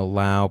not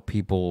allow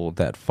people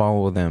that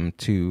follow them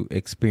to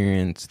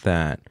experience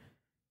that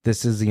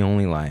this is the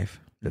only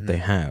life that they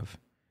have,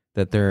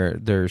 that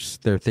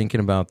they're thinking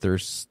about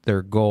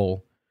their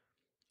goal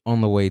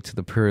on the way to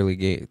the pearly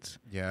gates,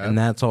 and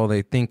that's all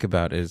they think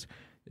about is,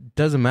 it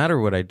doesn't matter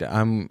what I do.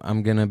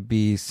 I'm gonna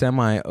be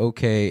semi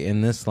okay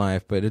in this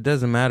life, but it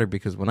doesn't matter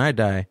because when I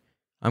die,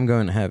 I'm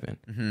going to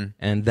heaven,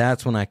 and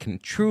that's when I can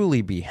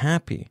truly be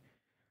happy.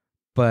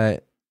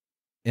 But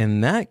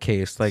in that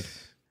case, like,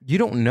 you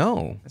don't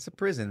know. It's a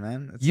prison,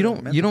 man. You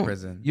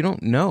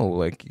don't know.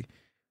 Like,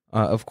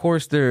 of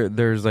course,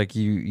 there's like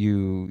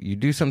you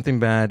do something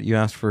bad, you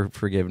ask for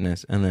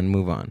forgiveness, and then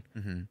move on.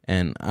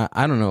 And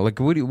I don't know. Like,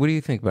 what do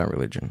you think about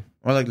religion?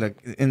 Well,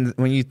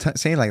 when you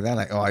say it like that,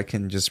 like, oh, I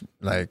can just,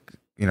 like,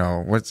 you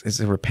know, is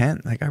it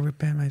repent? Like, I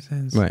repent my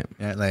sins, right?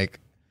 Yeah, like,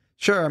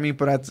 sure. I mean,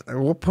 but at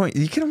what point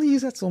you can only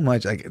use that so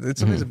much? Like,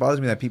 sometimes it bothers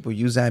me that people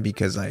use that,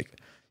 because, like,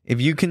 if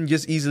you can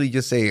just easily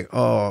just say,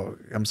 oh,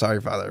 I'm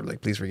sorry, Father,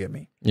 like, please forgive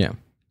me. Yeah.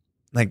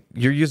 Like,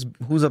 you're just,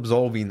 who's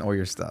absolving all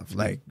your stuff?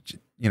 Like,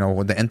 you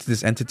know,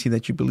 this entity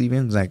that you believe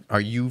in, like, are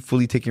you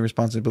fully taking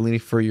responsibility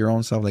for your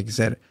own self? Like you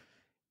said,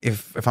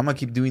 if I'm gonna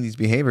keep doing these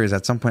behaviors,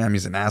 at some point I'm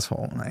just an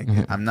asshole. Like,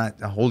 I'm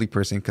not a holy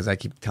person because I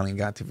keep telling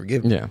God to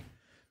forgive me. Yeah.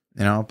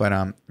 You know,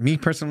 but me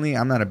personally,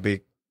 I'm not a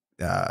big,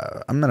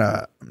 I'm not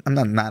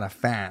a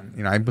fan.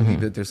 You know, I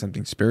believe that there's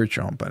something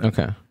spiritual, but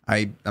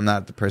I'm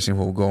not the person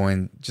who will go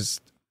and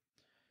just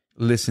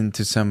listen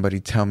to somebody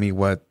tell me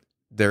what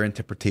their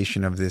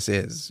interpretation of this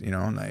is, you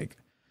know, like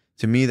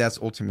to me, that's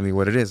ultimately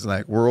what it is.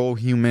 Like, we're all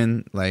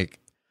human. Like,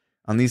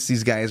 unless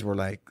these guys were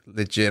like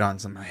legit on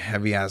some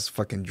heavy ass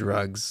fucking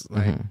drugs,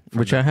 like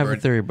which I have a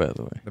theory, by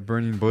the way, the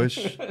burning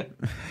bush,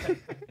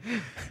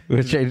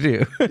 which I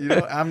do. You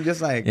know, I'm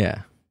just like,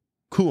 yeah,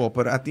 cool.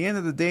 But at the end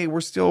of the day,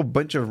 we're still a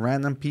bunch of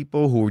random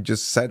people who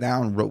just sat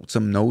down and wrote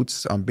some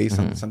notes based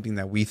on something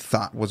that we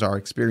thought was our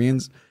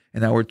experience.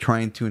 And now we're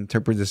trying to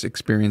interpret this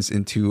experience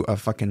into a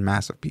fucking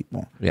mass of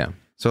people. Yeah.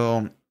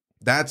 So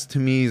that's, to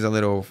me, is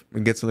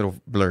it gets a little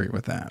blurry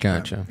with that.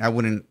 Gotcha. I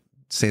wouldn't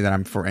say that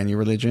I'm for any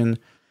religion.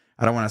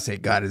 I don't want to say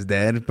God is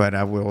dead, but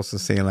I would also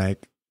say,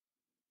 like,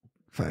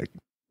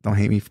 don't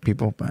hate me for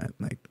people, but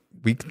like,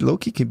 we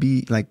low-key can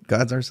be like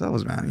gods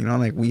ourselves, man. You know,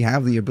 like, we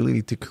have the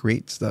ability to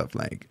create stuff,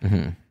 like,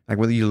 like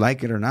whether you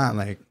like it or not,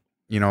 like,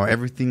 you know,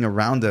 everything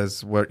around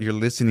us, what you're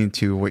listening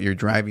to, what you're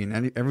driving,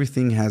 and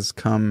everything has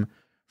come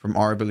from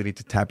our ability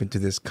to tap into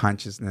this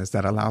consciousness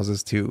that allows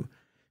us to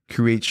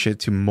create shit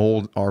to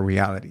mold our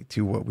reality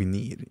to what we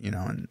need, you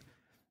know. And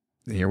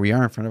here we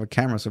are in front of a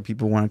camera, so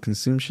people want to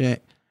consume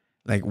shit.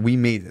 Like, we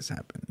made this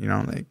happen, you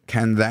know. Like,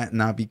 can that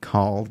not be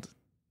called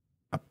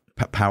a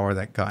power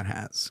that God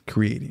has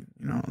creating,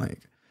 you know? Like,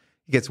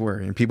 it gets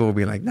worried, and people will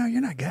be like, no, you're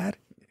not God.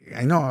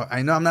 I know,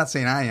 I'm not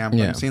saying I am,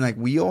 but I'm saying, like,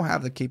 we all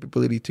have the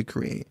capability to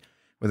create,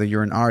 whether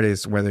you're an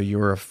artist, whether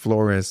you're a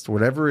florist,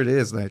 whatever it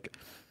is. Like,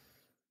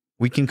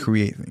 we can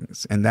create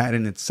things, and that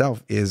in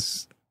itself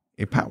is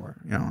a power,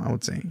 you know, I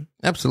would say.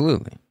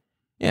 Absolutely.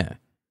 Yeah.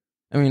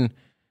 I mean,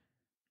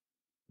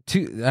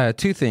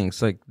 two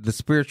things, like the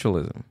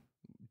spiritualism.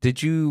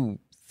 Did you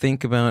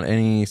think about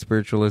any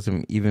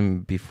spiritualism even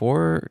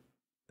before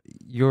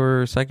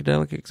your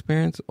psychedelic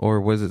experience,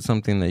 or was it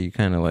something that you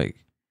kind of like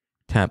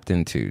tapped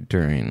into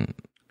during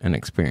an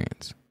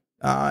experience?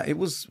 It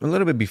was a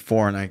little bit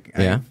before. Like,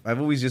 I've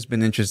always just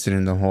been interested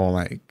in the whole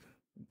like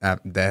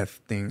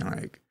death thing.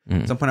 Like,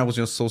 at some point, I was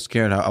just so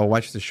scared. I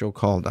watched the show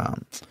called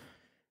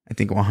I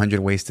think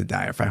 100 Ways to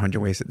Die or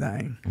 500 Ways to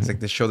Die. It's like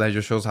the show that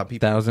just shows how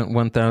people 1,000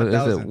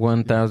 is it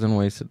 1,000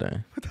 Ways to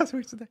Die? 1,000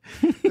 Ways to Die.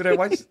 Dude,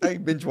 I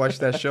binge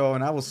watched that show,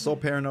 and I was so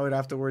paranoid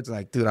afterwards.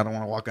 Like, dude, I don't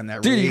want to walk on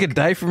that. Dude, rig. You could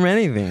die from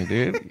anything,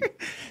 dude.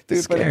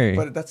 Dude, scary.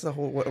 But that's the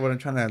whole what I'm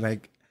trying to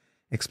like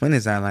explain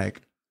is that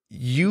like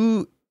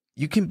you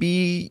can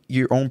be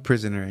your own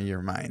prisoner in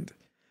your mind.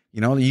 You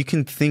know, you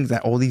can think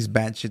that all these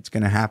bad shit's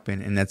gonna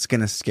happen, and that's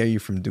gonna scare you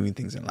from doing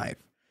things in life,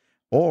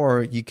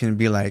 or you can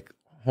be like,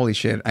 holy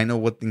shit, I know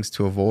what things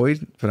to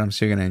avoid, but I'm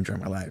still gonna enjoy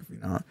my life, you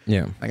know?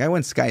 Yeah. Like, I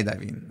went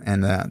skydiving,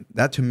 and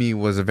that to me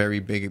was a very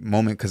big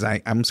moment because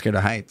I'm scared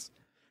of heights.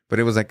 But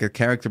it was like a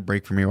character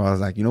break for me where I was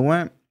like, you know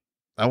what?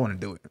 I want to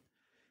do it.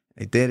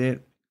 I did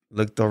it,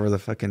 looked over the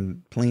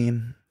fucking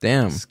plane.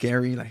 Damn.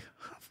 Scary. Like,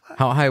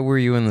 how high were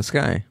you in the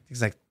sky?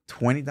 It's like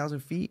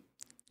 20,000 feet.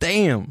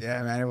 Damn.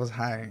 Yeah, man, it was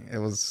high. It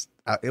was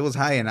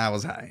high, and I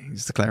was high,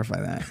 just to clarify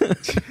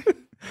that.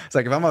 It's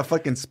like, if I'm a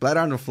fucking splatter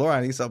on the floor,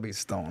 at least I'll be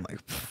stoned. Like,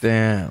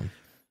 damn.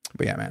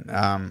 But yeah,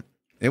 man.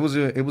 It was,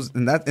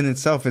 and that in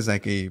itself is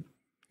like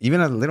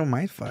even a little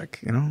mind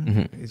fuck, you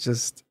know? It's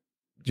just,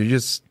 you're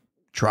just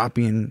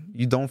dropping.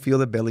 You don't feel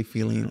the belly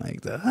feeling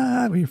like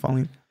when you're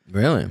falling.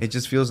 Really? It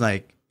just feels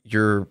like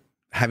you're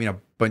having a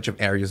bunch of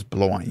air just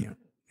blow on you,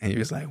 and you're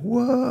just like,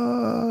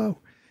 whoa.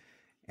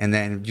 And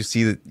then you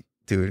see that,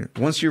 dude,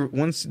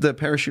 once the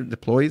parachute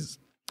deploys,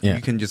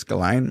 you can just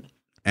glide.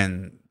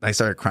 And I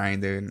started crying,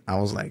 dude. I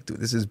was like,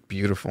 dude, this is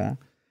beautiful.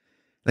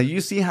 Like,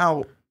 you see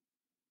how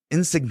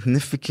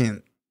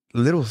insignificant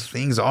little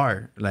things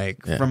are.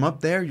 Like, from up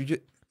there,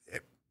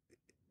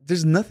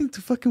 there's nothing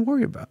to fucking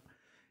worry about,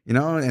 you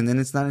know? And then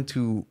it's not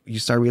until you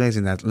start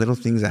realizing that little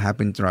things that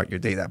happen throughout your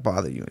day that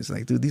bother you. It's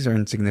like, dude, these are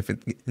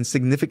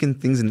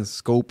insignificant things in the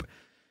scope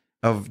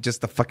of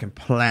just the fucking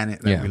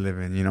planet that we live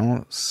in, you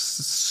know?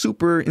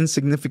 Super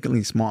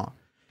insignificantly small.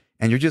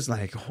 And you're just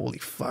like, holy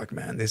fuck,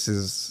 man,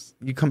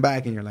 you come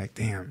back and you're like,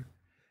 damn,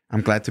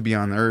 I'm glad to be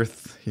on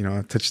Earth, you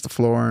know, touch the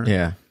floor.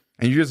 Yeah.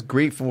 And you're just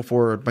grateful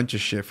for a bunch of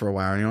shit for a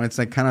while. You know, it's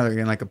like kind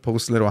of like a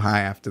post little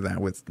high after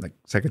that with like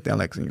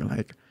psychedelics. And you're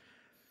like,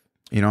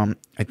 you know,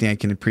 I think I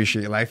can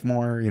appreciate life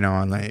more, you know,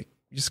 and like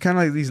just kind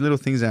of like these little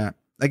things that,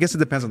 I guess it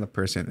depends on the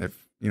person.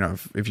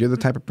 If you're the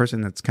type of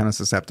person that's kind of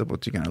susceptible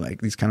to kind of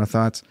like these kind of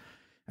thoughts,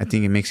 I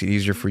think it makes it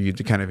easier for you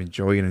to kind of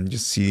enjoy it and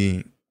just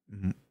see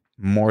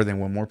more than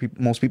what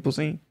most people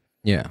see.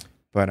 Yeah.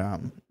 But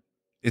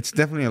it's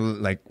definitely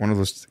like one of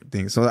those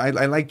things. So I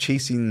like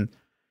chasing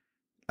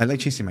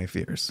my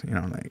fears, you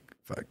know, like,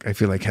 fuck, I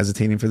feel like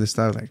hesitating for this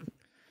stuff. Like,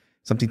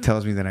 something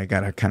tells me that I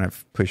gotta kind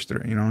of push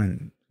through, you know.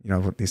 And you know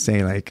what they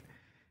say, like,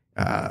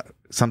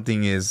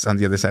 something is on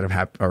the other side of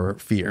or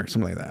fear,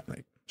 something like that.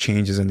 Like,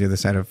 change is on the other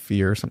side of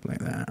fear or something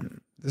like that.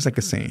 There's like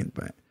a saying,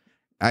 but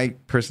I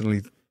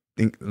personally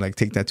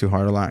take that too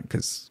hard a lot,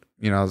 because,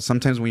 you know,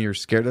 sometimes when you're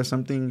scared of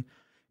something,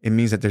 it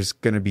means that there's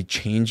going to be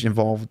change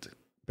involved,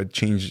 but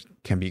change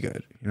can be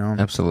good, you know?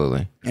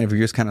 Absolutely. And if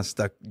you're just kind of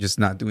stuck, just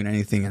not doing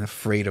anything and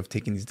afraid of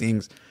taking these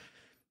things,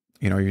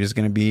 you know, you're just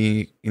going to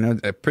be, you know,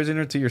 a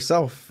prisoner to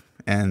yourself.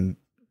 and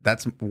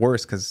that's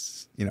worse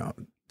because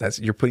that's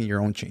you're putting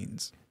your own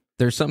chains.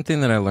 There's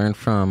something that I learned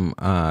from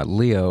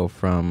Leo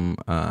from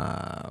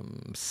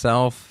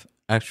Self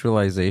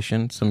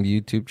Actualization, some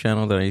YouTube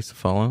channel that I used to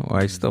follow, or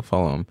I still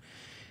follow him,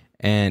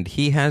 and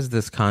he has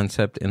this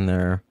concept in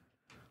there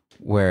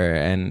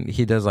and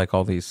he does like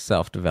all these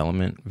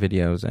self-development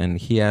videos, and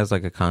he has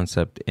like a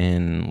concept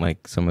in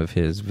like some of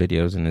his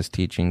videos and his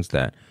teachings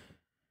that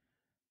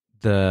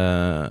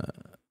the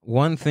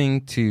one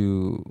thing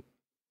to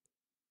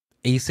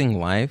acing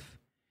life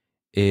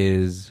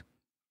is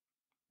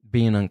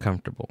being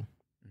uncomfortable,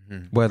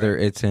 whether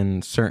it's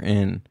in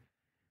certain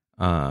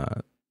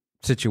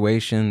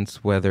situations,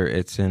 whether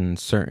it's in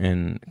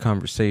certain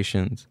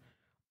conversations.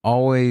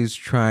 Always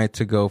try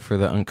to go for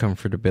the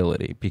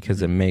uncomfortability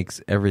because it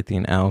makes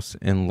everything else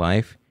in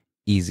life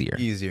easier.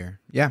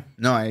 Yeah,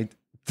 no, I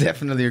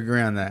definitely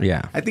agree on that.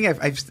 Yeah, I think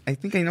I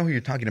think I know who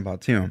you're talking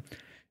about too,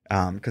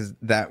 because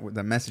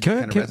the message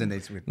kind of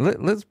resonates with.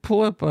 Let's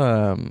pull up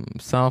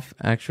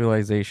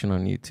self-actualization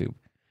on YouTube.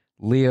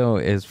 Leo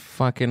is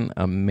fucking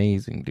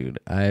amazing, dude.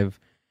 I've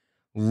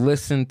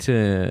listened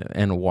to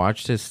and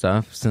watched his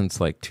stuff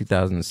since like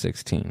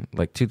 2016,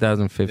 like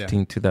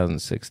 2015,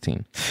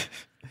 2016.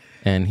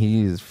 And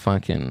he's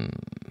fucking...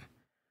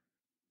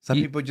 Some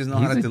people just know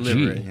how to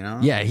deliver it,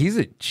 Yeah, he's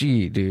a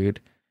G, dude.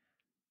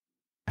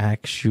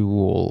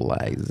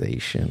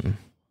 Actualization.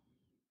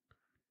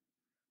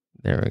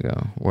 There we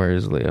go. Where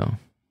is Leo?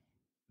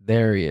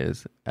 There he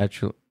is.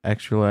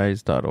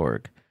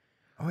 Actualize.org.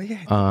 Oh,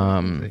 yeah.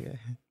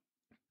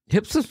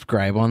 Hit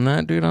subscribe on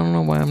that, dude. I don't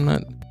know why I'm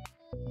not...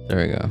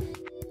 There we go.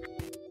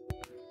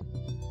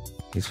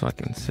 He's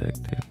fucking sick,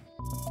 dude.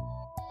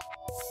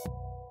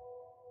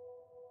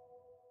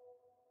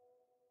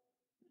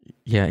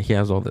 Yeah, he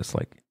has all this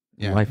like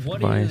life what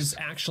advice. What is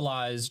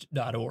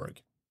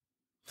actualized.org?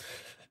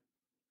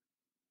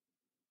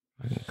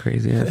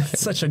 Crazy.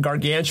 That's such a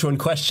gargantuan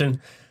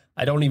question.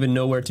 I don't even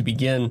know where to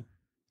begin.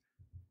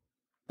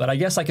 But I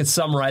guess I could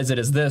summarize it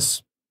as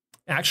this.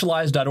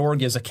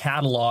 Actualized.org is a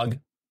catalog.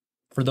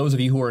 For those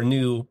of you who are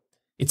new,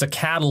 it's a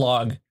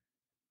catalog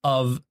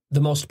of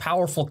the most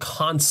powerful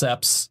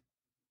concepts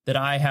that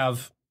I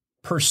have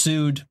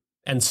pursued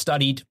and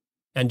studied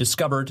and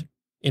discovered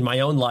in my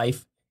own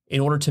life in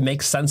order to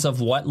make sense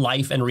of what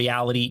life and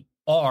reality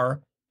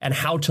are and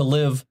how to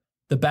live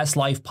the best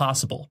life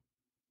possible.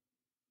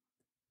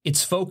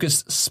 It's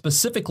focused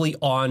specifically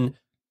on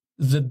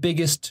the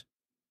biggest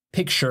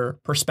picture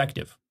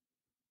perspective.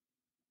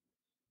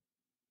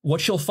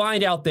 What you'll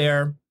find out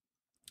there,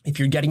 if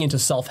you're getting into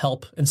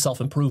self-help and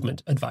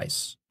self-improvement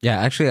advice. Yeah,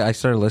 actually, I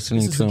started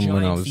listening to him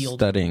when I was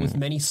studying with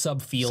many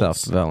subfields,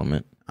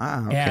 self-development.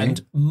 Okay.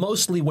 And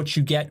mostly what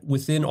you get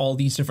within all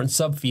these different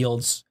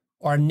subfields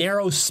are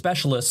narrow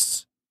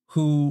specialists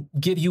who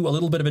give you a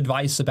little bit of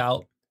advice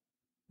about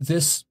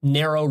this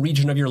narrow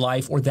region of your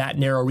life or that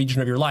narrow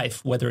region of your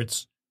life, whether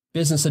it's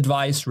business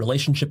advice,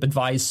 relationship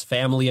advice,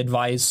 family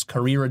advice,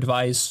 career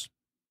advice,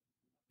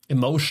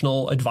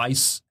 emotional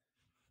advice,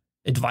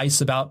 advice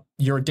about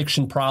your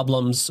addiction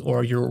problems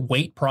or your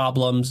weight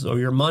problems or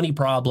your money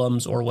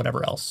problems or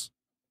whatever else.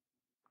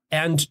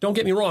 And don't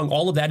get me wrong,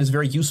 all of that is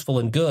very useful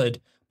and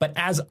good. But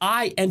as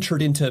I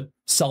entered into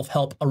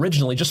self-help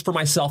originally, just for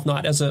myself,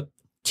 not as a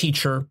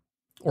teacher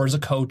or as a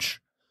coach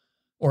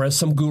or as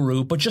some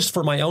guru, but just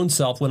for my own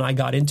self when I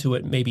got into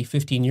it maybe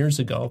 15 years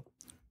ago,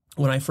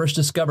 when I first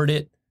discovered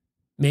it,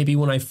 maybe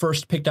when I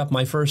first picked up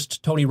my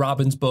first Tony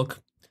Robbins book,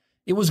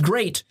 it was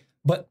great.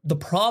 But the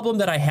problem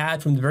that I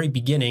had from the very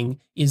beginning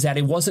is that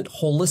it wasn't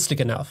holistic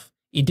enough.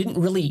 It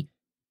didn't really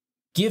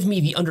give me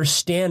the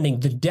understanding.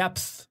 The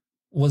depth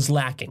was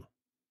lacking.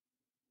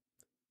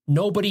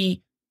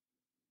 Nobody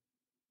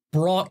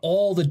brought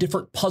all the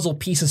different puzzle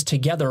pieces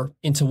together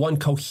into one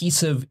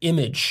cohesive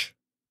image.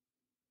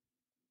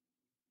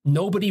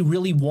 Nobody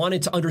really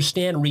wanted to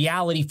understand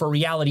reality for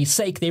reality's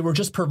sake. They were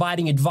just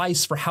providing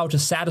advice for how to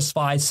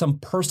satisfy some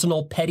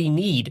personal petty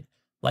need,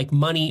 like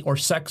money or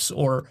sex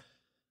or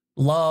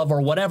love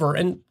or whatever.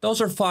 And those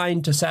are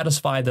fine to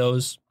satisfy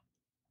those.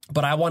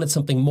 But I wanted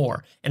something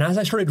more. And as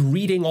I started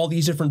reading all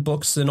these different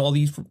books and all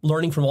these,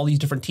 learning from all these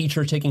different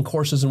teachers, taking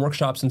courses and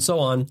workshops and so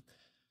on,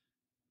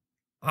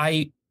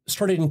 I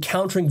started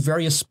encountering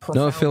various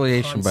profound No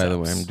affiliation, concepts, by the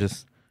way. I'm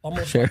just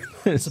almost sharing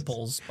like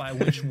principles by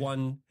which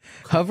one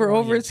hover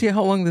over it, see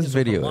how long this his or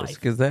her video is, life.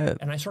 because that.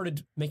 And I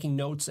started making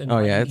notes and Oh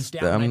yeah, writing these it's.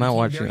 down, and I'm I not became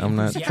watching. very I'm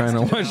not trying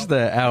to enthusiastic watch about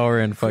the hour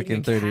and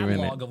creating fucking a 30 minute.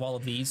 catalog of all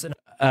of these. And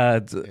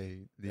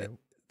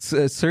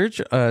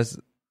Search us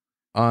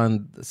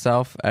on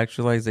self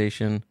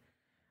actualization.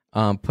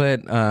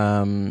 Put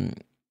a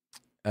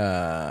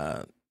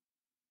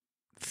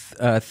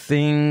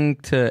thing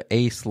to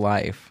ace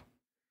life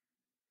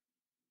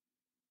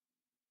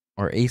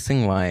or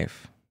acing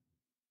life.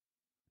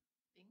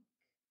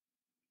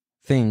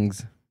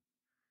 Things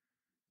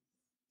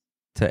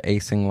to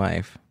acing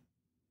life.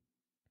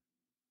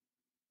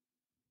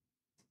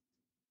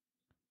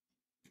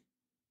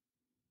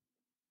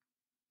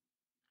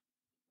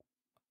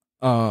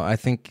 Oh, I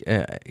think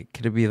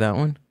could it be that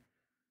one?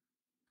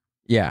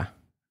 Yeah,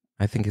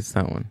 I think it's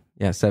that one.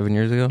 Yeah, 7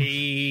 years ago.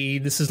 Hey,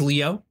 this is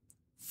Leo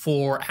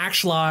for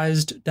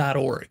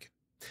actualized.org.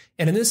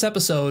 And in this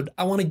episode,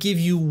 I want to give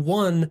you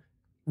one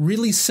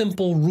really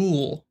simple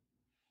rule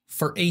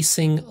for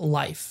acing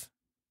life.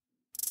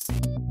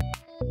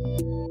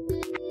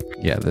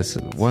 Yeah, this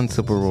is one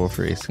simple rule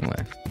for acing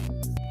life.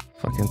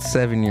 Fucking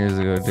 7 years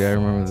ago, dude. I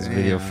remember this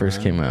video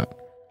first came out.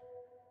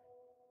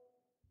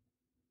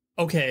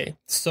 Okay,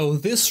 so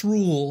this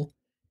rule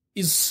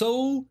is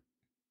so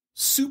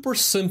super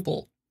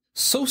simple,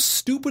 so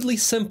stupidly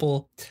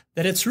simple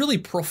that it's really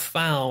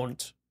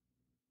profound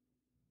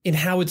in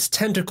how its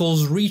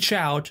tentacles reach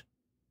out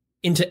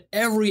into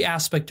every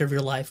aspect of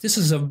your life. This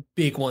is a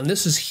big one.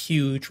 This is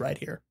huge right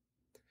here.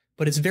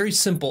 But it's very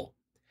simple.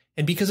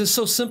 And because it's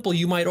so simple,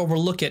 you might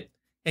overlook it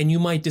and you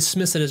might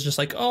dismiss it as just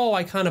like, oh,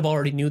 I kind of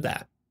already knew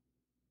that.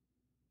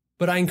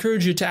 But I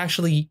encourage you to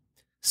actually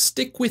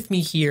stick with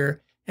me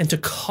here and to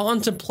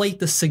contemplate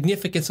the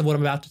significance of what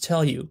I'm about to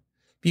tell you,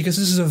 because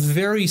this is a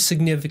very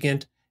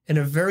significant and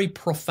a very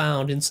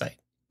profound insight.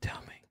 Tell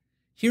me.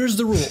 Here's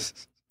the rule.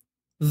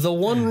 The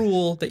one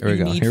rule that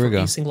you need for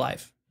acing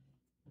life.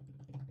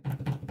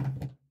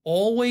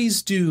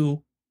 Always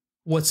do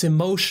what's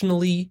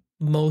emotionally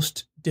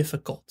most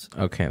difficult.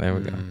 Okay, there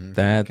we go.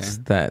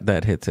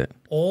 That hits it.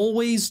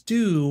 Always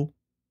do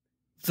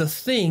the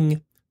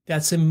thing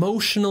that's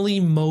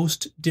emotionally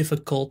most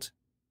difficult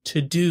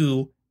to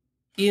do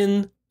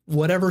in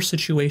whatever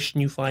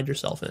situation you find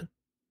yourself in.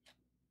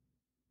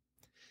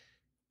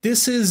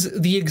 This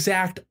is the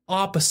exact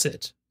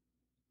opposite,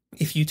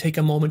 if you take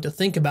a moment to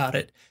think about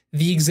it,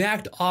 the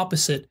exact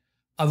opposite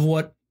of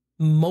what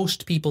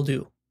most people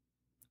do.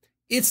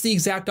 It's the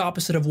exact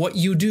opposite of what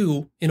you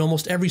do in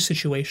almost every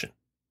situation.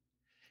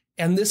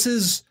 And this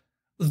is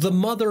the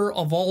mother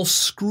of all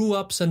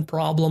screw-ups and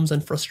problems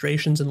and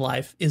frustrations in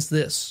life, is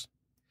this.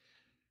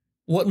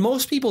 What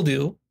most people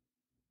do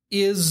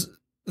is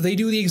they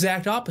do the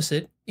exact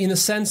opposite, in the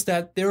sense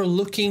that they're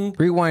looking.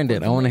 Rewind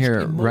it. I want to hear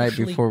it right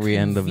before we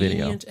end the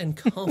video. Convenient and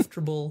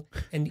comfortable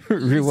and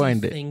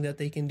Rewind easy thing that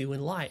they can do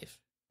in life.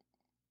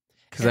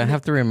 Because I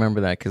have to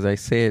remember that, because I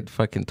say it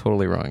fucking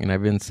totally wrong, and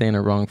I've been saying it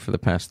wrong for the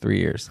past 3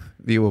 years.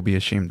 You will be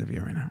ashamed of you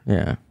right now.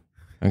 Yeah.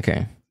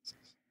 Okay.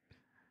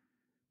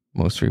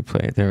 Most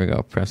replay. There we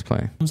go. Press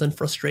play. And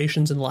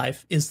frustrations in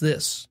life is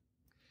this.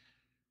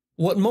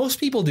 What most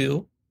people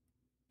do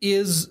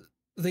is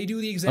they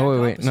do the exact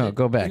opposite. Wait. No,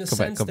 go back. In the Go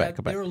back. sense Go back. that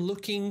Go back. They're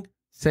looking.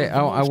 Say,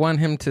 I want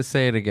him to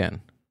say it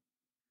again.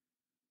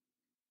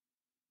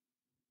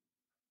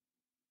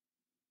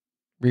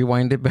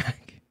 Rewind it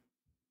back.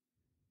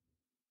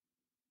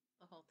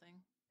 The whole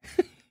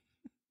thing.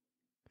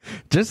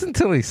 Just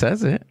until he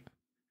says it.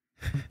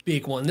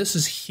 Big one. This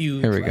is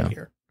huge Here we right go.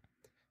 here.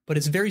 But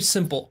it's very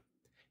simple.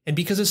 And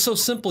because it's so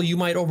simple, you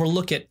might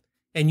overlook it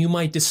and you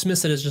might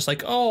dismiss it as just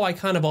like, oh, I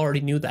kind of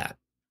already knew that.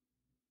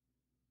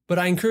 But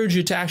I encourage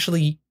you to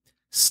actually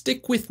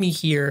stick with me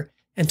here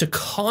and to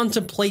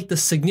contemplate the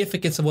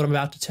significance of what I'm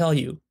about to tell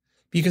you,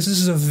 because this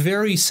is a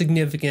very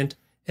significant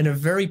and a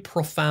very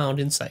profound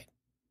insight.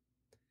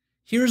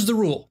 Here's the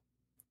rule.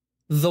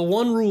 The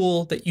one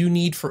rule that you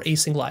need for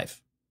acing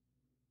life.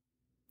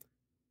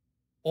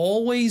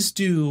 Always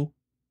do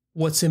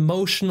what's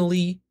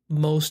emotionally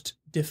most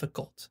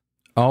difficult.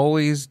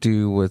 Always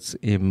do what's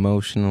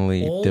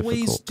emotionally difficult.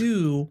 Always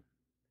do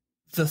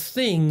the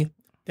thing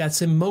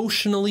that's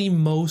emotionally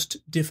most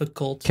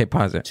difficult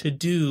Pause it. to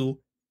do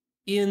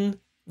in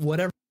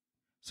whatever.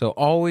 So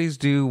always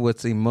do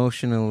what's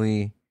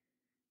emotionally,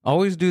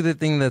 always do the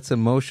thing that's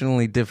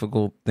emotionally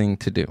difficult thing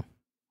to do,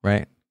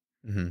 right?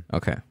 Mm-hmm.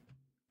 Okay.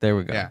 There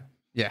we go.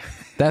 Yeah.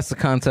 That's the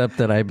concept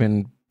that I've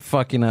been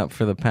fucking up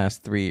for the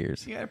past 3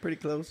 years. You got it pretty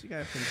close.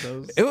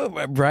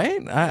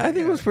 Right? I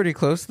think it was pretty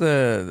close.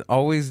 The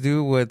always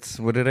do what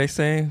did I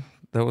say?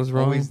 That was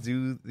wrong. Always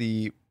do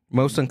the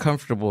most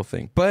uncomfortable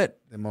thing. But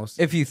the most.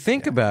 if you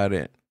think about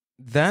it,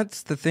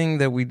 that's the thing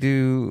that we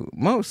do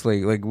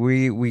mostly. Like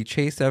we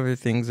chase after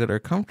things that are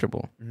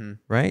comfortable,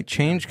 right?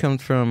 Change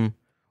comes from,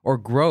 or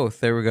growth.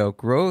 There we go.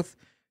 Growth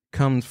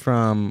comes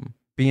from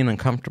being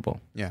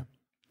uncomfortable. Yeah.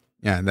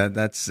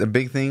 That's a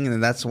big thing,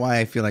 and that's why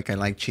I feel like I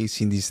like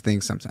chasing these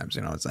things sometimes.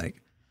 You know, it's like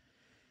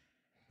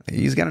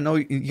you just gotta know.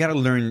 You gotta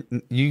learn.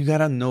 You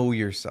gotta know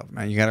yourself,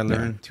 man. You gotta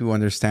learn to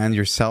understand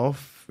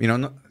yourself. You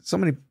know, so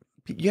many.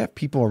 You have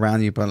people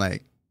around you, but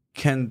like,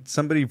 can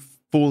somebody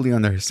fully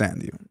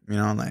understand you? You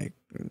know, like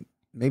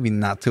maybe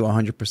not to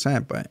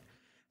 100%, but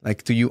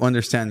like, do you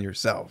understand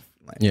yourself?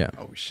 Like,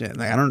 oh shit,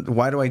 like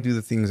why do I do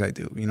the things I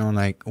do? You know,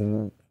 like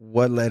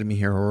what led me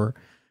here, or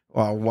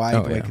why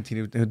do I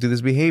continue to do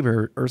this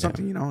behavior or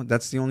something? You know,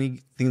 that's the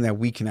only thing that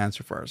we can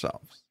answer for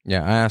ourselves.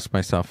 Yeah, I ask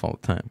myself all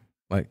the time,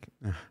 like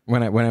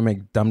when I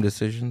make dumb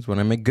decisions, when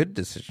I make good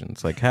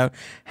decisions, like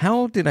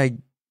how did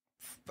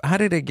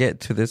I get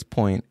to this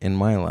point in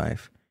my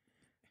life?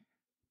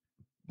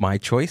 My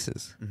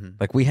choices.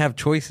 Like, we have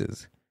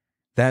choices.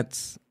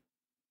 That's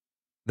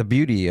the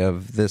beauty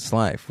of this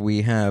life.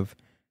 We have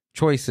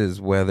choices,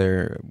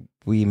 whether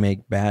we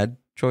make bad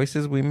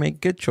choices, we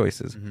make good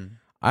choices.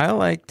 I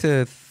like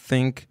to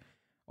think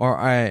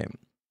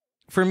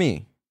for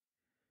me,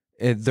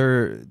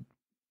 they're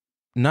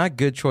not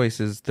good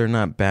choices. They're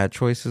not bad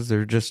choices.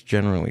 They're just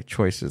generally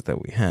choices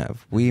that we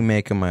have. We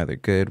make them either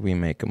good, we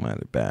make them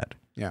either bad.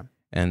 Yeah.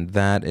 And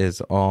that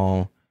is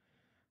all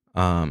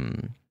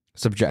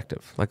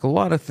subjective. Like a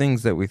lot of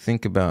things that we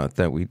think about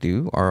that we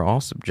do are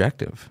all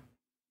subjective.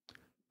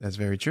 That's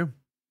very true.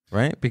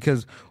 Right?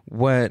 Because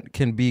what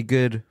can be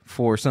good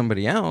for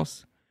somebody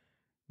else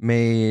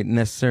may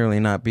necessarily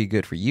not be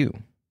good for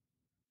you.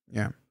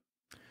 Yeah.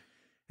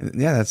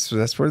 Yeah,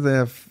 that's where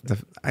the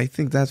I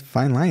think that's a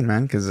fine line,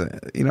 man, because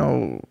you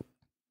know,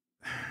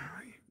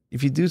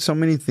 if you do so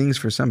many things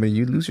for somebody,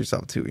 you lose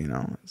yourself too, you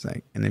know. It's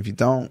like, and if you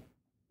don't,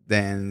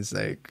 then it's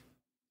like,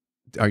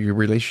 are your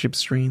relationships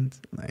strained?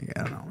 Like,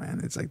 I don't know,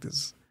 man. It's like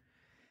this.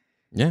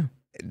 Yeah,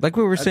 like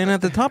we were saying at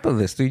the top of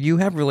this, dude. You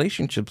have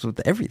relationships with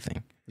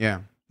everything. Yeah,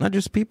 not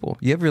just people.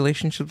 You have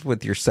relationships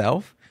with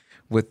yourself,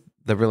 with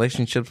the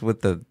relationships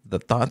with the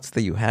thoughts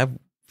that you have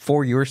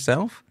for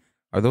yourself.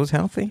 Are those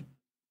healthy?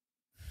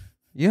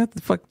 You have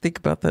to think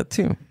about that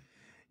too.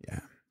 Yeah.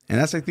 And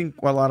that's, I think,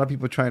 what a lot of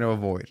people try to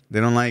avoid. They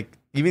don't like,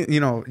 even,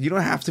 you know, you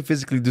don't have to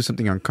physically do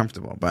something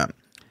uncomfortable, but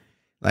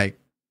like,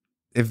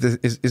 if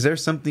is there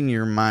something in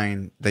your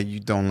mind that you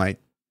don't like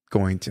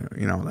going to,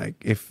 you know,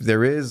 like if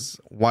there is,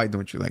 why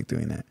don't you like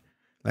doing it?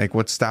 Like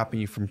what's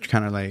stopping you from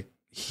kind of like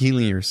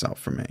healing yourself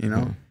from it, you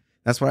know? Mm.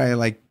 That's what I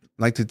like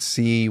to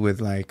see with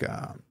like,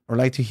 or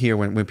like to hear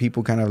when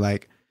people kind of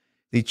like,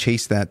 they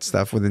chase that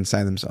stuff within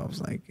inside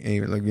themselves. Like,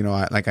 hey, like, you know,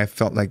 I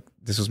felt like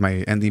this was my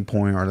ending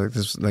point, or like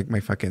this was like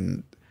my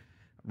fucking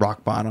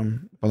rock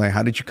bottom. But like,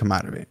 how did you come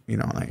out of it? You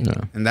know, like,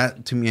 and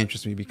that to me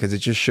interests me because it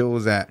just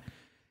shows that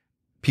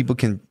people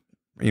can,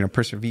 you know,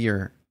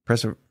 persevere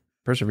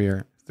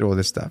through all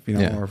this stuff, you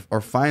know,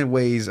 or find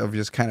ways of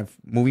just kind of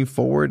moving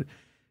forward,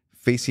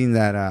 facing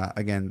that,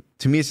 again,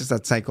 to me, it's just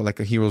that cycle, like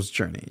a hero's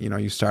journey. You know,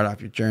 you start off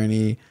your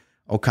journey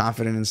all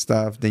confident and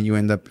stuff, then you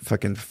end up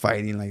fucking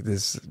fighting like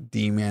this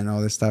demon,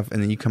 all this stuff,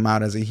 and then you come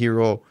out as a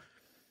hero,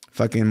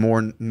 fucking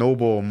more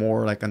noble,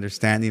 more like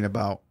understanding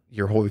about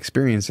your whole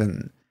experience,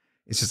 and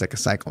it's just like a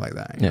cycle like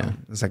that. You know?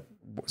 It's like,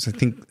 so I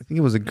think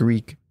it was a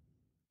Greek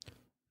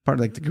part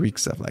of like the Greek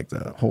stuff, like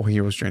the whole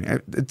hero's journey.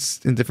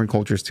 It's in different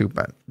cultures too,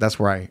 but that's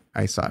where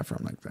I saw it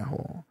from, like that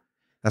whole.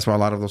 That's why a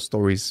lot of those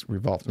stories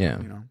revolved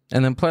around, you know.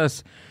 And then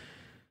plus,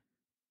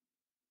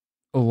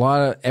 a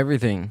lot of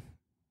everything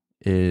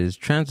is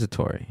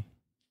transitory.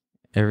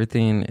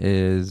 Everything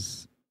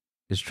is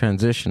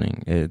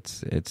transitioning.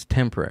 It's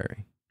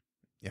temporary.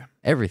 Yeah.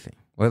 Everything,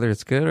 whether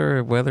it's good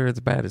or whether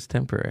it's bad, is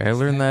temporary. I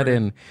learned that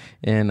in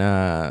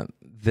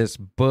this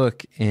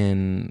book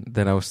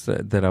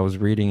that I was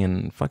reading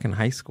in fucking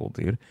high school,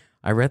 dude.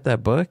 I read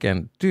that book,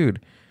 and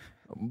dude,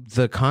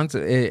 the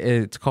concept,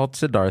 it's called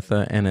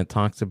Siddhartha, and it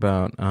talks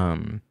about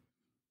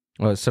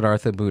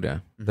Siddhartha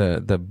Buddha,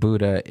 the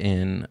Buddha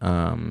in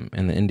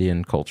the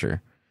Indian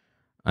culture.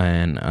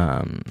 And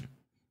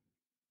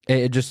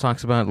it just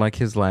talks about like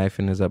his life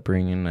and his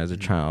upbringing as a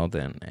child,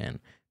 and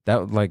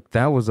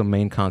that was a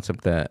main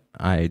concept that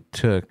I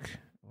took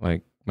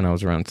like when I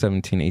was around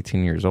 17,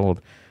 18 years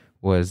old,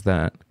 was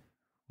that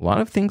a lot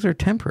of things are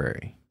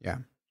temporary. Yeah.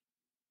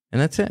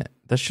 And that's it.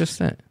 That's just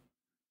it.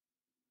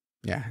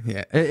 Yeah.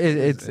 Yeah.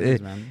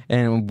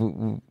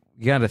 And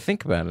you got to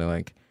think about it.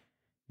 Like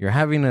you're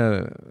in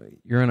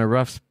a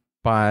rough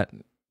spot,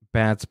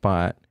 bad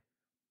spot,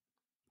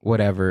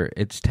 whatever,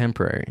 it's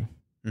temporary.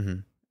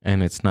 Mm-hmm.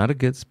 And it's not a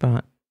good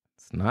spot.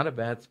 It's not a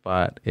bad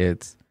spot.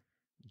 It's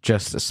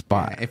just a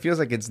spot. Yeah, it feels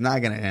like it's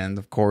not going to end,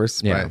 of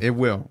course, but it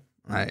will.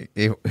 Like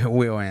it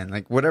will end.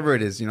 Like whatever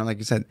it is, you know, like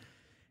you said,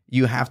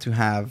 you have to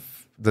have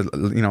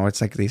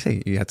it's like they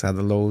say, you have to have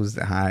the lows,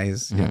 the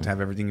highs, you have to have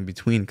everything in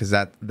between, because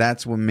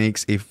that's what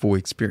makes a full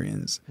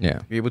experience. Yeah.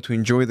 You're able to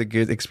enjoy the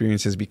good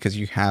experiences because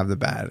you have the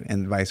bad,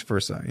 and vice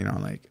versa. You know,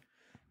 like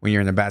when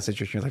you're in a bad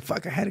situation, you're like,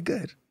 fuck, I had it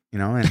good. You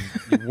know, and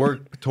you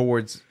work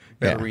towards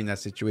bettering that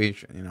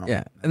situation, you know?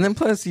 Yeah. And then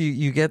plus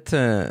you get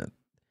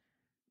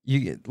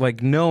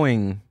like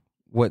knowing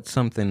what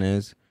something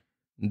is,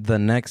 the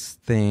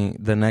next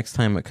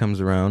time it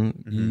comes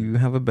around, you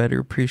have a better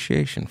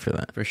appreciation for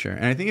that. For sure.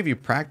 And I think if you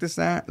practice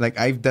that, like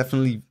I've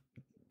definitely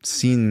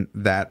seen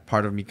that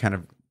part of me kind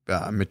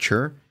of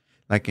mature.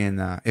 Like in,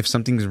 if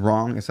something's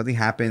wrong, if something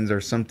happens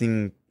or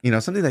something, you know,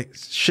 something that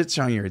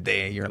shits on your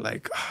day, you're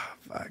like, oh,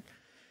 fuck.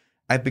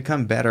 I've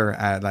become better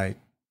at like,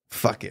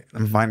 fuck it,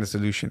 I'm finding a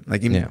solution.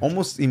 Like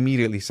almost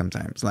immediately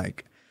sometimes.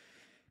 Like,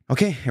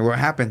 okay, what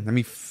happened? Let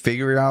me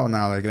figure it out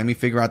now. Like, let me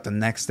figure out the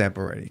next step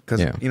already.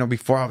 Because, you know,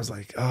 before I was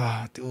like,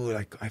 oh, dude,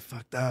 like I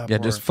fucked up. Yeah,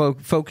 just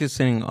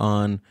focusing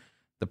on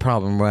the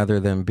problem rather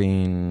than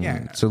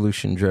being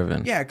solution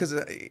driven. Yeah, because,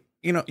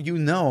 you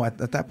know, at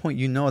that point,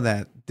 you know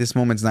that this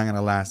moment's not going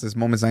to last. This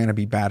moment's not going to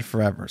be bad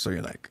forever. So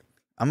you're like,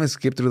 I'm going to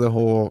skip through the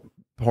whole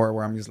part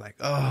where I'm just like,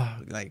 oh,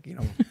 like, you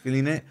know,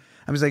 feeling it.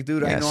 I'm just like,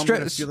 dude, I know I'm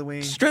going to feel the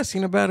way.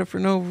 Stressing about it for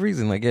no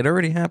reason. Like, it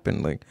already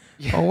happened. Like,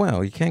 oh,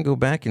 wow, you can't go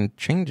back and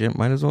change it.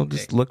 Might as well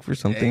just look for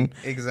something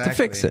to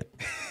fix it.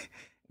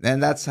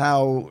 And that's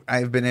how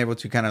I've been able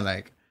to kind of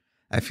like,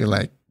 I feel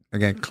like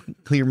again,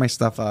 clear my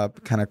stuff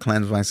up, kind of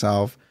cleanse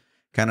myself,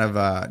 kind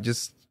of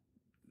just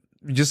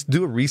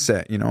do a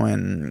reset,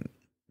 and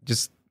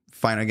just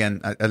find,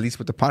 again, at least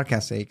with the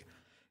podcast sake,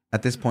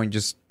 at this point,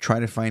 just try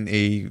to find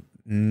a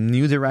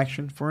new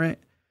direction for it,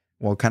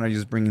 while kind of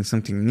just bringing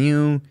something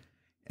new.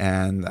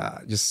 And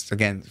just,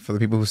 again, for the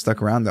people who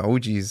stuck around, the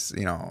OGs,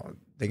 they're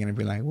going to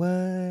be like,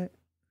 what?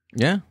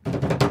 Yeah.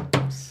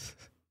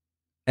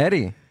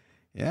 Eddie.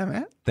 Yeah,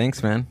 man.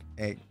 Thanks, man.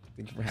 Hey,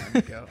 thank you for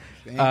having me, yo.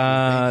 Thank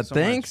you so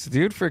thanks, much.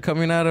 dude, for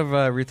coming out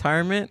of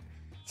retirement.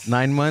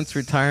 9 months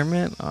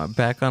retirement,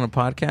 back on a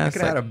podcast. I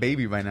could have had a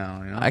baby by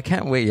now. I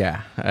can't wait.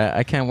 Yeah,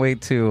 I can't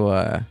wait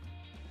to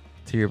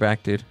you're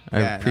back, dude. I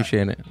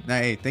appreciate it. No,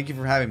 hey, thank you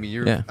for having me.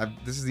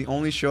 This is the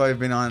only show I've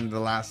been on the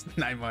last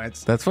 9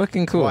 months. That's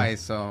fucking cool. Twice,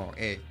 so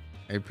hey,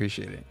 I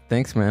appreciate it.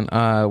 Thanks, man.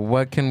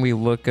 What can we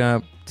look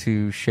up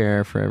to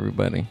share for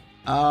everybody?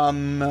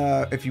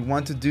 If you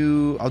want to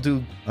do, I'll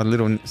do a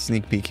little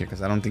sneak peek here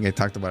because I don't think I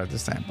talked about it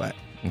this time. But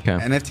okay,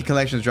 NFT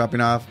collection is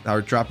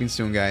dropping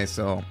soon, guys.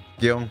 So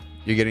Gil,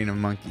 you're getting a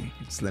monkey.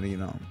 Just letting you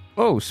know.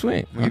 Oh,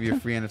 sweet. We'll give you a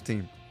free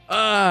NFT.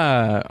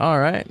 All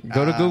right.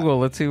 Go to Google.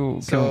 Let's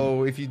see.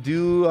 So if you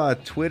do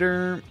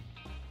Twitter,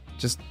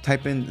 just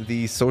type in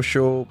the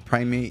Social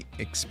Primate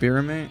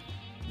experiment.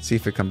 See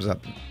if it comes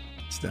up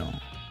still.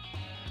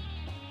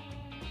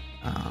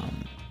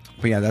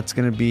 But yeah, that's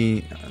gonna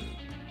be.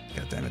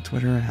 Got that at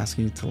Twitter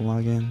asking you to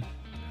log in.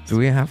 Do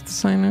we have to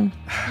sign in?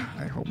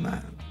 I hope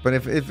not. But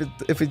if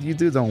you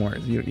do, don't worry.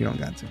 You don't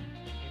got to.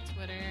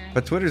 Twitter.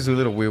 But Twitter's a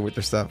little weird with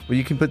their stuff. But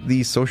you can put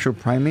the Social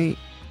Primate.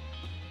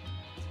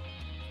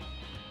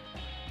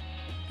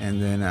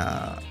 And then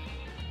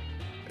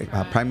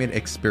Primate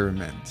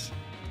experiment.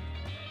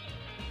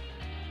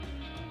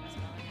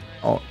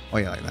 Oh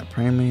yeah, like that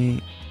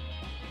Primate.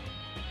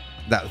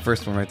 That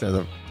first one right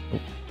there,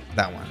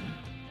 that one.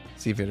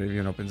 See if it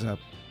even opens up.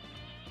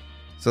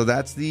 So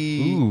that's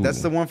the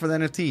one for the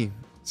NFT.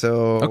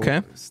 So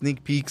okay,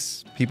 sneak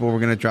peeks. We're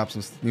gonna drop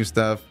some new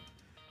stuff,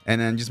 and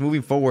then just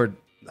moving forward,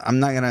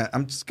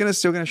 I'm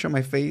still gonna show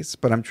my face,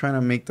 but I'm trying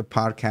to make the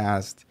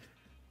podcast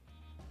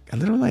a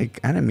little like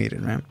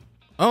animated, man.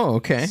 Oh,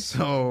 okay.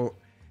 So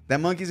that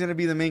monkey's gonna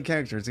be the main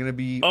character. It's gonna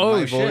be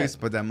my voice,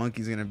 but that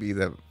monkey's gonna be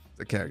the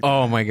character.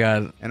 Oh my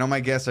god! And all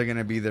my guests are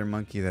gonna be their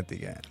monkey that they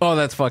get. Oh,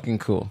 that's fucking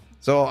cool.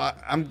 So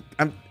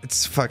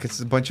it's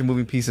a bunch of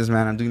moving pieces,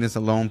 man. I'm doing this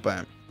alone, but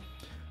I'm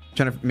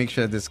trying to make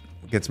sure that this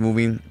gets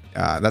moving.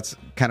 That's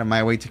kind of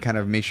my way to kind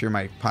of make sure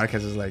my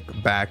podcast is like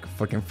back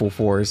fucking full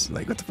force.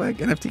 Like, what the fuck,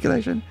 NFT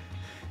collection?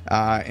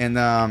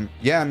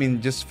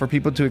 Just for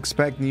people to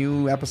expect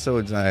new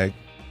episodes, like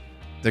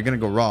they're gonna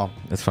go raw.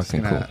 That's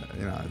fucking cool.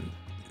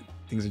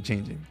 Things are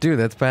changing, dude.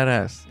 That's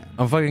badass. Yeah.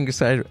 I'm fucking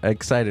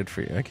excited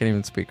for you. I can't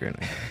even speak right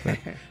now.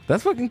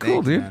 That's fucking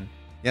cool, dude. Man.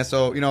 Yeah.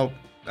 So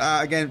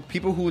again,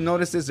 people who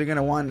notice this, they're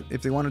gonna want,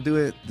 if they want to do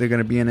it, they're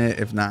gonna be in it.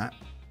 If not,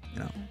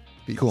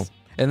 peace. Cool.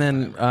 And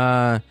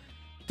then,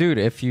 dude,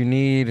 if you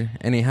need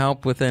any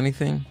help with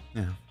anything,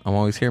 I'm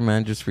always here,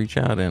 man. Just reach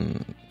out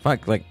and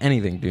like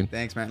anything, dude.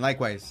 Thanks, man.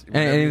 Likewise.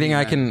 Anything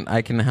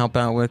I can help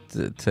out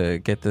with to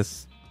get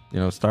this,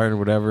 started,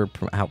 whatever,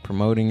 help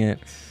promoting it,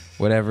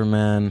 whatever,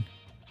 man.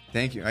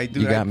 Thank you. I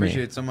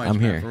appreciate it so much. I'm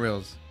here. For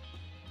reals.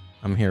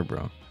 I'm here,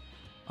 bro.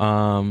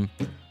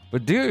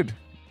 But dude,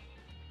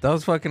 that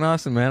was fucking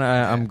awesome, man.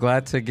 I'm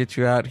glad to get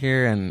you out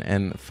here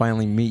and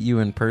finally meet you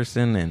in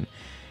person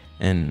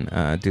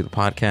and do the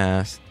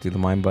podcast, do the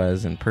Mind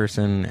Buzz in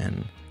person.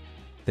 And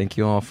thank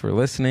you all for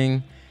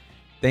listening.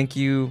 Thank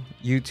you,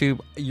 YouTube.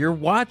 You're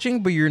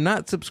watching, but you're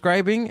not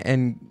subscribing,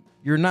 and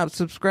you're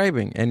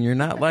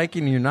not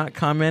liking, you're not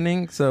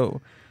commenting. So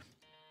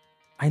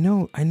I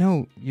know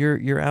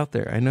you're out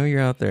there. I know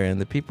you're out there,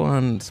 and the people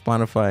on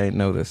Spotify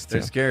know this too.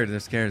 They're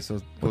scared. So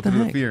go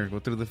through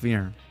the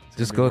fear.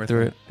 Just go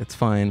through it. It's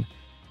fine.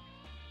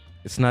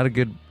 It's not a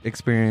good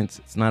experience.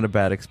 It's not a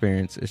bad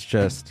experience. It's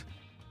just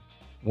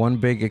one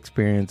big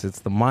experience. It's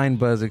the Mind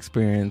Buzz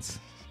experience.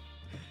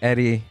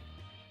 Eddie,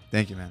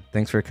 thank you, man.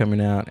 Thanks for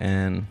coming out,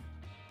 and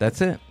that's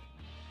it.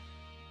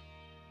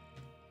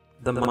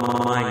 The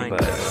Mind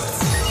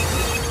Buzz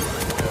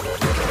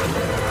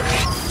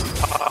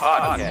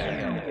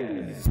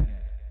Podcast.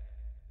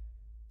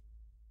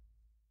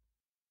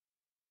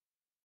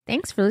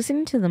 Thanks for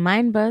listening to the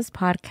Mind Buzz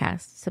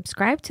podcast.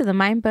 Subscribe to the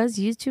Mind Buzz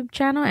YouTube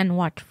channel and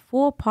watch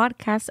full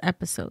podcast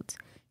episodes.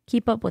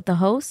 Keep up with the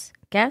hosts,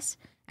 guests,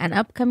 and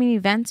upcoming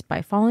events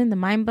by following the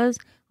Mind Buzz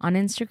on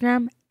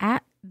Instagram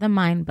 @the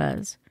Mind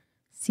Buzz.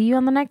 See you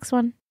on the next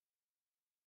one.